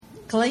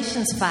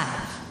Galatians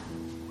 5.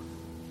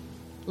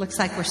 Looks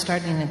like we're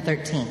starting in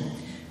 13.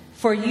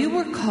 For you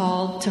were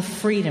called to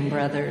freedom,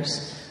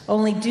 brothers.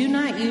 Only do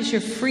not use your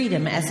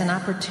freedom as an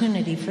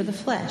opportunity for the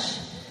flesh,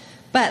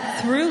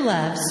 but through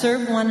love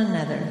serve one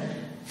another.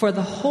 For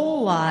the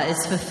whole law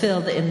is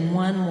fulfilled in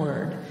one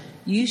word: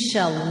 you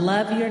shall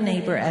love your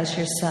neighbor as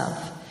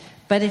yourself.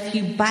 But if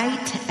you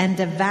bite and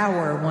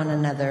devour one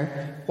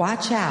another,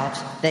 watch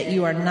out that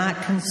you are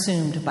not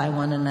consumed by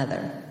one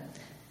another.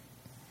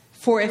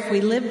 For if we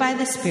live by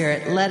the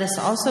Spirit, let us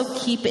also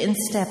keep in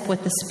step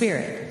with the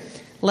Spirit.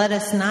 Let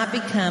us not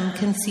become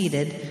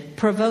conceited,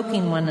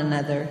 provoking one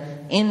another,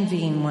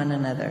 envying one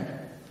another.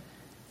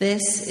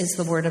 This is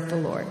the word of the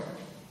Lord.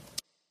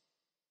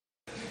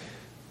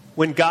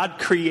 When God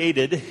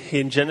created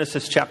in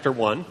Genesis chapter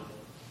 1,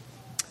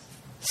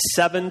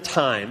 7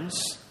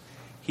 times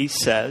he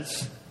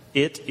says,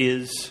 it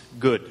is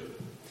good.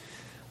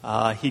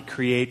 He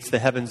creates the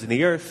heavens and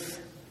the earth.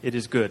 It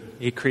is good.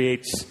 He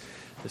creates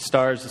the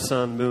stars, the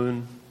sun,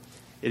 moon.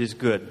 It is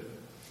good.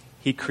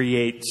 He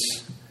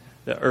creates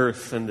the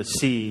earth and the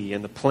sea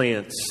and the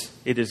plants.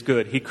 It is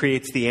good. He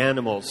creates the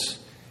animals.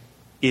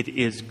 It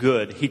is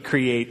good. He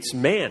creates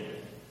man.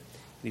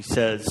 He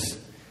says,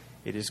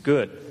 it is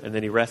good. And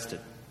then he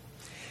rested.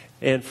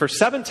 And for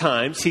 7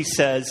 times he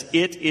says,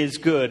 it is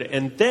good.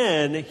 And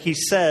then he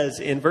says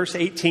in verse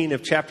 18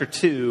 of chapter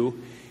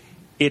 2,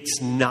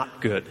 it's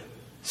not good.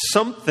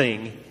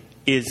 Something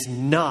is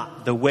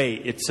not the way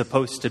it's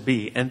supposed to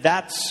be. And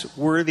that's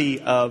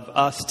worthy of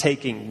us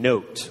taking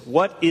note.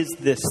 What is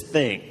this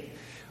thing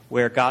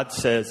where God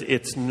says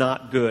it's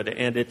not good?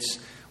 And it's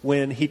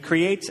when he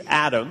creates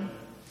Adam,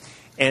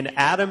 and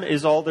Adam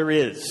is all there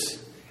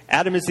is.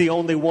 Adam is the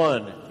only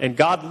one. And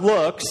God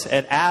looks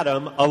at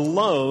Adam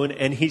alone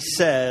and he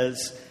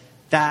says,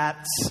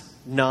 that's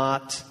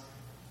not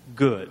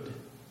good.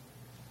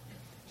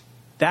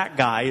 That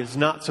guy is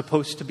not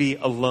supposed to be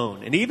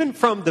alone. And even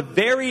from the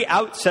very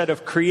outset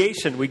of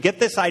creation, we get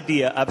this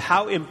idea of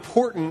how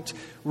important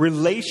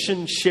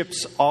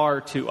relationships are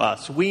to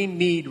us. We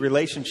need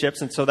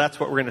relationships, and so that's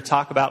what we're going to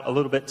talk about a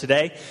little bit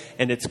today.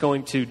 And it's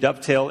going to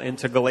dovetail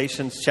into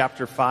Galatians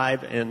chapter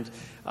 5 and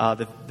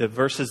the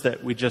verses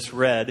that we just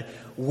read.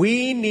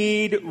 We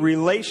need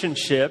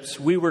relationships.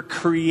 We were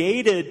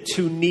created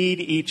to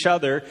need each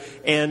other.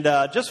 And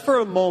just for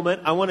a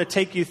moment, I want to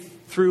take you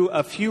through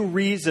a few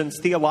reasons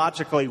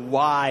theologically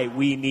why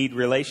we need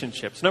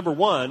relationships. Number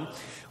one,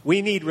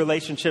 we need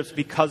relationships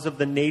because of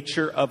the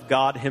nature of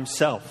God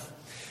himself.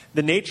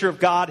 The nature of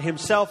God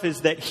himself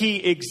is that he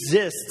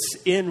exists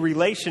in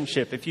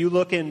relationship. If you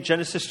look in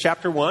Genesis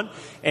chapter 1,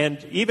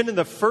 and even in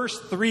the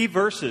first 3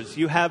 verses,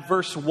 you have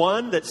verse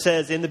 1 that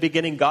says, in the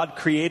beginning God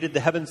created the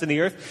heavens and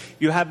the earth.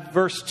 You have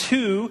verse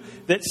 2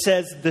 that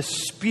says the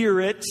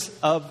Spirit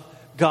of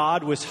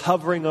God was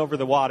hovering over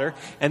the water.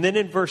 And then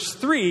in verse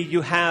 3,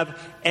 you have,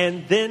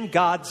 and then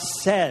God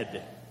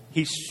said.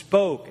 He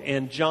spoke.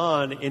 And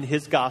John, in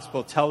his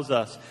gospel, tells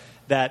us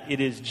that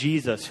it is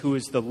Jesus who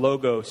is the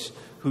Logos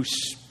who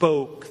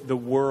spoke the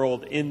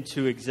world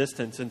into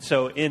existence. And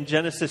so in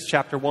Genesis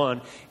chapter 1,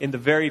 in the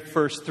very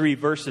first 3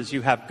 verses,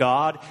 you have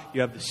God,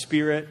 you have the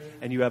Spirit,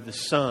 and you have the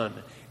Son.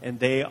 And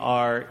they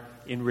are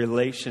in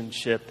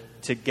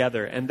relationship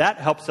together. And that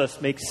helps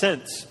us make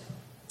sense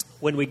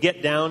when we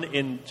get down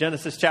in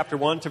Genesis chapter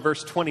 1 to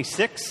verse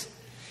 26,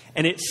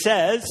 and it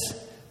says,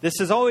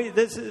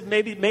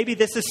 maybe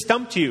this has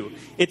stumped you.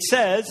 It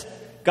says,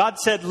 God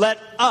said, let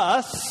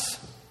us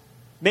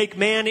make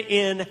man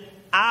in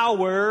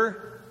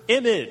our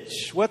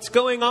image. What's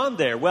going on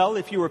there? Well,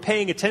 if you were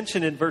paying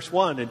attention in verse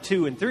 1 and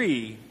 2 and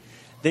 3,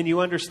 then you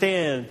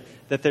understand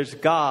that there's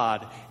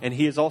God, and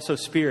he is also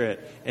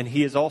Spirit, and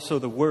he is also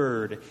the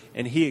Word,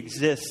 and he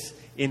exists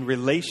in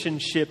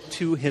relationship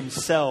to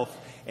himself.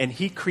 And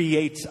he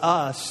creates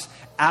us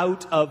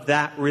out of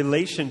that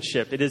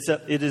relationship. It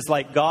is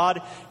like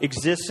God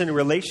exists in a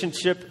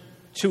relationship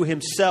to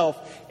himself.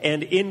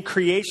 And in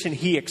creation,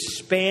 he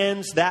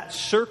expands that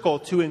circle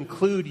to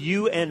include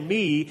you and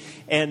me.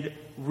 And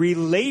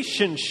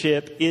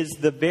relationship is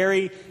the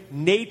very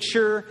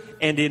nature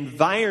and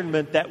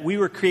environment that we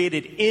were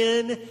created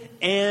in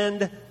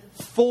and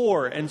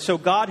for. And so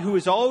God, who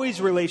is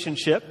always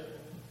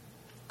relationship,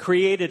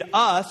 created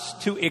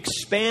us to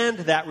expand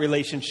that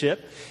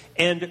relationship.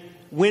 And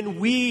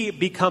when we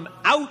become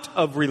out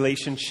of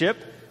relationship,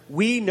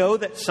 we know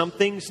that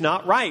something's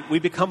not right. We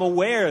become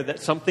aware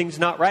that something's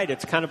not right.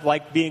 It's kind of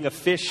like being a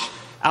fish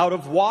out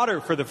of water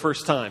for the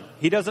first time.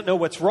 He doesn't know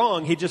what's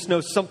wrong. He just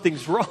knows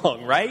something's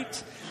wrong,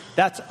 right?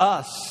 That's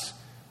us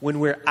when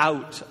we're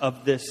out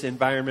of this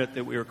environment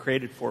that we were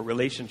created for,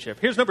 relationship.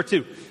 Here's number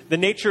 2. The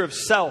nature of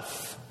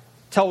self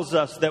tells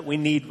us that we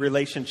need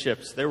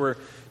relationships. There were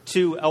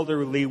 2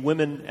 elderly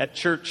women at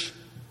church,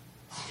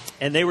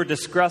 and they were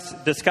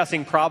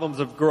discussing problems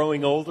of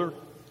growing older.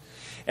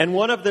 And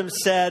one of them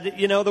said,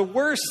 the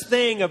worst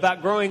thing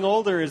about growing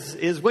older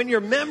is when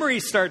your memory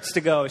starts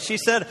to go. She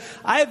said,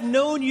 I've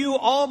known you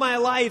all my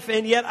life,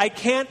 and yet I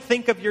can't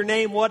think of your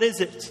name. What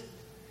is it?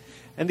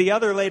 And the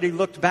other lady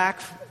looked back,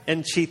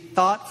 and she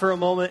thought for a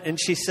moment, and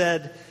she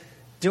said,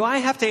 Do I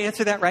have to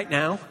answer that right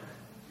now?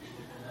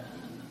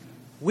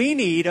 We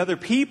need other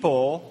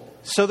people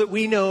so that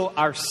we know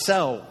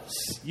ourselves.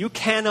 You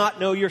cannot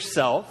know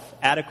yourself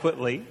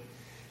adequately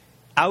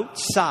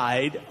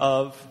outside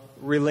of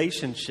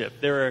relationship.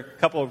 There are a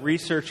couple of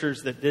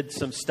researchers that did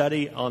some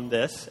study on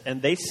this,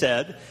 and they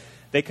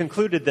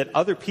concluded that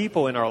other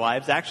people in our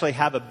lives actually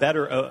have a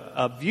better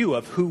view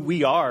of who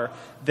we are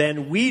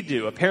than we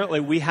do. Apparently,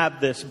 we have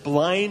this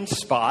blind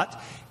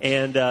spot,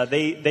 and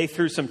they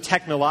threw some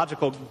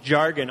technological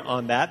jargon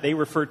on that. They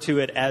refer to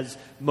it as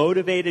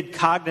motivated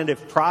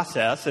cognitive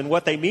process, and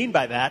what they mean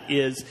by that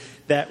is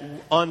that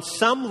on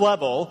some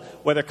level,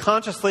 whether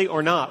consciously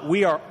or not,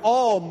 we are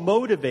all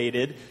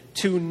motivated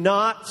to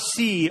not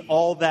see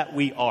all that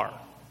we are.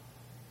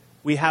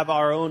 We have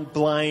our own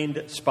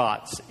blind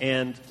spots,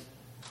 and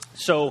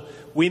so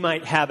we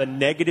might have a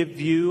negative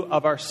view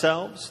of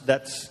ourselves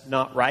that's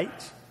not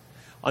right.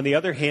 On the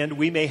other hand,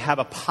 we may have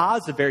a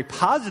very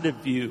positive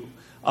view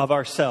of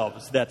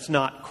ourselves that's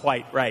not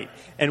quite right.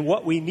 And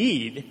what we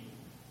need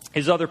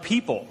is other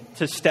people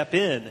to step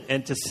in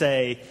and to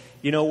say,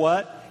 you know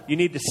what? You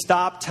need to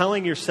stop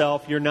telling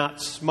yourself you're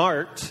not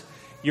smart.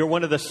 You're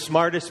one of the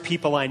smartest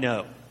people I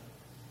know.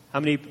 How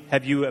many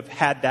have you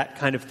had that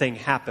kind of thing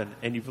happen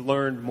and you've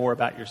learned more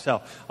about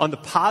yourself? On the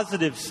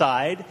positive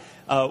side,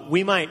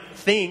 we might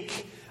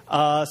think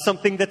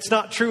something that's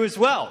not true as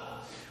well.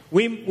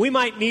 We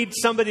might need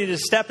somebody to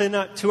step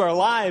into our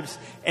lives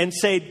and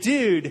say,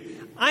 dude,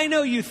 I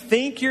know you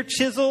think you're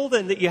chiseled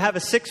and that you have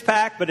a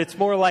six-pack, but it's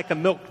more like a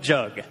milk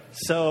jug.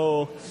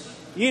 So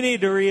you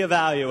need to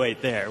reevaluate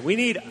there. We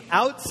need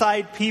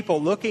outside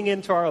people looking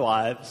into our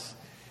lives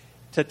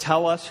to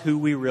tell us who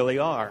we really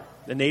are.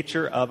 The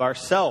nature of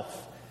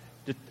ourself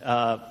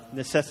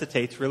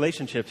necessitates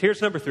relationships.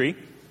 Here's number 3.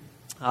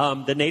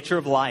 The nature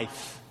of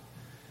life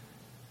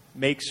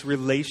makes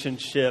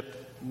relationship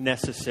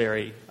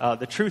necessary.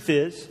 The truth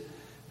is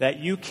that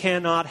you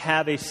cannot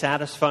have a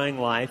satisfying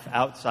life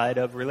outside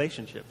of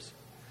relationships.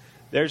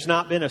 There's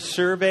not been a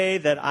survey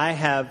that I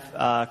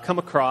have come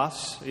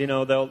across. You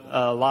know,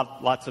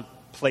 lots of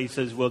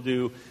places will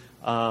do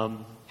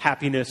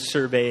happiness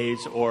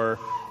surveys or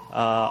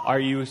are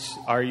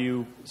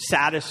you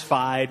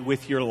satisfied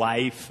with your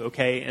life?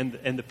 Okay,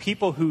 and the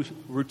people who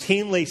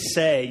routinely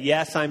say,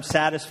 yes, I'm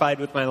satisfied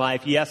with my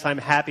life. Yes, I'm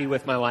happy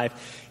with my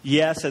life.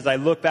 Yes, as I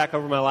look back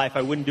over my life,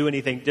 I wouldn't do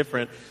anything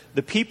different.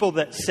 The people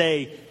that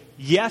say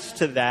yes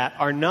to that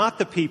are not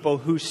the people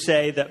who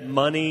say that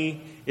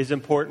money is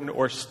important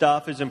or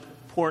stuff is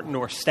important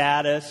or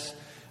status.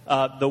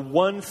 The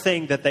one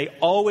thing that they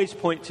always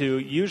point to,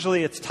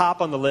 usually it's top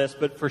on the list,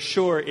 but for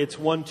sure it's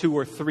 1, 2,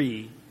 or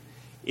 3,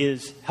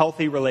 is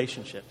healthy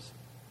relationships.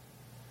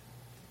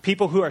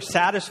 People who are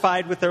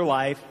satisfied with their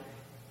life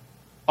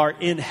are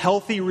in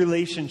healthy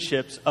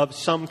relationships of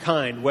some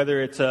kind,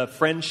 whether it's a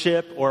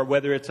friendship or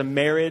whether it's a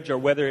marriage or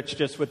whether it's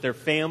just with their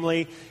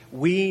family.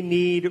 We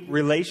need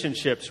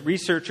relationships.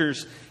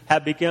 Researchers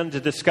have begun to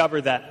discover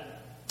that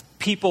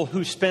people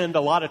who spend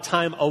a lot of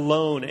time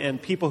alone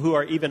and people who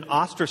are even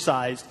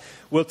ostracized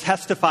will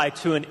testify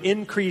to an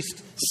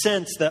increased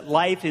sense that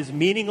life is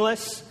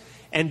meaningless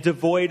and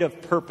devoid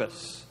of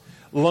purpose.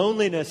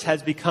 Loneliness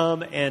has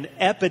become an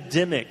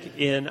epidemic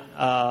in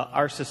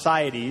our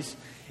societies,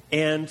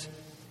 and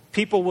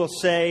people will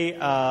say,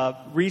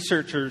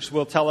 researchers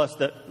will tell us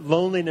that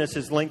loneliness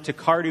is linked to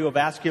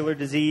cardiovascular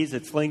disease,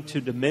 it's linked to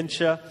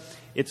dementia,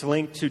 it's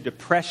linked to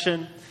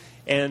depression,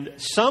 and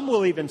some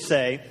will even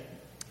say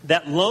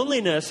that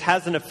loneliness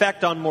has an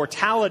effect on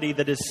mortality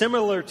that is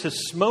similar to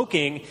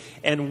smoking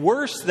and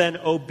worse than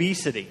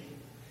obesity.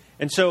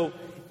 And so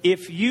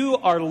if you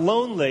are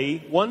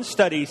lonely, one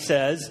study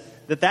says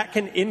that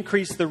can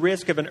increase the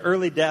risk of an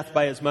early death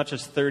by as much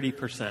as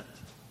 30%.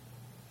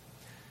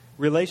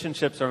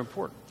 Relationships are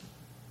important.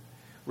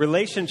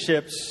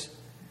 Relationships,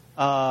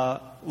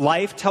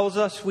 life tells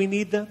us we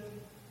need them.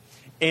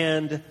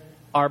 And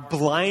our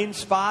blind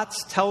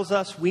spots tells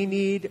us we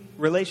need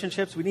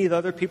relationships. We need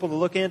other people to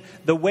look in.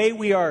 The way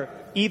we are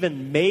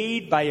even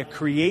made by a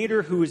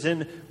creator who is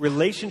in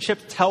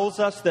relationships tells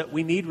us that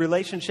we need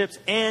relationships.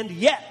 And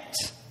yet,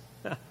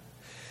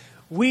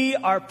 we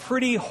are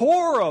pretty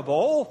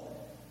horrible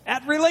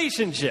at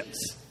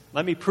relationships.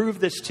 Let me prove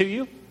this to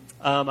you.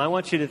 I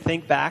want you to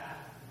think back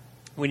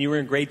when you were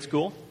in grade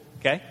school,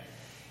 okay?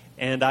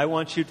 And I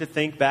want you to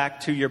think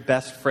back to your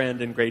best friend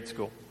in grade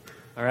school,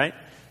 all right?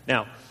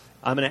 Now,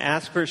 I'm going to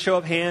ask for a show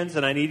of hands,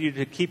 and I need you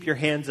to keep your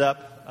hands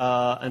up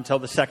until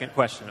the second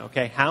question,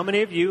 okay? How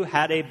many of you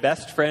had a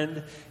best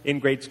friend in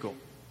grade school?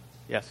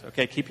 Yes,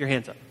 okay, keep your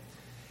hands up.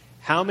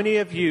 How many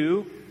of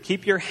you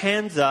keep your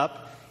hands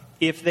up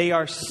if they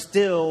are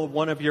still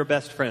one of your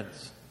best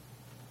friends?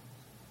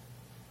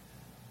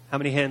 How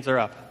many hands are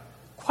up?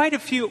 Quite a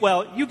few.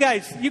 Well, you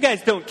guys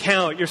don't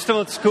count. You're still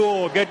in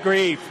school. Good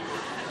grief.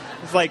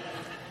 It's like,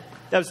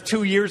 that was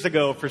 2 years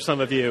ago for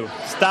some of you.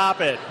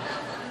 Stop it.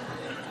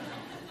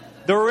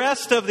 The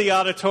rest of the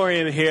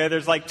auditorium here,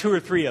 there's like 2 or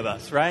 3 of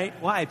us, right?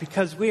 Why?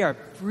 Because we are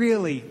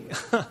really,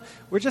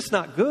 we're just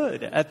not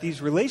good at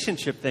these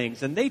relationship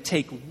things, and they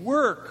take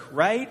work,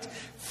 right?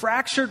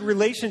 Fractured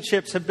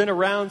relationships have been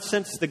around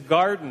since the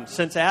garden,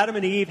 since Adam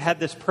and Eve had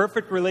this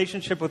perfect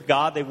relationship with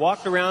God. They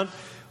walked around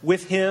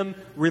with Him,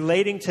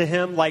 relating to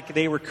Him like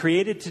they were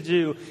created to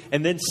do,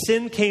 and then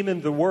sin came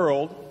into the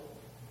world,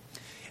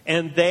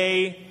 and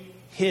they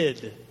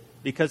hid,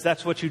 because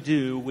that's what you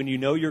do when you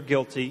know you're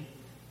guilty.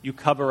 You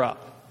cover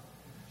up.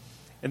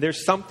 And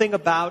there's something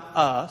about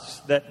us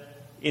that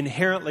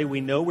inherently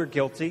we know we're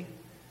guilty.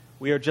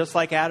 We are just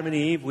like Adam and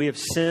Eve. We have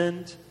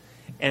sinned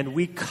and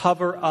we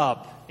cover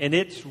up. And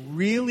it's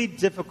really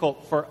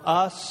difficult for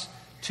us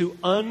to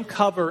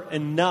uncover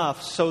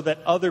enough so that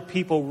other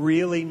people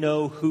really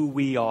know who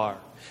we are.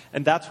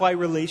 And that's why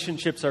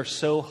relationships are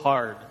so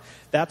hard.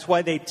 That's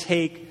why they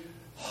take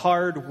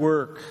hard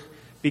work,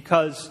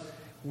 because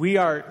we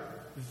are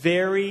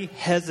very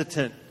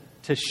hesitant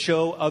to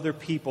show other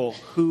people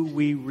who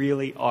we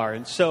really are.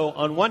 And so,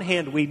 on one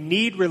hand, we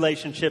need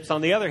relationships.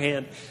 On the other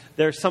hand,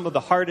 they're some of the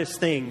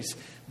hardest things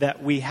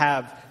that we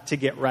have to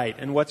get right.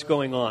 And what's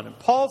going on? And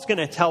Paul's going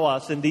to tell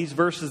us in these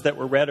verses that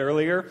were read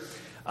earlier,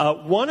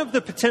 one of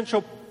the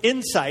potential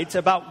insights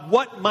about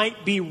what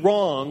might be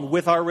wrong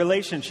with our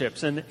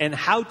relationships and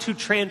how to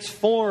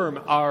transform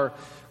our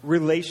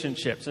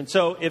relationships. And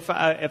so, if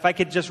I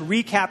could just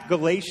recap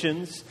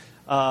Galatians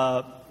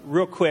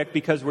real quick,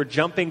 because we're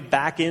jumping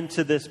back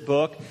into this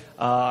book.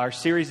 Our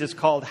series is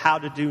called How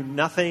to Do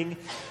Nothing,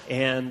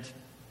 and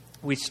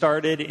we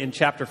started in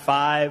chapter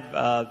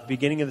 5,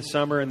 beginning of the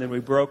summer, and then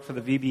we broke for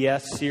the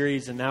VBS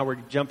series, and now we're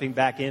jumping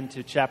back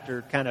into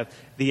chapter, kind of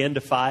the end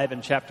of 5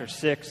 and chapter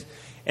 6.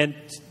 And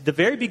the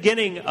very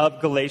beginning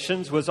of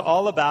Galatians was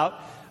all about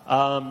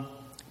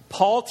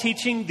Paul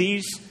teaching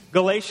these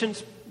Galatian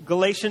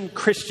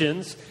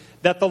Christians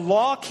that the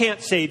law can't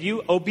save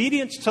you.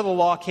 Obedience to the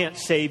law can't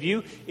save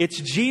you.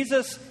 It's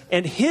Jesus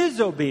and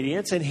His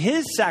obedience and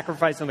His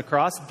sacrifice on the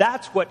cross.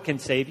 That's what can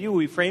save you.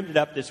 We framed it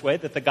up this way,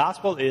 that the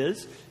gospel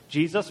is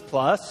Jesus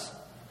plus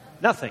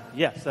nothing.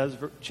 Yes, that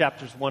was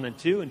chapters 1 and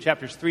 2. In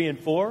chapters 3 and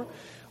 4,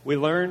 we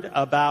learned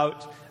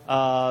about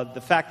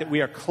the fact that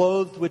we are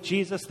clothed with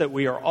Jesus, that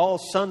we are all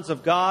sons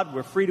of God.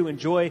 We're free to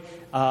enjoy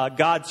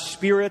God's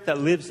Spirit that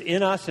lives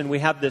in us, and we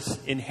have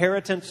this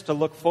inheritance to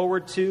look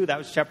forward to. That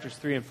was chapters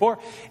 3 and 4.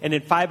 And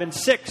in 5 and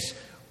 6,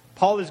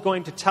 Paul is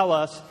going to tell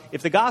us,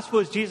 if the gospel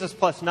is Jesus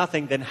plus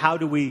nothing, then how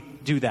do we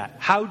do that?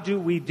 How do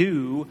we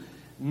do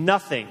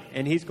nothing?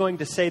 And he's going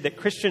to say that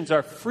Christians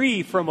are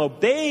free from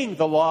obeying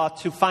the law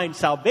to find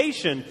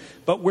salvation,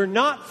 but we're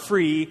not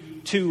free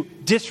to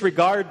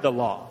disregard the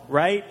law,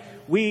 right?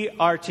 We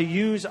are to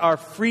use our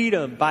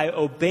freedom by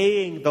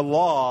obeying the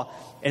law,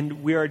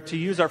 and we are to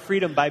use our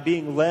freedom by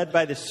being led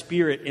by the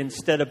Spirit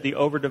instead of the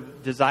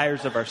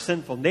desires of our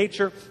sinful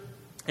nature.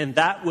 And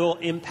that will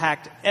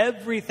impact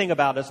everything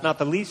about us, not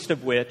the least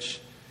of which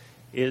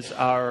is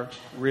our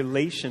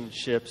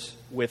relationships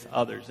with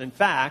others. In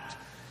fact,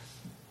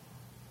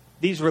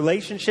 these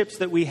relationships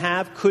that we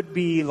have could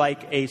be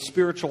like a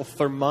spiritual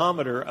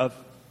thermometer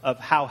of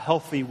how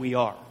healthy we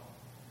are.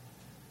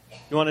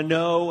 You want to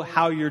know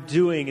how you're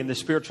doing in the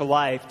spiritual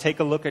life,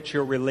 take a look at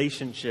your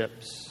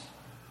relationships,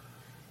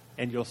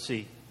 and you'll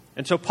see.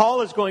 And so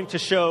Paul is going to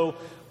show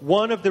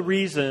one of the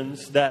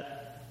reasons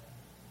that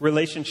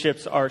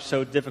relationships are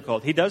so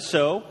difficult. He does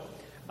so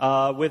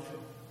with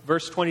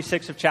verse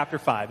 26 of chapter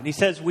 5. And he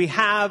says, we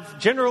have,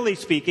 generally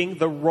speaking,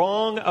 the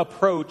wrong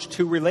approach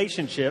to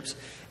relationships.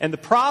 And the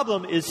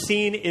problem is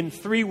seen in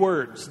 3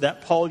 words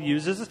that Paul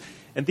uses.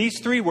 And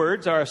these 3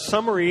 words are a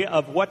summary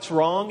of what's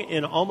wrong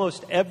in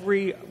almost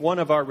every one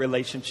of our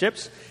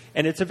relationships.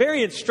 And it's a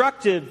very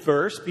instructive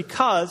verse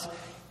because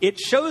it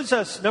shows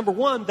us, number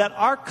one, that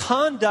our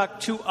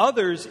conduct to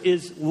others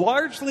is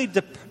largely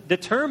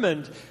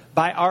determined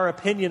by our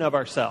opinion of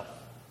ourselves.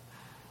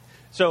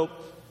 So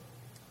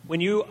when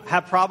you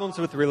have problems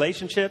with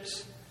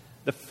relationships,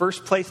 the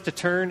first place to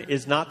turn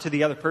is not to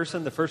the other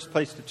person. The first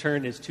place to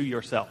turn is to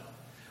yourself.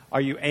 Are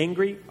you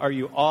angry? Are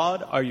you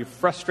awed? Are you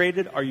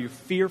frustrated? Are you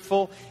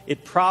fearful?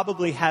 It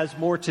probably has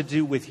more to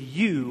do with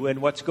you and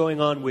what's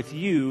going on with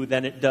you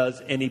than it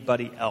does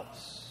anybody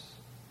else.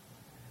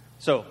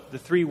 So, the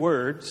 3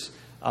 words,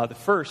 the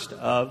first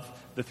of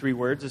the 3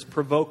 words is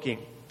provoking.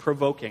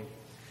 Provoking.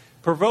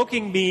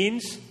 Provoking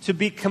means to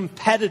be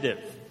competitive.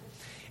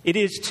 It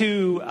is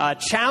to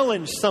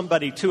challenge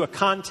somebody to a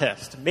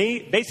contest.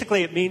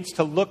 Basically, it means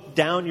to look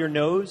down your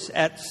nose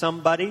at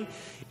somebody.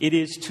 It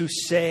is to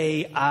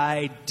say,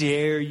 I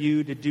dare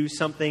you to do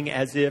something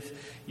as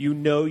if you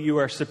know you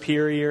are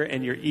superior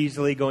and you're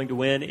easily going to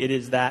win. It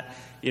is that,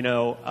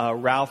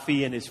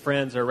 Ralphie and his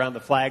friends are around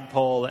the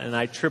flagpole and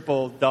I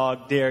triple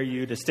dog dare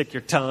you to stick your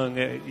tongue,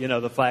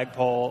 the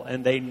flagpole,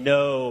 and they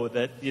know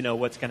that,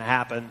 what's going to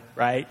happen,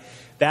 right?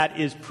 That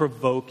is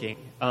provoking.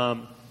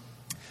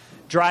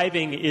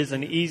 Driving is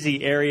an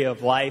easy area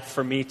of life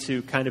for me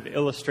to kind of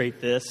illustrate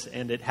this,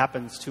 and it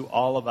happens to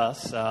all of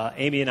us.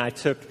 Amy and I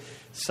took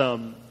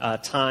some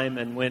time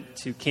and went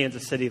to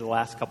Kansas City the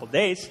last couple of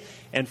days.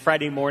 And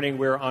Friday morning,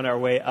 we were on our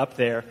way up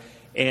there.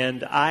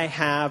 And I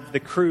have the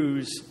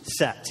cruise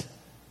set.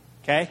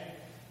 Okay?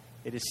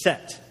 It is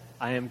set.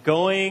 I am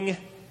going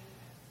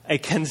a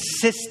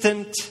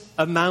consistent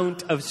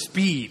amount of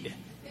speed.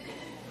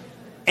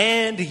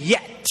 And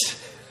yet,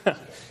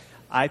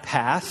 I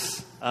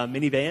pass a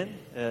minivan,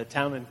 a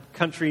town and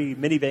country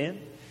minivan.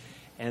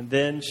 And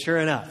then, sure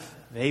enough,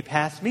 they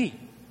pass me,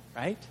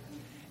 right?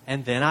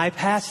 And then I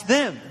pass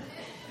them.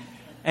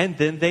 And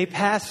then they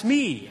pass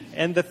me.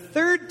 And the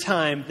third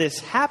time this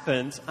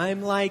happens,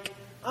 I'm like,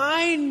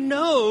 I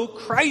know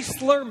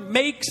Chrysler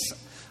makes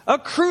a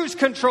cruise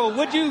control.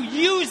 Would you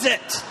use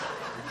it?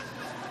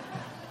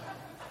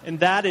 And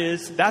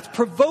that's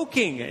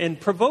provoking. And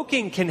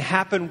provoking can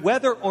happen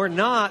whether or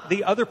not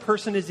the other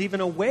person is even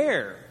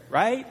aware,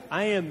 right?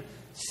 I am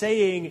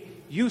saying,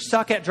 you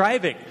suck at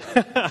driving.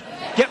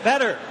 Get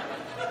better,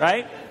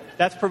 right?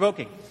 That's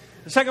provoking.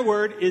 The second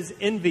word is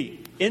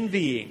envy.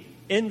 Envying.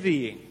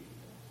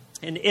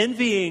 And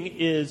envying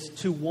is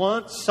to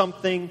want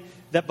something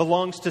that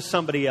belongs to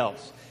somebody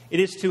else.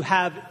 It is to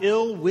have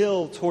ill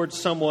will towards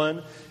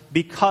someone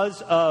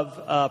because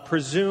of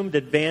presumed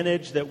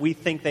advantage that we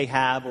think they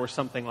have or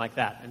something like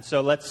that. And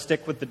so let's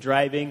stick with the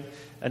driving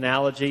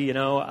analogy.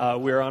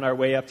 We're on our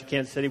way up to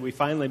Kansas City. We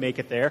finally make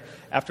it there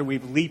after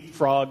we've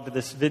leapfrogged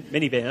this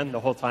minivan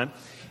the whole time.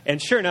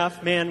 And sure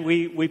enough, man,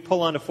 we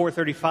pull on to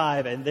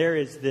 435, and there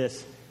is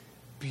this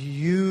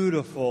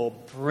beautiful,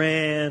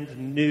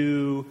 brand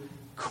new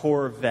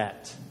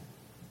Corvette.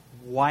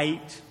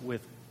 White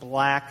with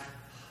black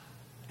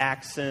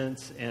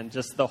accents and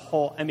just the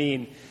whole,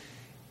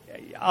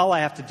 all I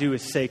have to do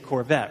is say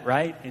Corvette,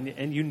 right?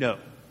 And you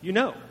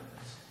know.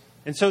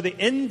 And so the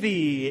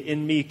envy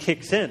in me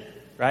kicks in,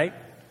 right?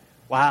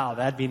 Wow,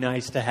 that'd be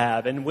nice to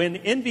have. And when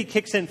envy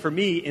kicks in for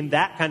me in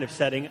that kind of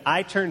setting,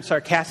 I turn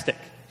sarcastic.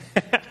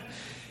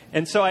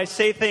 And so I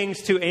say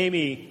things to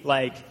Amy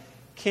like,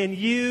 can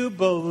you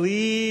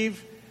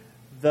believe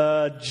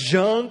the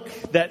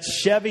junk that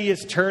Chevy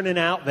is turning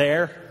out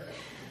there?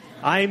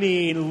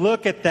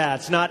 Look at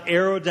that. It's not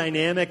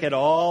aerodynamic at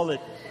all.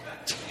 It's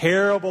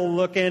terrible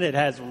looking. It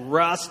has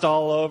rust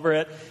all over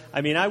it.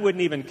 I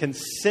wouldn't even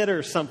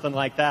consider something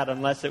like that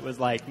unless it was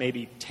like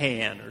maybe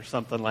tan or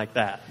something like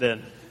that.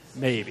 Then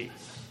maybe.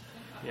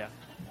 Yeah.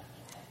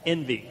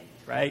 Envy,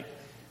 right?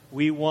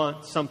 We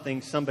want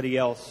something somebody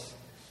else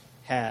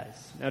has.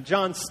 Now,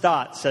 John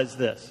Stott says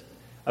this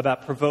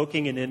about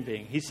provoking and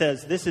envying. He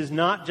says, this is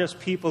not just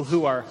people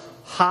who are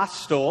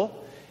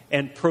hostile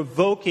and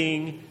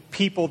provoking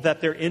people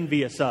that they're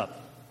envious of.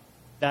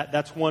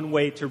 That's one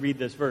way to read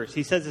this verse.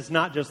 He says it's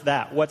not just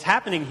that. What's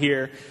happening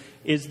here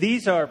is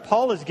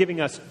Paul is giving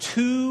us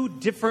two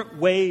different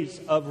ways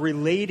of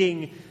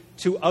relating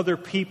to other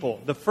people.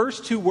 The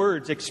first two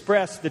words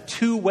express the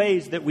two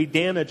ways that we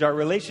damage our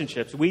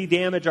relationships. We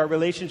damage our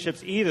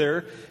relationships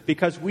either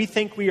because we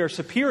think we are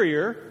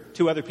superior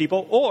to other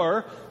people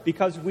or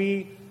because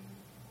we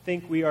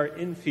think we are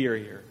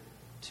inferior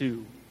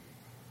to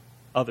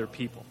other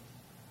people.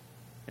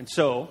 And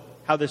so,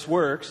 how this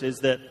works is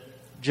that,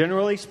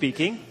 generally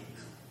speaking,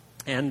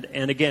 and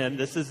again,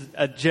 this is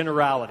a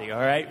generality,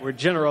 all right? We're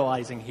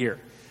generalizing here.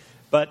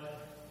 But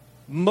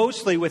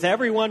mostly with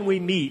everyone we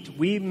meet,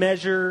 we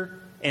measure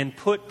and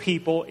put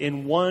people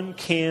in one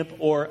camp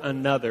or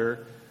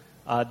another,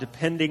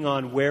 depending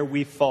on where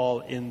we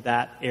fall in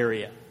that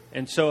area.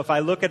 And so if I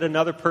look at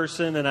another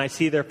person and I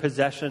see their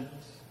possessions,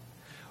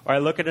 or I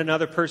look at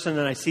another person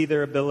and I see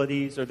their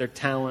abilities or their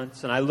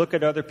talents, and I look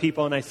at other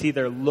people and I see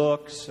their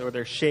looks or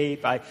their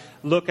shape, I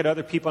look at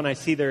other people and I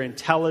see their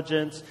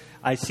intelligence,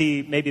 I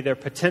see maybe their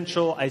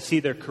potential, I see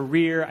their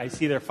career, I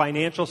see their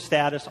financial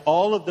status.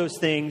 All of those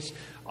things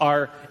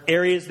are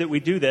areas that we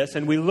do this,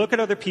 and we look at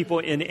other people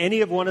in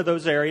any of one of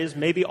those areas,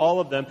 maybe all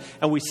of them,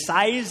 and we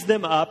size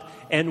them up,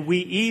 and we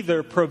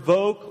either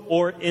provoke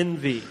or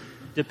envy,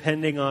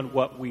 depending on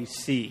what we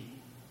see.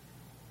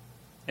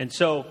 And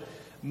so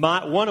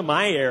one of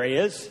my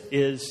areas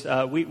is,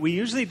 we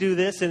usually do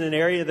this in an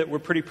area that we're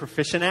pretty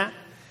proficient at.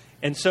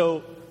 And so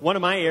one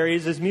of my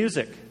areas is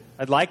music.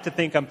 I'd like to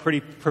think I'm pretty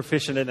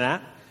proficient in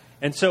that.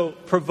 And so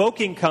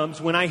provoking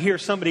comes when I hear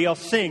somebody else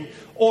sing,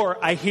 or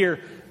I hear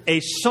a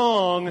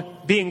song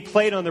being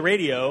played on the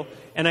radio,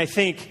 and I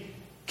think,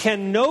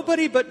 can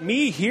nobody but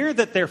me hear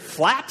that they're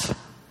flat?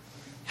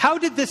 How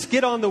did this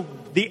get on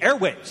the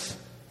airwaves?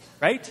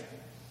 Right?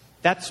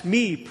 That's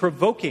me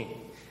provoking.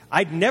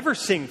 I'd never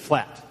sing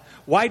flat.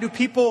 Why do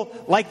people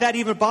like that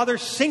even bother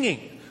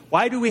singing?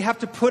 Why do we have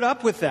to put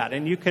up with that?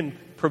 And you can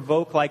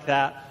provoke like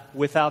that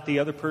without the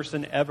other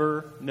person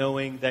ever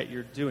knowing that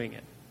you're doing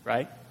it,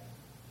 right?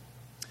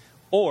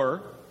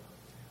 Or,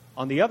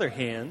 on the other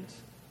hand,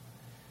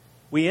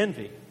 we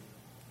envy.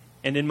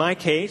 And in my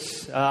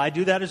case, I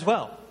do that as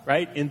well,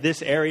 right? In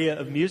this area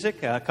of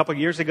music, a couple of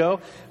years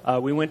ago,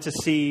 we went to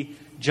see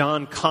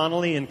John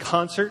Connolly in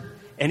concert.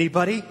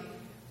 Anybody?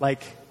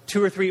 Like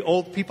 2 or 3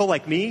 old people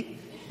like me?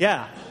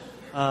 Yeah.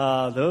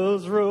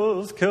 Those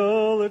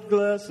rose-colored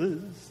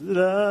glasses that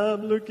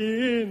I'm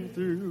looking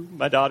through.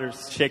 My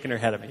daughter's shaking her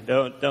head at me.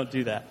 Don't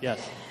do that. Yes.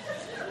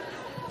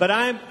 But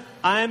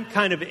I'm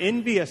kind of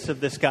envious of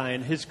this guy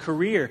and his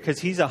career because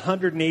he's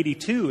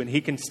 182 and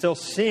he can still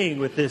sing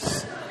with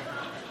this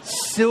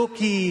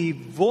silky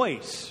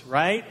voice,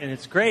 right? And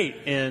it's great.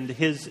 And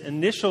his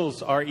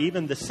initials are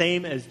even the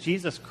same as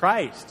Jesus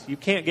Christ. You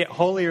can't get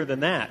holier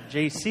than that,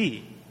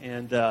 JC.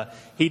 And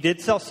he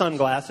did sell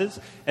sunglasses,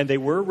 and they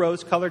were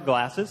rose-colored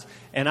glasses.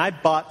 And I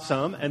bought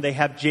some, and they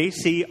have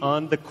JC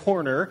on the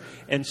corner.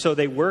 And so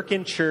they work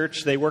in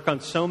church. They work on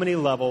so many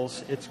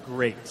levels. It's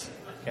great,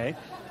 okay?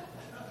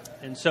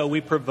 And so we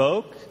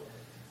provoke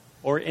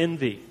or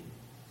envy.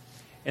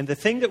 And the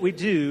thing that we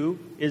do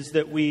is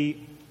that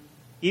we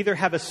either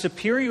have a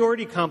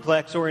superiority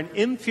complex or an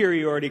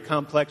inferiority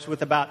complex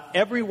with about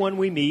everyone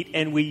we meet,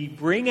 and we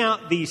bring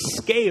out these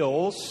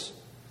scales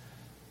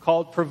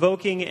called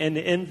provoking and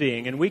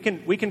envying. And we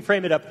can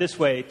frame it up this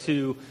way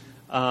to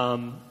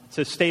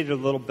state it a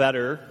little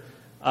better.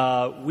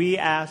 We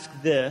ask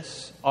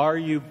this: are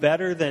you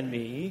better than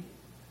me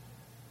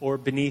or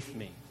beneath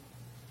me?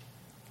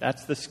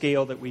 That's the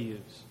scale that we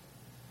use.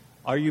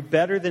 Are you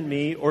better than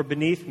me or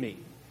beneath me?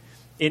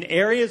 In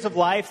areas of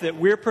life that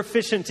we're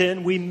proficient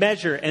in, we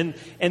measure. And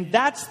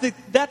that's the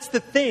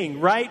thing,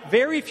 right?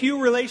 Very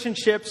few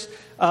relationships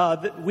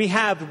that we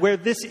have where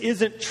this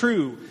isn't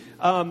true.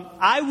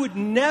 I would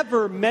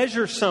never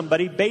measure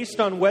somebody based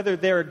on whether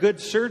they're a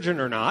good surgeon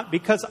or not,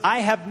 because I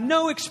have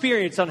no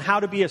experience on how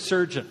to be a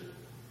surgeon.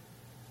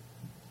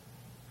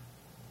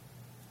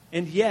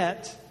 And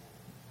yet,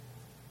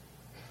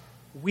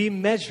 we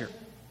measure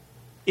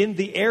in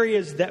the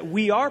areas that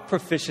we are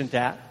proficient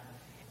at,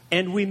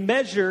 and we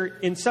measure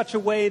in such a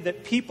way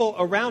that people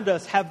around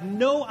us have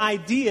no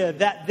idea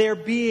that they're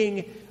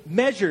being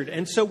measured.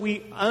 And so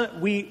we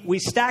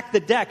stack the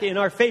deck in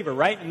our favor,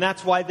 right? And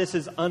that's why this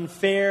is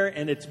unfair,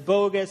 and it's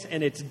bogus,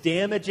 and it's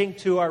damaging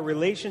to our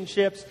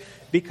relationships,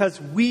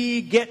 because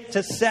we get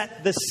to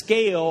set the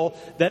scale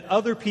that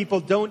other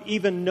people don't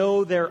even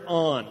know they're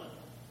on.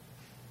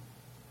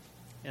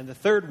 And the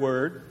third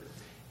word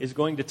is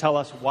going to tell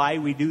us why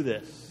we do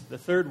this. The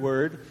third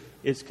word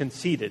is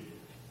conceited.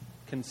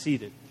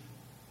 Conceited.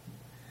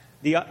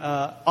 The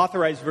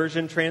Authorized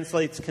Version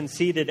translates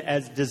conceited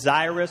as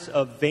desirous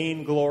of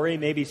vainglory.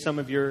 Maybe some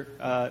of you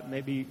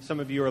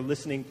are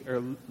listening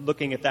or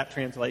looking at that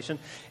translation.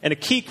 And a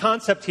key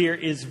concept here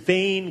is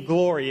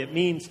vainglory. It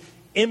means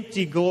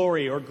empty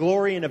glory, or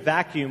glory in a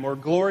vacuum, or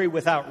glory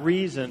without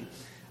reason.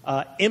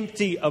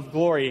 Empty of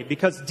glory.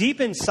 Because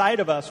deep inside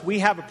of us, we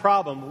have a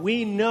problem.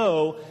 We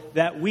know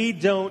that we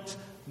don't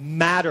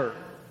matter.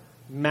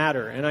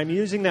 And I'm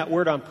using that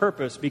word on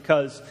purpose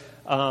because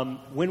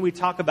when we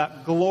talk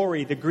about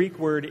glory, the Greek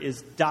word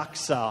is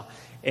doxa.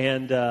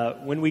 And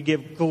when we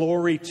give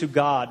glory to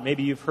God,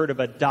 maybe you've heard of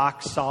a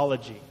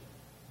doxology.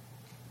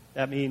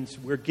 That means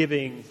we're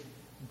giving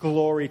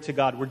glory to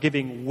God. We're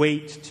giving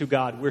weight to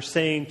God. We're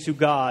saying to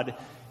God,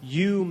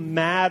 you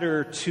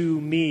matter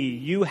to me.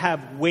 You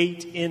have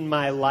weight in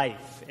my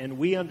life. And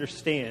we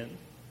understand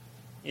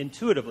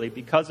intuitively,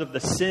 because of the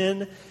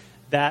sin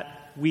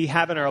that we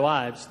have in our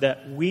lives,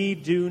 that we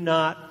do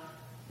not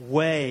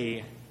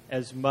weigh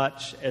as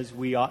much as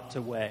we ought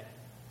to weigh.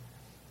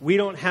 We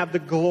don't have the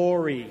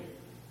glory.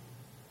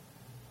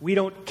 We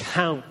don't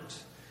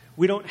count.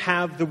 We don't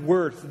have the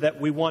worth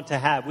that we want to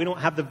have. We don't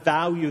have the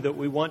value that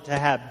we want to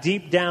have.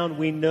 Deep down,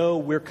 we know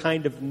we're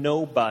kind of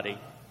nobody.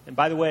 And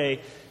by the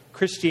way,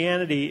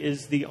 Christianity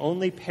is the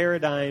only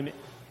paradigm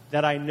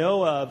that I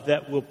know of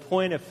that will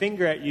point a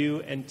finger at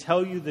you and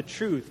tell you the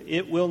truth.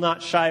 It will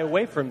not shy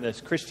away from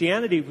this.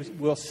 Christianity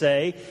will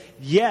say,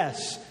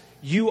 yes,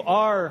 you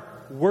are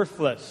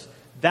worthless.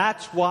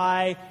 That's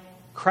why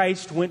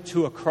Christ went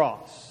to a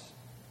cross,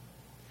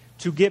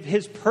 to give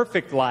his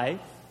perfect life,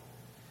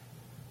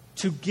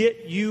 to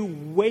get you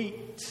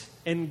weight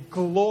and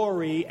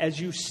glory as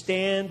you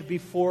stand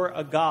before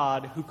a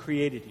God who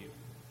created you.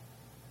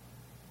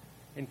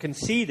 And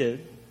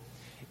conceited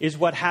is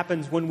what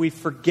happens when we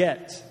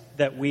forget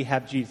that we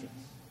have Jesus.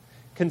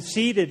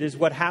 Conceited is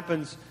what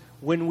happens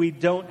when we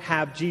don't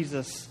have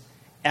Jesus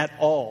at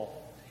all.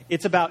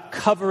 It's about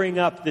covering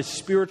up this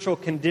spiritual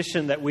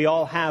condition that we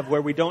all have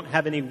where we don't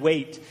have any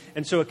weight.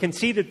 And so a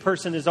conceited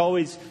person is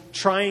always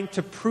trying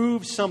to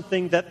prove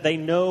something that they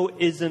know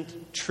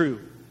isn't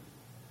true.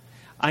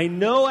 I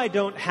know I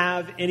don't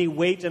have any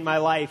weight in my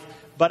life,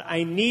 but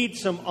I need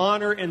some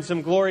honor and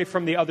some glory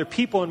from the other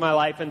people in my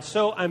life. And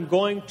so I'm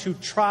going to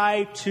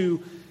try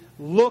to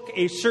look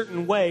a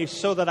certain way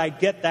so that I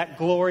get that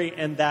glory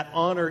and that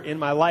honor in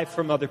my life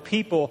from other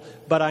people,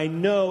 but I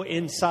know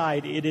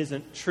inside it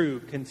isn't true.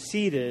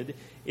 Conceited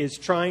is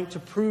trying to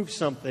prove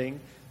something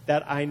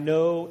that I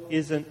know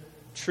isn't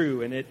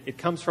true, and it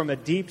comes from a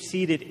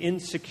deep-seated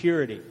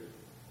insecurity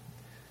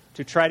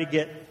to try to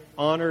get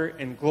honor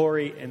and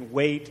glory and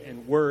weight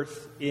and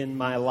worth in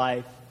my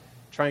life,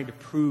 trying to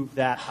prove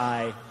that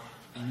I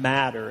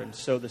matter. And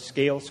so the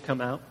scales come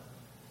out,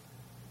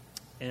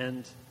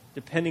 and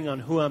depending on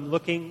who I'm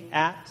looking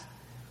at,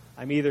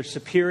 I'm either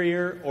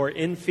superior or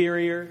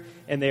inferior,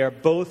 and they are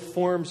both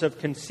forms of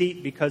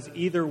conceit because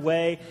either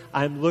way,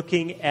 I'm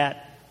looking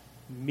at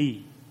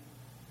me.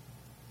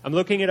 I'm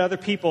looking at other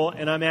people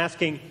and I'm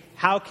asking,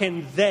 how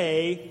can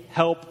they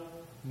help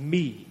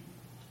me?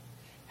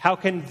 How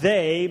can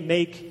they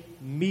make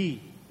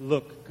me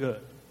look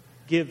good?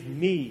 Give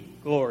me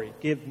glory.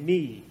 Give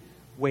me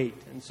weight.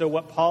 And so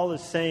what Paul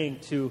is saying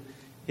to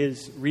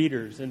his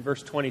readers in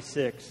verse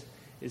 26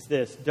 is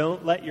this: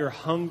 don't let your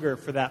hunger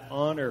for that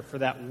honor, for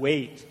that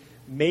weight,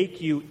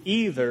 make you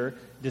either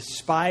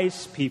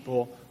despise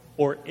people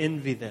or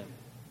envy them.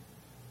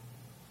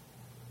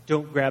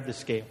 Don't grab the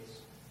scales.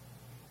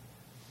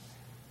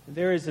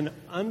 There is an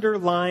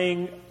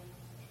underlying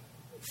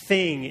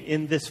thing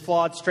in this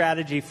flawed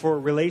strategy for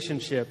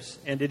relationships,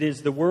 and it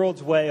is the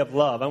world's way of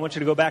love. I want you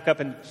to go back up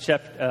in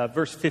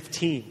verse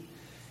 15.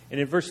 And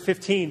in verse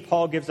 15,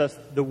 Paul gives us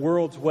the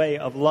world's way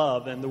of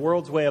love, and the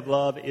world's way of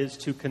love is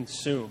to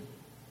consume.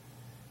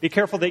 Be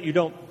careful that you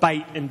don't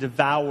bite and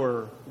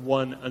devour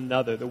one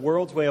another. The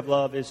world's way of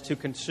love is to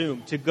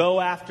consume, to go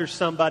after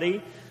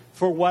somebody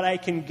for what I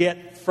can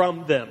get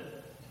from them,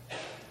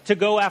 to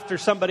go after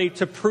somebody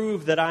to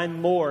prove that I'm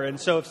more. And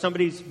so if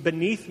somebody's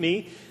beneath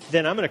me,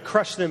 then I'm going to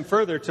crush them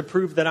further to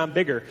prove that I'm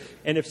bigger.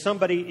 And if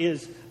somebody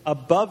is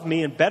above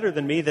me and better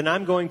than me, then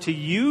I'm going to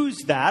use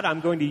that.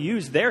 I'm going to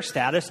use their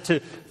status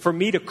for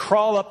me to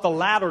crawl up the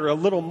ladder a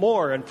little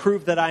more and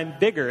prove that I'm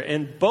bigger.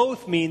 And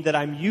both mean that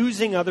I'm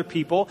using other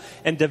people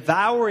and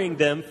devouring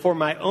them for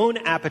my own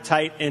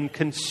appetite and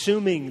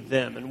consuming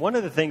them. And one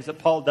of the things that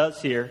Paul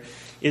does here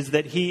is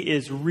that he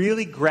is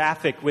really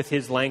graphic with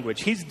his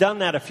language. He's done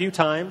that a few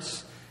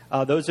times.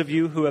 Those of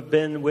you who have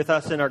been with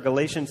us in our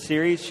Galatians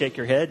series, shake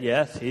your head.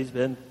 Yes, he's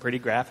been pretty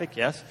graphic,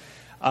 yes.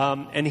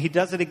 And he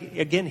does it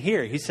again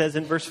here. He says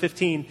in verse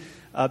 15,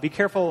 be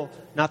careful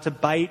not to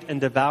bite and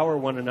devour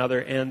one another.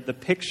 And the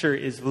picture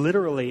is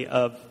literally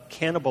of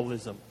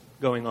cannibalism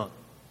going on.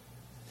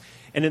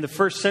 And in the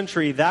first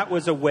century, that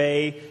was a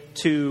way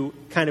to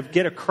kind of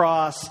get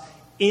across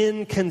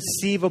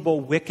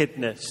inconceivable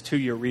wickedness to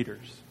your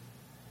readers.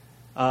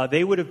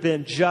 They would have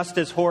been just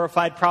as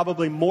horrified,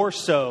 probably more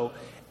so,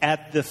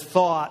 at the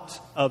thought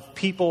of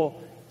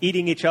people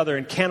eating each other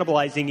and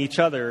cannibalizing each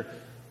other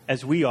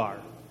as we are.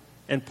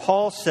 And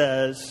Paul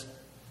says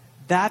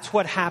that's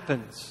what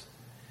happens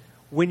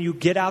when you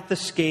get out the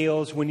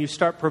scales, when you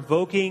start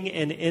provoking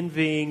and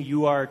envying,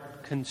 you are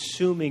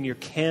consuming, you're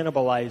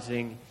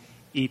cannibalizing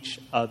each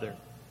other.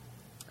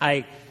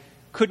 I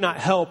could not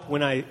help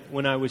when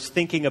I was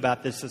thinking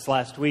about this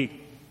last week,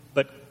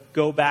 but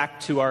go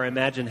back to our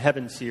Imagine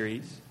Heaven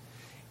series,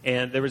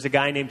 and there was a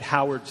guy named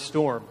Howard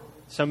Storm.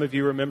 Some of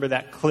you remember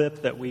that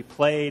clip that we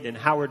played, and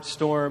Howard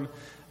Storm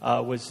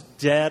was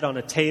dead on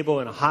a table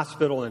in a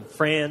hospital in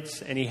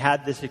France, and he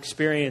had this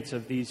experience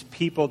of these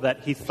people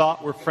that he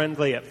thought were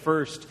friendly at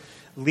first,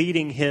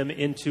 leading him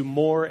into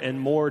more and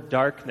more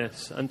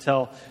darkness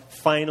until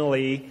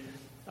finally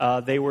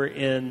they were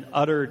in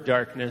utter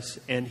darkness.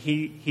 And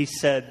he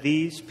said,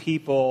 these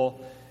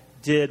people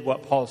did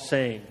what Paul's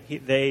saying.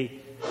 They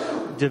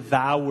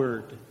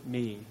devoured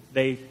me.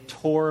 They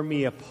tore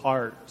me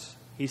apart.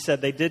 He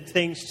said, they did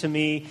things to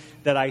me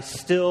that I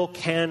still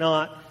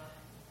cannot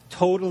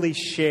totally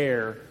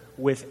share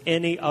with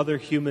any other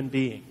human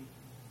being.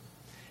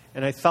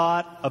 And I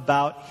thought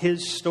about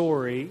his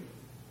story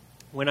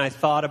when I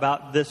thought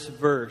about this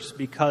verse,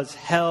 because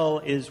hell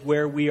is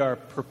where we are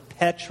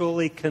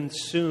perpetually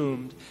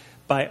consumed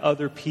by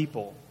other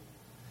people,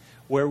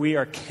 where we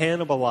are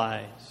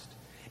cannibalized.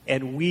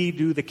 And we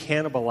do the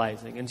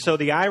cannibalizing. And so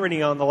the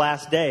irony on the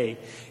last day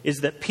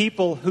is that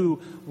people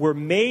who were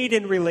made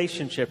in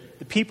relationship,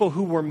 the people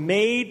who were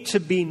made to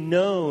be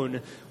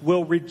known,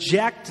 will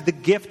reject the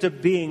gift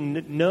of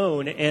being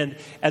known. And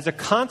as a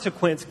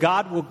consequence,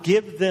 God will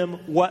give them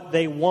what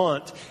they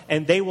want.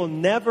 And they will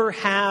never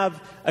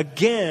have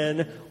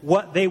again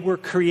what they were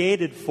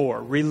created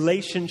for: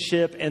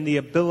 relationship and the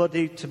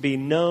ability to be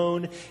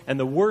known. And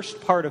the worst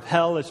part of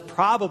hell is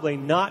probably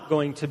not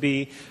going to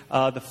be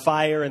the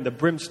fire and the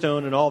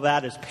brimstone and all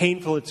that, as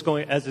painful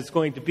as it's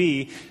going to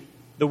be.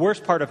 The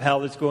worst part of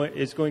hell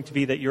is going to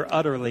be that you're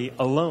utterly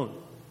alone.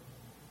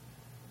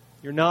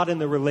 You're not in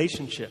the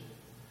relationship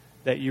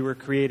that you were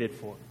created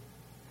for.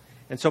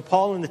 And so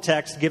Paul in the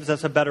text gives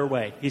us a better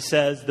way. He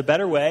says the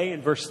better way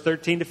in verse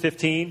 13 to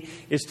 15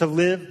 is to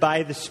live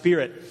by the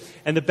Spirit.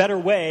 And the better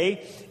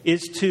way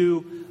is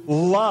to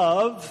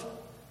love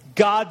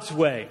God's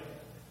way.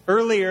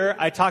 Earlier,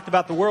 I talked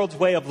about the world's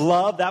way of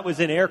love. That was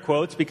in air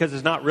quotes because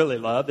it's not really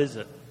love, is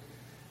it?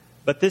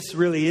 But this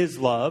really is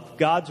love.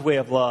 God's way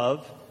of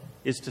love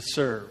is to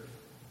serve.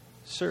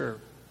 Serve.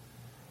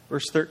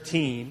 Verse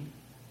 13,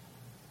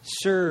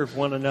 serve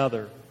one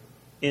another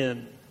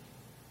in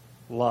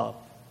love.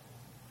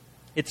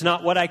 It's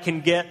not what I can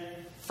get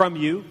from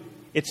you.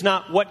 It's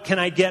not what can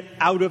I get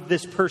out of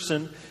this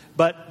person.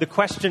 But the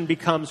question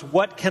becomes,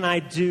 what can I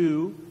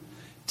do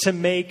to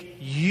make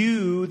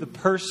you the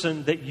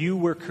person that you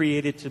were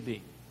created to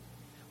be?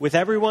 With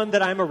everyone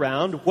that I'm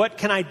around, what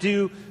can I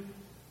do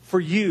for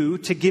you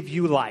to give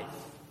you life?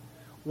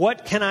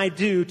 what can I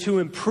do to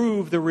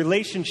improve the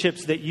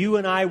relationships that you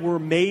and I were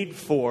made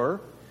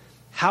for?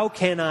 How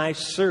can I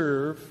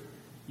serve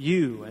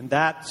you? And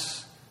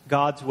that's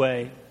God's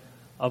way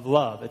of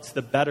love. It's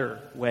the better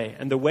way.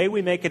 And the way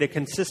we make it a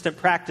consistent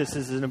practice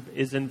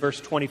is in verse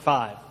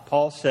 25.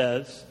 Paul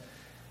says,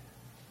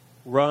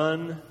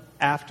 run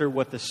after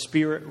what the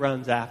Spirit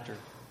runs after.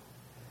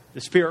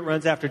 The Spirit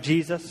runs after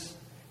Jesus.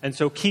 And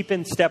so keep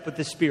in step with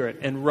the Spirit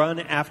and run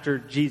after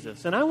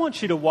Jesus. And I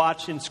want you to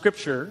watch in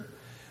Scripture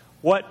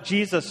what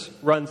Jesus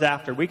runs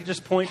after. We could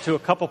just point to a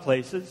couple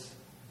places,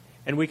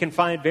 and we can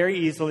find very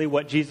easily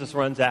what Jesus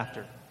runs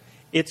after.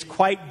 It's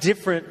quite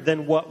different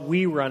than what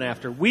we run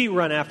after. We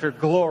run after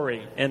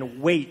glory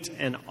and weight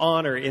and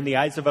honor in the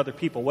eyes of other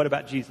people. What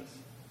about Jesus?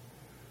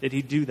 Did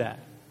he do that?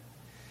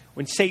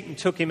 When Satan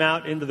took him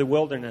out into the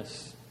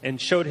wilderness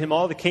and showed him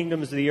all the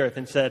kingdoms of the earth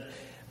and said,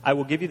 I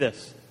will give you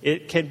this.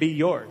 It can be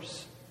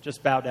yours.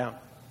 Just bow down.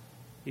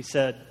 He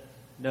said,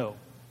 no,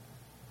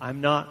 I'm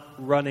not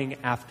running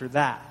after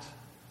that.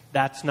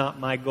 That's not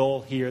my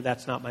goal here.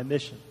 That's not my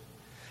mission.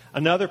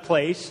 Another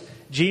place,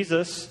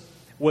 Jesus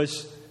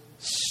was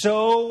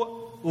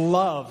so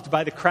loved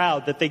by the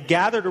crowd that they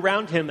gathered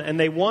around him and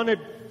they wanted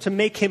to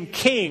make him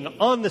king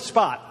on the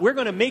spot. We're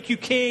going to make you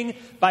king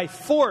by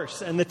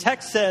force. And the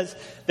text says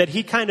that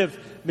he kind of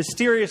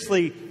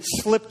mysteriously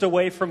slipped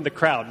away from the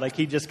crowd, like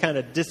he just kind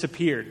of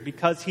disappeared,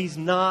 because he's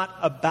not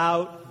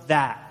about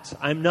that.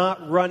 I'm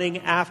not running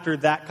after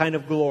that kind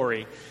of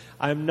glory.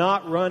 I'm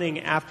not running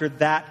after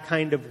that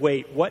kind of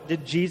weight. What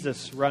did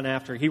Jesus run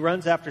after? He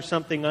runs after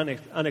something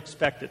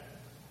unexpected.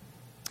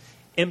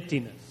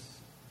 Emptiness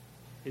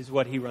is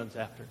what he runs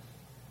after.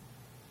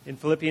 In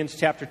Philippians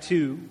chapter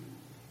 2,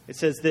 it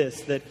says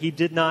this, that he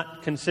did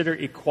not consider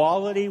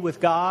equality with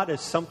God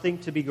as something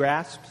to be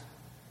grasped,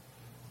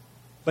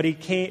 but he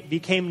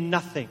became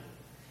nothing.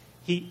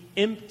 He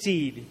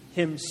emptied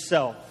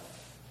himself.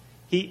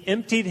 He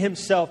emptied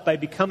himself by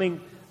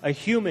becoming a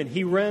human.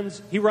 He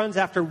runs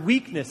after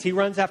weakness. He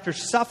runs after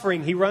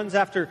suffering. He runs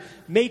after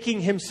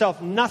making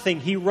himself nothing.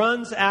 He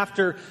runs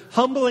after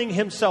humbling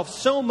himself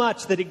so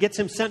much that it gets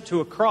him sent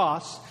to a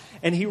cross.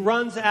 And he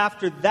runs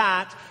after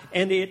that,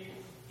 and it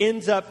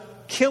ends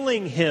up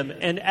killing him.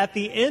 And at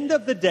the end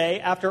of the day,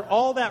 after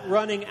all that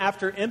running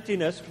after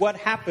emptiness, what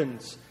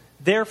happens?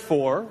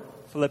 Therefore,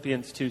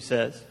 Philippians 2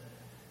 says,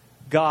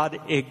 God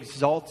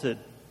exalted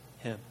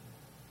him.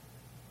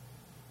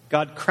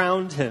 God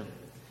crowned him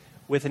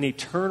with an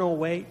eternal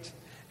weight,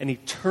 an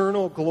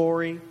eternal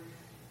glory.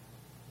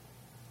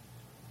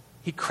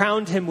 He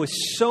crowned him with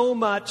so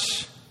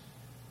much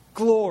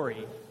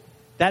glory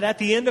that at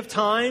the end of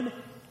time,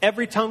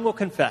 every tongue will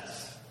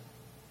confess,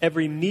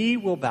 every knee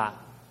will bow,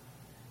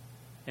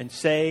 and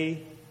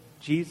say,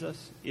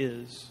 Jesus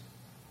is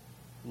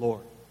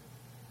Lord.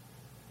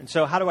 And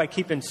so how do I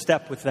keep in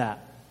step with that?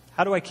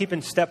 How do I keep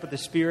in step with the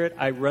Spirit?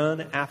 I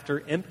run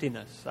after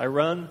emptiness. I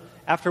run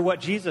after what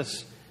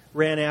Jesus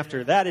ran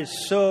after. That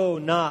is so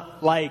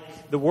not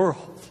like the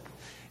world.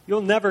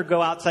 You'll never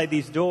go outside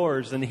these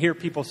doors and hear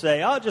people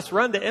say, oh, just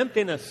run to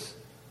emptiness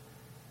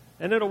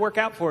and it'll work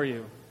out for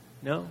you.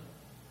 No.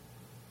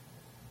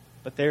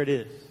 But there it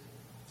is.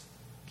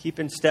 Keep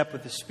in step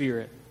with the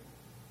Spirit.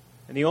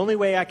 And the only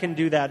way I can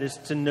do that is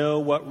to know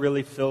what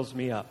really fills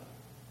me up.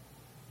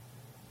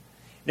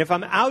 And if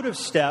I'm out of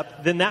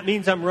step, then that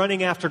means I'm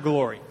running after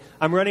glory.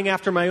 I'm running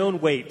after my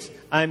own weight.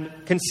 I'm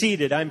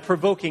conceited. I'm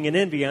provoking and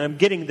envy. I'm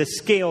getting the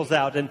scales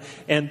out.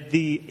 And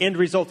the end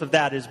result of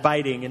that is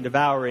biting and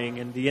devouring.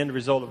 And the end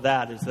result of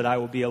that is that I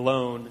will be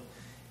alone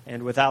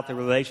and without the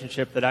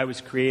relationship that I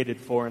was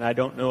created for. And I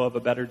don't know of a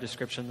better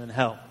description than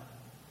hell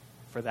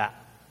for that.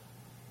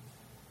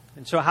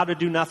 And so how to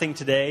do nothing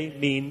today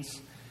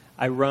means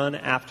I run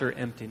after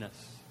emptiness.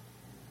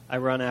 I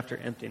run after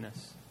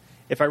emptiness.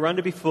 If I run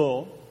to be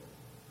full,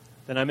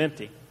 then I'm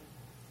empty.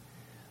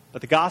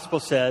 But the gospel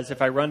says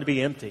if I run to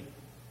be empty,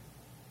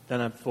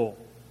 then I'm full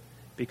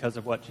because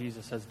of what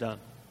Jesus has done.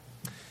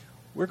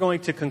 We're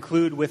going to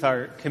conclude with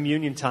our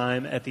communion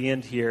time at the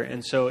end here.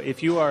 And so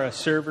if you are a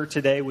server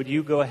today, would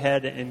you go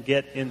ahead and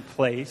get in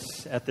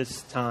place at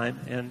this time?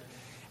 And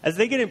as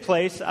they get in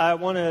place, I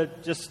want to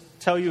just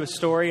tell you a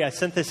story. I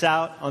sent this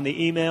out on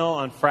the email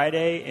on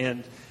Friday.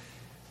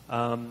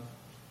 And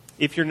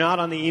if you're not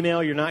on the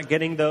email, you're not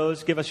getting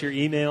those, give us your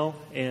email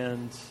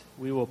and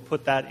we will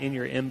put that in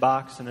your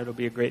inbox, and it'll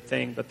be a great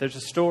thing. But there's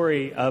a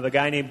story of a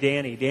guy named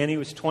Danny. Danny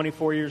was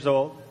 24 years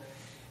old.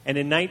 And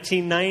in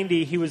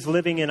 1990, he was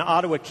living in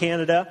Ottawa,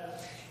 Canada.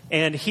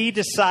 And he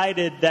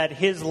decided that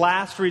his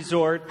last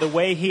resort, the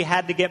way he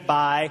had to get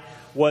by,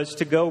 was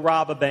to go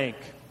rob a bank.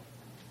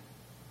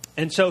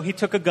 And so he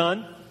took a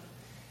gun,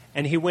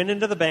 and he went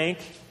into the bank,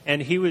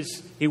 and he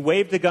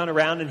waved the gun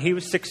around, and he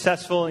was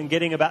successful in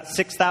getting about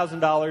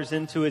 $6,000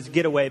 into his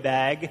getaway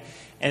bag.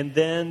 And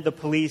then the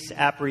police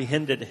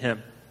apprehended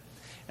him.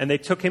 And they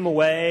took him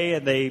away,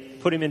 and they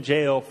put him in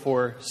jail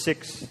for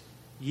 6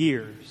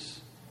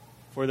 years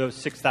for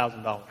those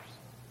 $6,000.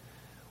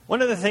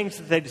 One of the things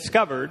that they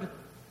discovered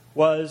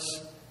was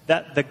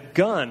that the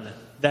gun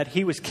that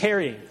he was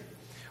carrying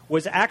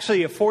was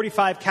actually a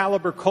 .45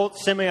 caliber Colt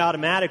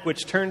semi-automatic,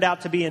 which turned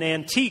out to be an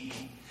antique.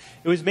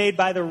 It was made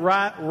by the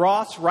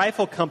Ross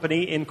Rifle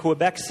Company in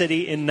Quebec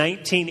City in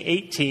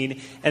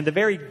 1918, and the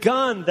very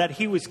gun that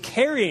he was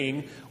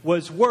carrying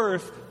was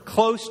worth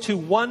close to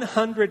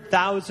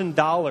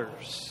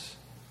 $100,000.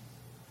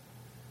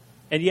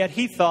 And yet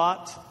he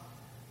thought,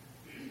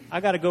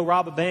 I got to go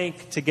rob a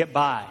bank to get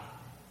by.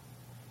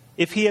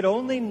 If he had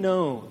only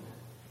known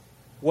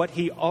what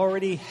he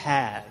already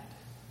had.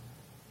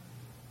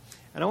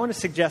 And I want to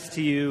suggest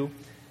to you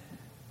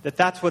that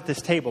that's what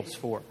this table's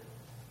for.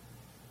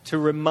 To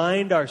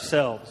remind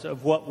ourselves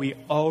of what we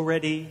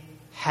already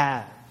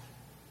have.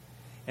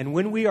 And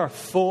when we are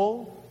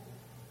full,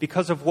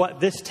 because of what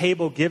this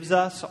table gives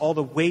us, all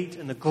the weight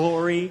and the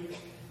glory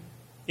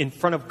in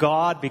front of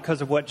God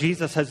because of what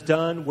Jesus has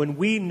done, when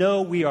we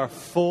know we are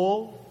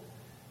full,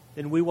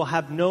 then we will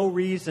have no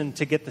reason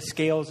to get the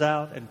scales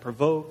out and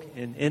provoke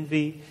and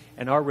envy,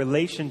 and our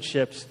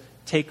relationships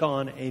take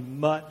on a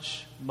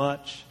much,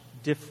 much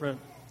different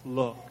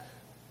look,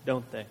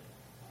 don't they?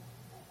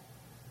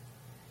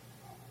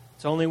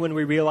 It's only when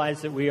we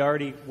realize that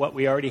what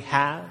we already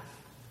have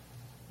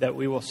that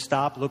we will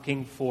stop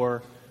looking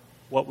for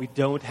what we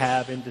don't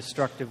have in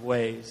destructive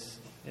ways.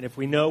 And if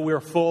we know we're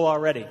full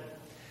already,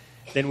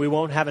 then we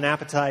won't have an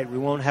appetite, we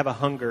won't have a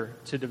hunger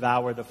to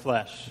devour the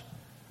flesh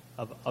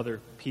of other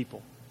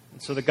people.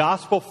 And so the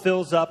gospel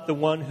fills up the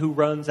one who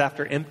runs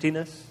after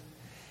emptiness.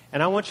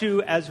 And I want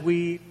you, as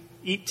we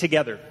eat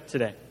together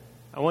today,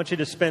 I want you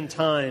to spend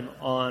time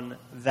on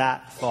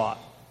that thought,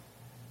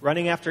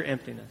 running after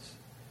emptiness.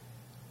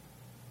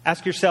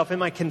 Ask yourself,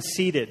 am I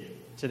conceited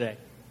today?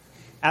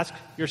 Ask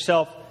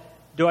yourself,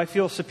 do I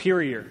feel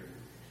superior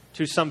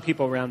to some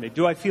people around me?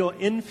 Do I feel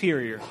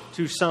inferior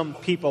to some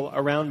people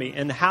around me?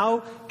 And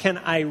how can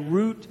I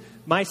root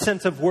my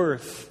sense of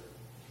worth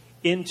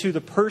into the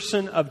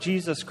person of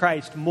Jesus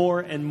Christ more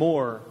and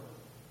more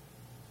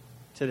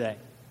today?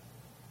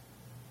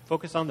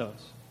 Focus on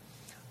those.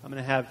 I'm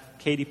going to have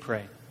Katie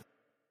pray.